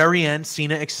at the very end,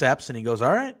 Cena accepts and he goes,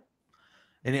 all right.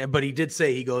 But he did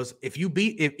say, he goes, if we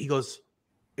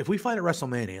fight at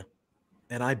WrestleMania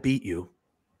and I beat you,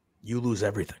 you lose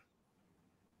everything.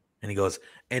 And he goes,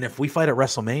 and if we fight at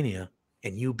WrestleMania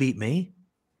and you beat me,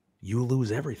 you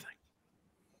lose everything.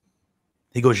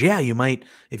 He goes, yeah, you might,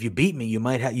 if you beat me, you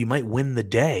might win the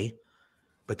day,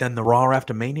 but then the Raw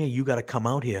after Mania, you got to come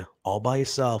out here all by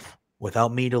yourself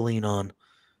without me to lean on.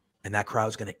 And that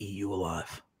crowd's going to eat you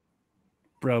alive.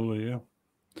 Probably, yeah.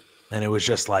 And it was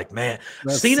just like, man,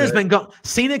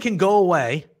 Cena can go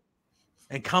away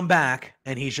and come back,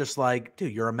 and he's just like,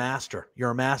 dude, you're a master.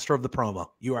 You're a master of the promo.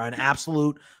 You are an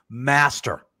absolute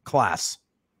master class.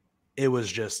 It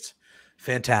was just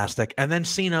fantastic. And then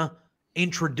Cena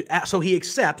so he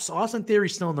accepts. Austin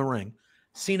Theory's still in the ring.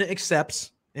 Cena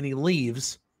accepts, and he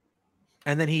leaves.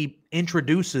 And then he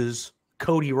introduces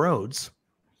Cody Rhodes.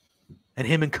 And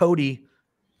him and Cody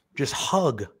just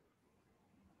hug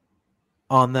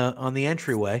on the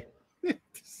entryway.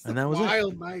 And that was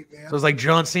wild night, man. So it was like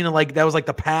John Cena, like that was like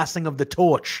the passing of the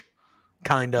torch,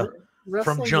 kind of,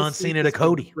 from John Cena to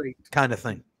Cody, kind of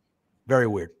thing. Very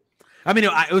weird. I mean,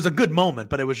 it was a good moment,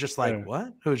 but it was just like,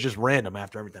 what? It was just random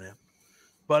after everything happened.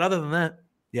 But other than that,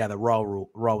 yeah, the Raw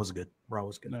was good. Raw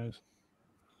was good. Nice.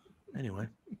 Anyway.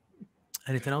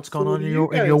 Anything else going on in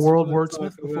your world,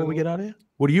 Wordsmith, before we get out of here?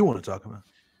 What do you want to talk about?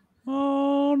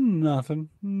 Oh, nothing.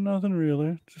 Nothing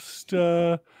really. Just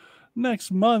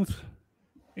next month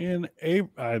in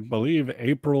I believe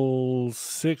April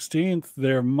 16th,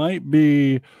 there might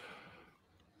be,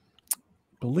 I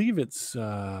believe it's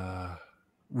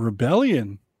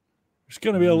Rebellion. There's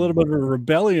going to be a little bit of a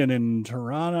rebellion in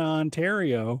Toronto,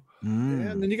 Ontario. Yeah,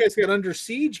 and then you guys got Under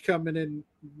Siege coming in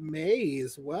May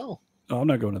as well. Oh, I'm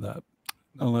not going to that.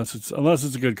 Unless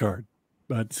it's a good card,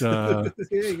 but yeah,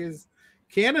 because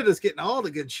Canada's getting all the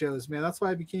good shows, man. That's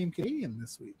why I became Canadian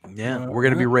this week. Yeah, we're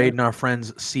gonna be raiding our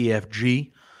friends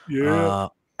CFG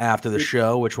after the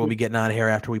show, which we'll be getting out of here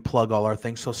after we plug all our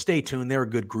things. So stay tuned. They're a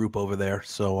good group over there.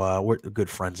 So we're good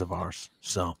friends of ours.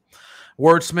 So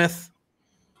Wordsmith,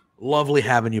 Lovely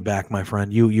having you back, my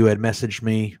friend. You had messaged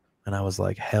me, and I was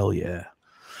like, hell yeah.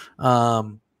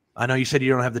 I know you said you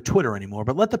don't have the Twitter anymore,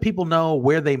 but let the people know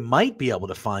where they might be able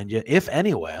to find you, if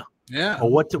anywhere. Yeah.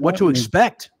 Or what to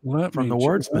expect from the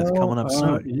Wordsmith coming up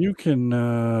soon. You can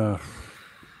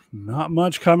not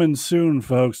much coming soon,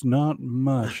 folks. Not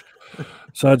much.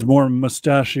 Besides more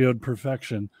mustachioed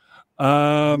perfection.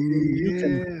 You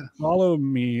can follow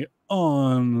me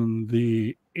on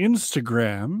the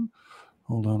Instagram.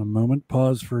 Hold on a moment.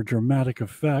 Pause for dramatic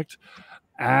effect.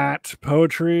 At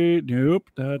poetry. Nope,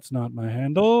 that's not my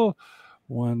handle.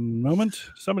 One moment.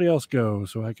 Somebody else go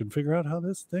so I can figure out how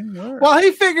this thing works. While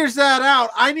he figures that out,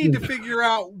 I need to figure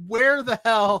out where the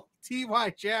hell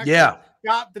T.Y. Jackson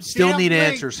got the still need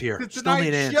answers here. Still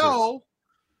need answers. Show.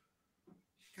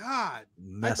 God.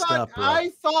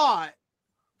 I thought.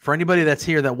 For anybody that's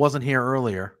here that wasn't here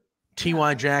earlier,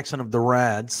 T.Y. Jackson of the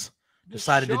RADz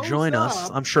decided to join us.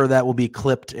 I'm sure that will be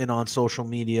clipped in on social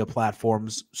media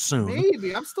platforms soon.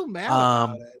 Maybe. I'm still mad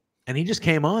about it. And he just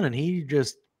came on and he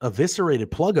just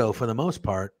eviscerated Pluggo for the most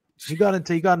part. He got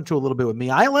into a little bit with me.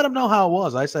 I let him know how it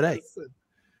was. I said, hey,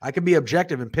 I can be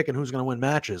objective in picking who's going to win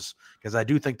matches because I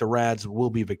do think the RADz will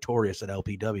be victorious at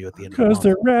LPW at the end of the month. Because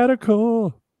they're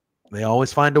radical. They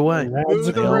always find a way.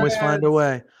 They always find a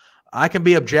way. I can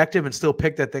be objective and still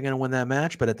pick that they're going to win that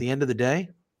match, but at the end of the day,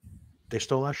 they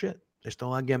stole our shit. They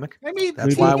stole our gimmick. I mean,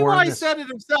 that's why T.Y. said it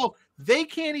himself. They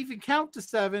can't even count to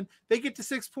 7. They get to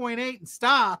 6.8 and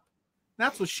stop.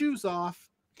 That's with shoes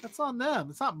off. That's on them.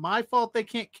 It's not my fault they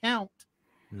can't count.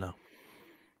 No.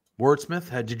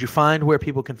 Wordsmith, did you find where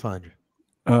people can find you?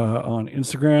 On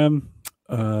Instagram,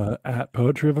 at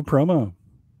Poetry of a Promo.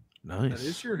 Nice. That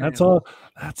is your handle.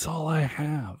 That's all I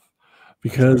have.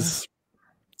 Because,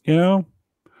 you know,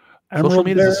 social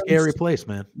media is a scary place,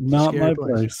 man. Not my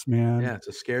place, man. Yeah, it's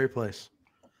a scary place.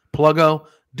 Pluggo,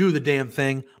 do the damn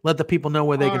thing. Let the people know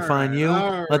where they can find you.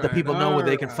 Let the people know where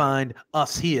they can find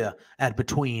us here at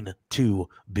Between Two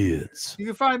Beards. You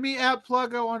can find me at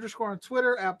Pluggo _ on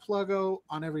Twitter, at Pluggo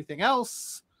on everything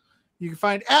else. You can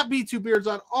find at B2Beards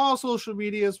on all social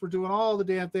medias. We're doing all the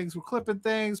damn things. We're clipping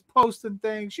things, posting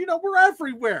things. You know, we're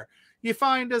everywhere. You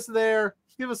find us there.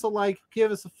 Give us a like. Give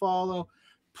us a follow.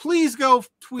 Please go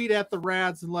tweet at the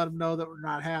RADz and let them know that we're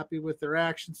not happy with their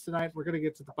actions tonight. We're going to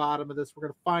get to the bottom of this. We're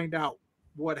going to find out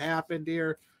what happened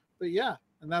here. But yeah,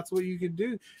 and that's what you can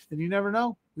do. And you never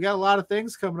know. We got a lot of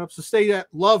things coming up. So stay at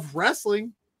Love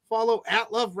Wrestling. Follow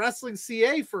at Love Wrestling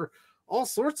CA for all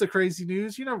sorts of crazy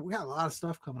news. You know, we got a lot of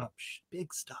stuff coming up.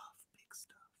 Big stuff.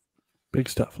 Big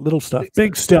stuff. Little stuff.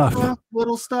 Big stuff.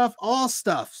 Little stuff. All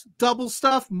stuff. Double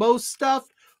stuff. Most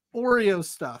stuffed. Oreo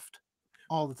stuffed.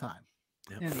 All the time.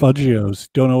 Yep. Fudgios.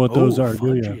 Don't know what those are,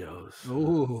 do you?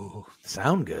 Oh,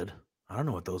 sound good. I don't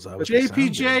know what those are.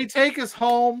 JPJ, take us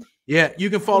home. Yeah, you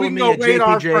can follow me at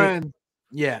JPJ.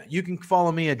 Yeah, you can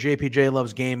follow me at JPJ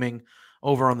Loves Gaming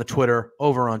over on the Twitter,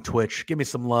 over on Twitch. Give me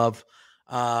some love.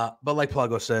 But like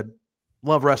Pluggo said,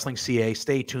 Love Wrestling CA.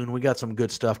 Stay tuned. We got some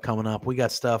good stuff coming up. We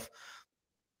got stuff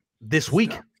this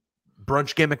week.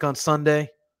 Brunch gimmick on Sunday.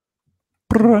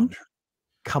 Brunch.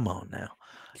 Come on now.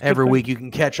 Every week you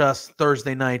can catch us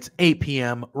Thursday nights, 8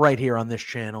 p.m. right here on this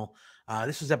channel.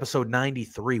 This is episode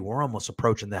 93. We're almost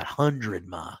approaching that 100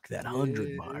 mark. That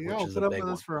 100 mark, which is a big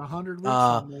one. For 100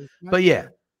 weeks but yeah,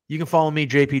 you can follow me,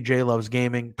 JPJ Loves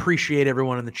Gaming. Appreciate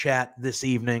everyone in the chat this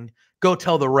evening. Go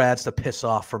tell the RADz to piss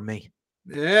off from me.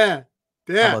 Yeah.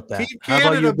 How about that? How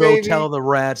about you go tell the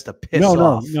RADz to piss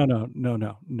off?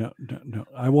 No.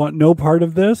 I want no part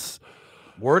of this.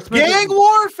 Wordsmith gang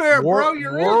warfare, bro.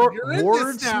 You're in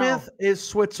Wordsmith is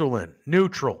Switzerland.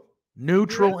 Neutral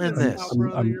in this.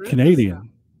 I'm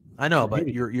Canadian. I know, but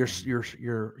you're it's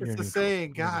the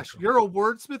saying. Gosh, you're a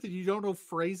wordsmith and you don't know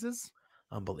phrases.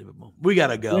 Unbelievable. We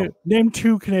gotta go. Name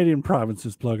 2 Canadian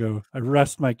provinces, Pluggo. I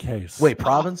rest my case. Wait,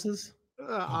 provinces?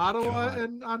 Ottawa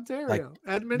and Ontario.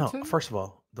 Edmonton. No, first of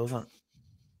all, those aren't.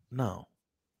 No.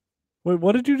 Wait,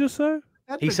 what did you just say?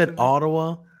 Edmonton. He said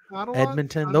Ottawa.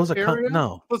 Edmonton, Ontario? Those are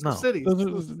no. Cities.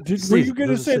 Were you going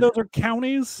to say those are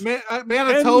counties?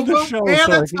 Manitoba.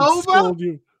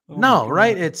 No,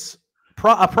 right? It's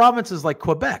a province is like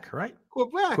Quebec, right?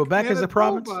 Quebec is a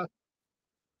province,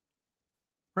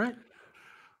 right?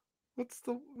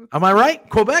 Am I Am right?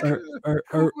 Quebec.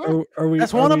 Are we?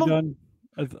 That's one of them. Done?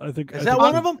 I think. Is that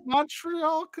one of them?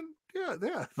 Montreal can.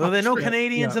 Yeah. Are there no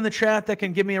Canadians in the chat that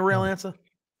can give me a real answer?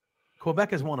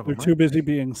 Quebec is one of them. They're too busy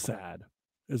being sad.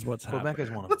 Is what's Quebec happening.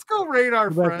 is one of them. Let's go rate our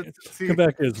friends.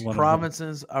 Quebec is one.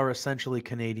 Provinces are essentially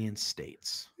Canadian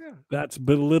states. Yeah. That's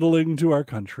belittling to our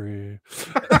country.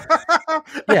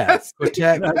 Yeah,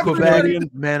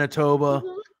 Quebec, Manitoba,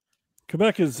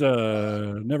 Quebec is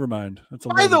never mind. That's a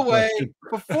By the loaded way, question.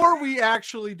 before we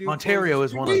actually do Ontario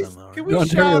is one of them, though, right? Can we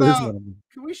Ontario shout is out? one of them.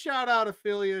 Can we shout out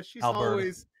Ophelia? She's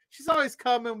Alberta. always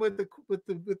coming with the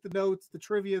notes, the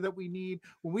trivia that we need.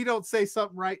 When we don't say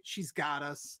something right, she's got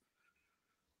us.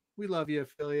 We love you,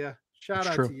 Ophelia. Shout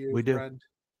out to you, we do. friend.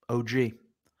 OG.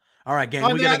 All right,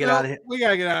 gang, we gotta get out of here. We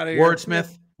gotta get out of here.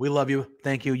 Wordsmith, we love you.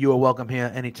 Thank you. You are welcome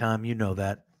here anytime. You know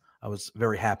that. I was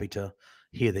very happy to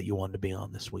hear that you wanted to be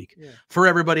on this week. Yeah. For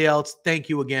everybody else, thank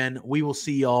you again. We will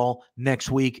see y'all next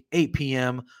week, 8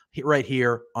 p.m. right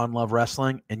here on Love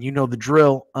Wrestling. And you know the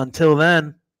drill. Until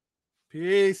then.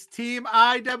 Peace. Team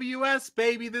IWS,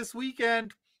 baby, this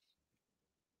weekend.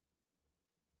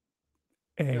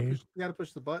 You gotta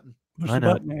push the button. Push the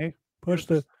button, eh? Push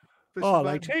the button.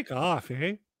 like take off,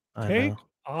 eh? Take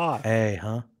off. Hey,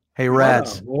 huh? Hey,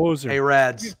 RADz. Wow, hey,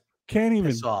 RADz. Can't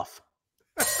even piss off.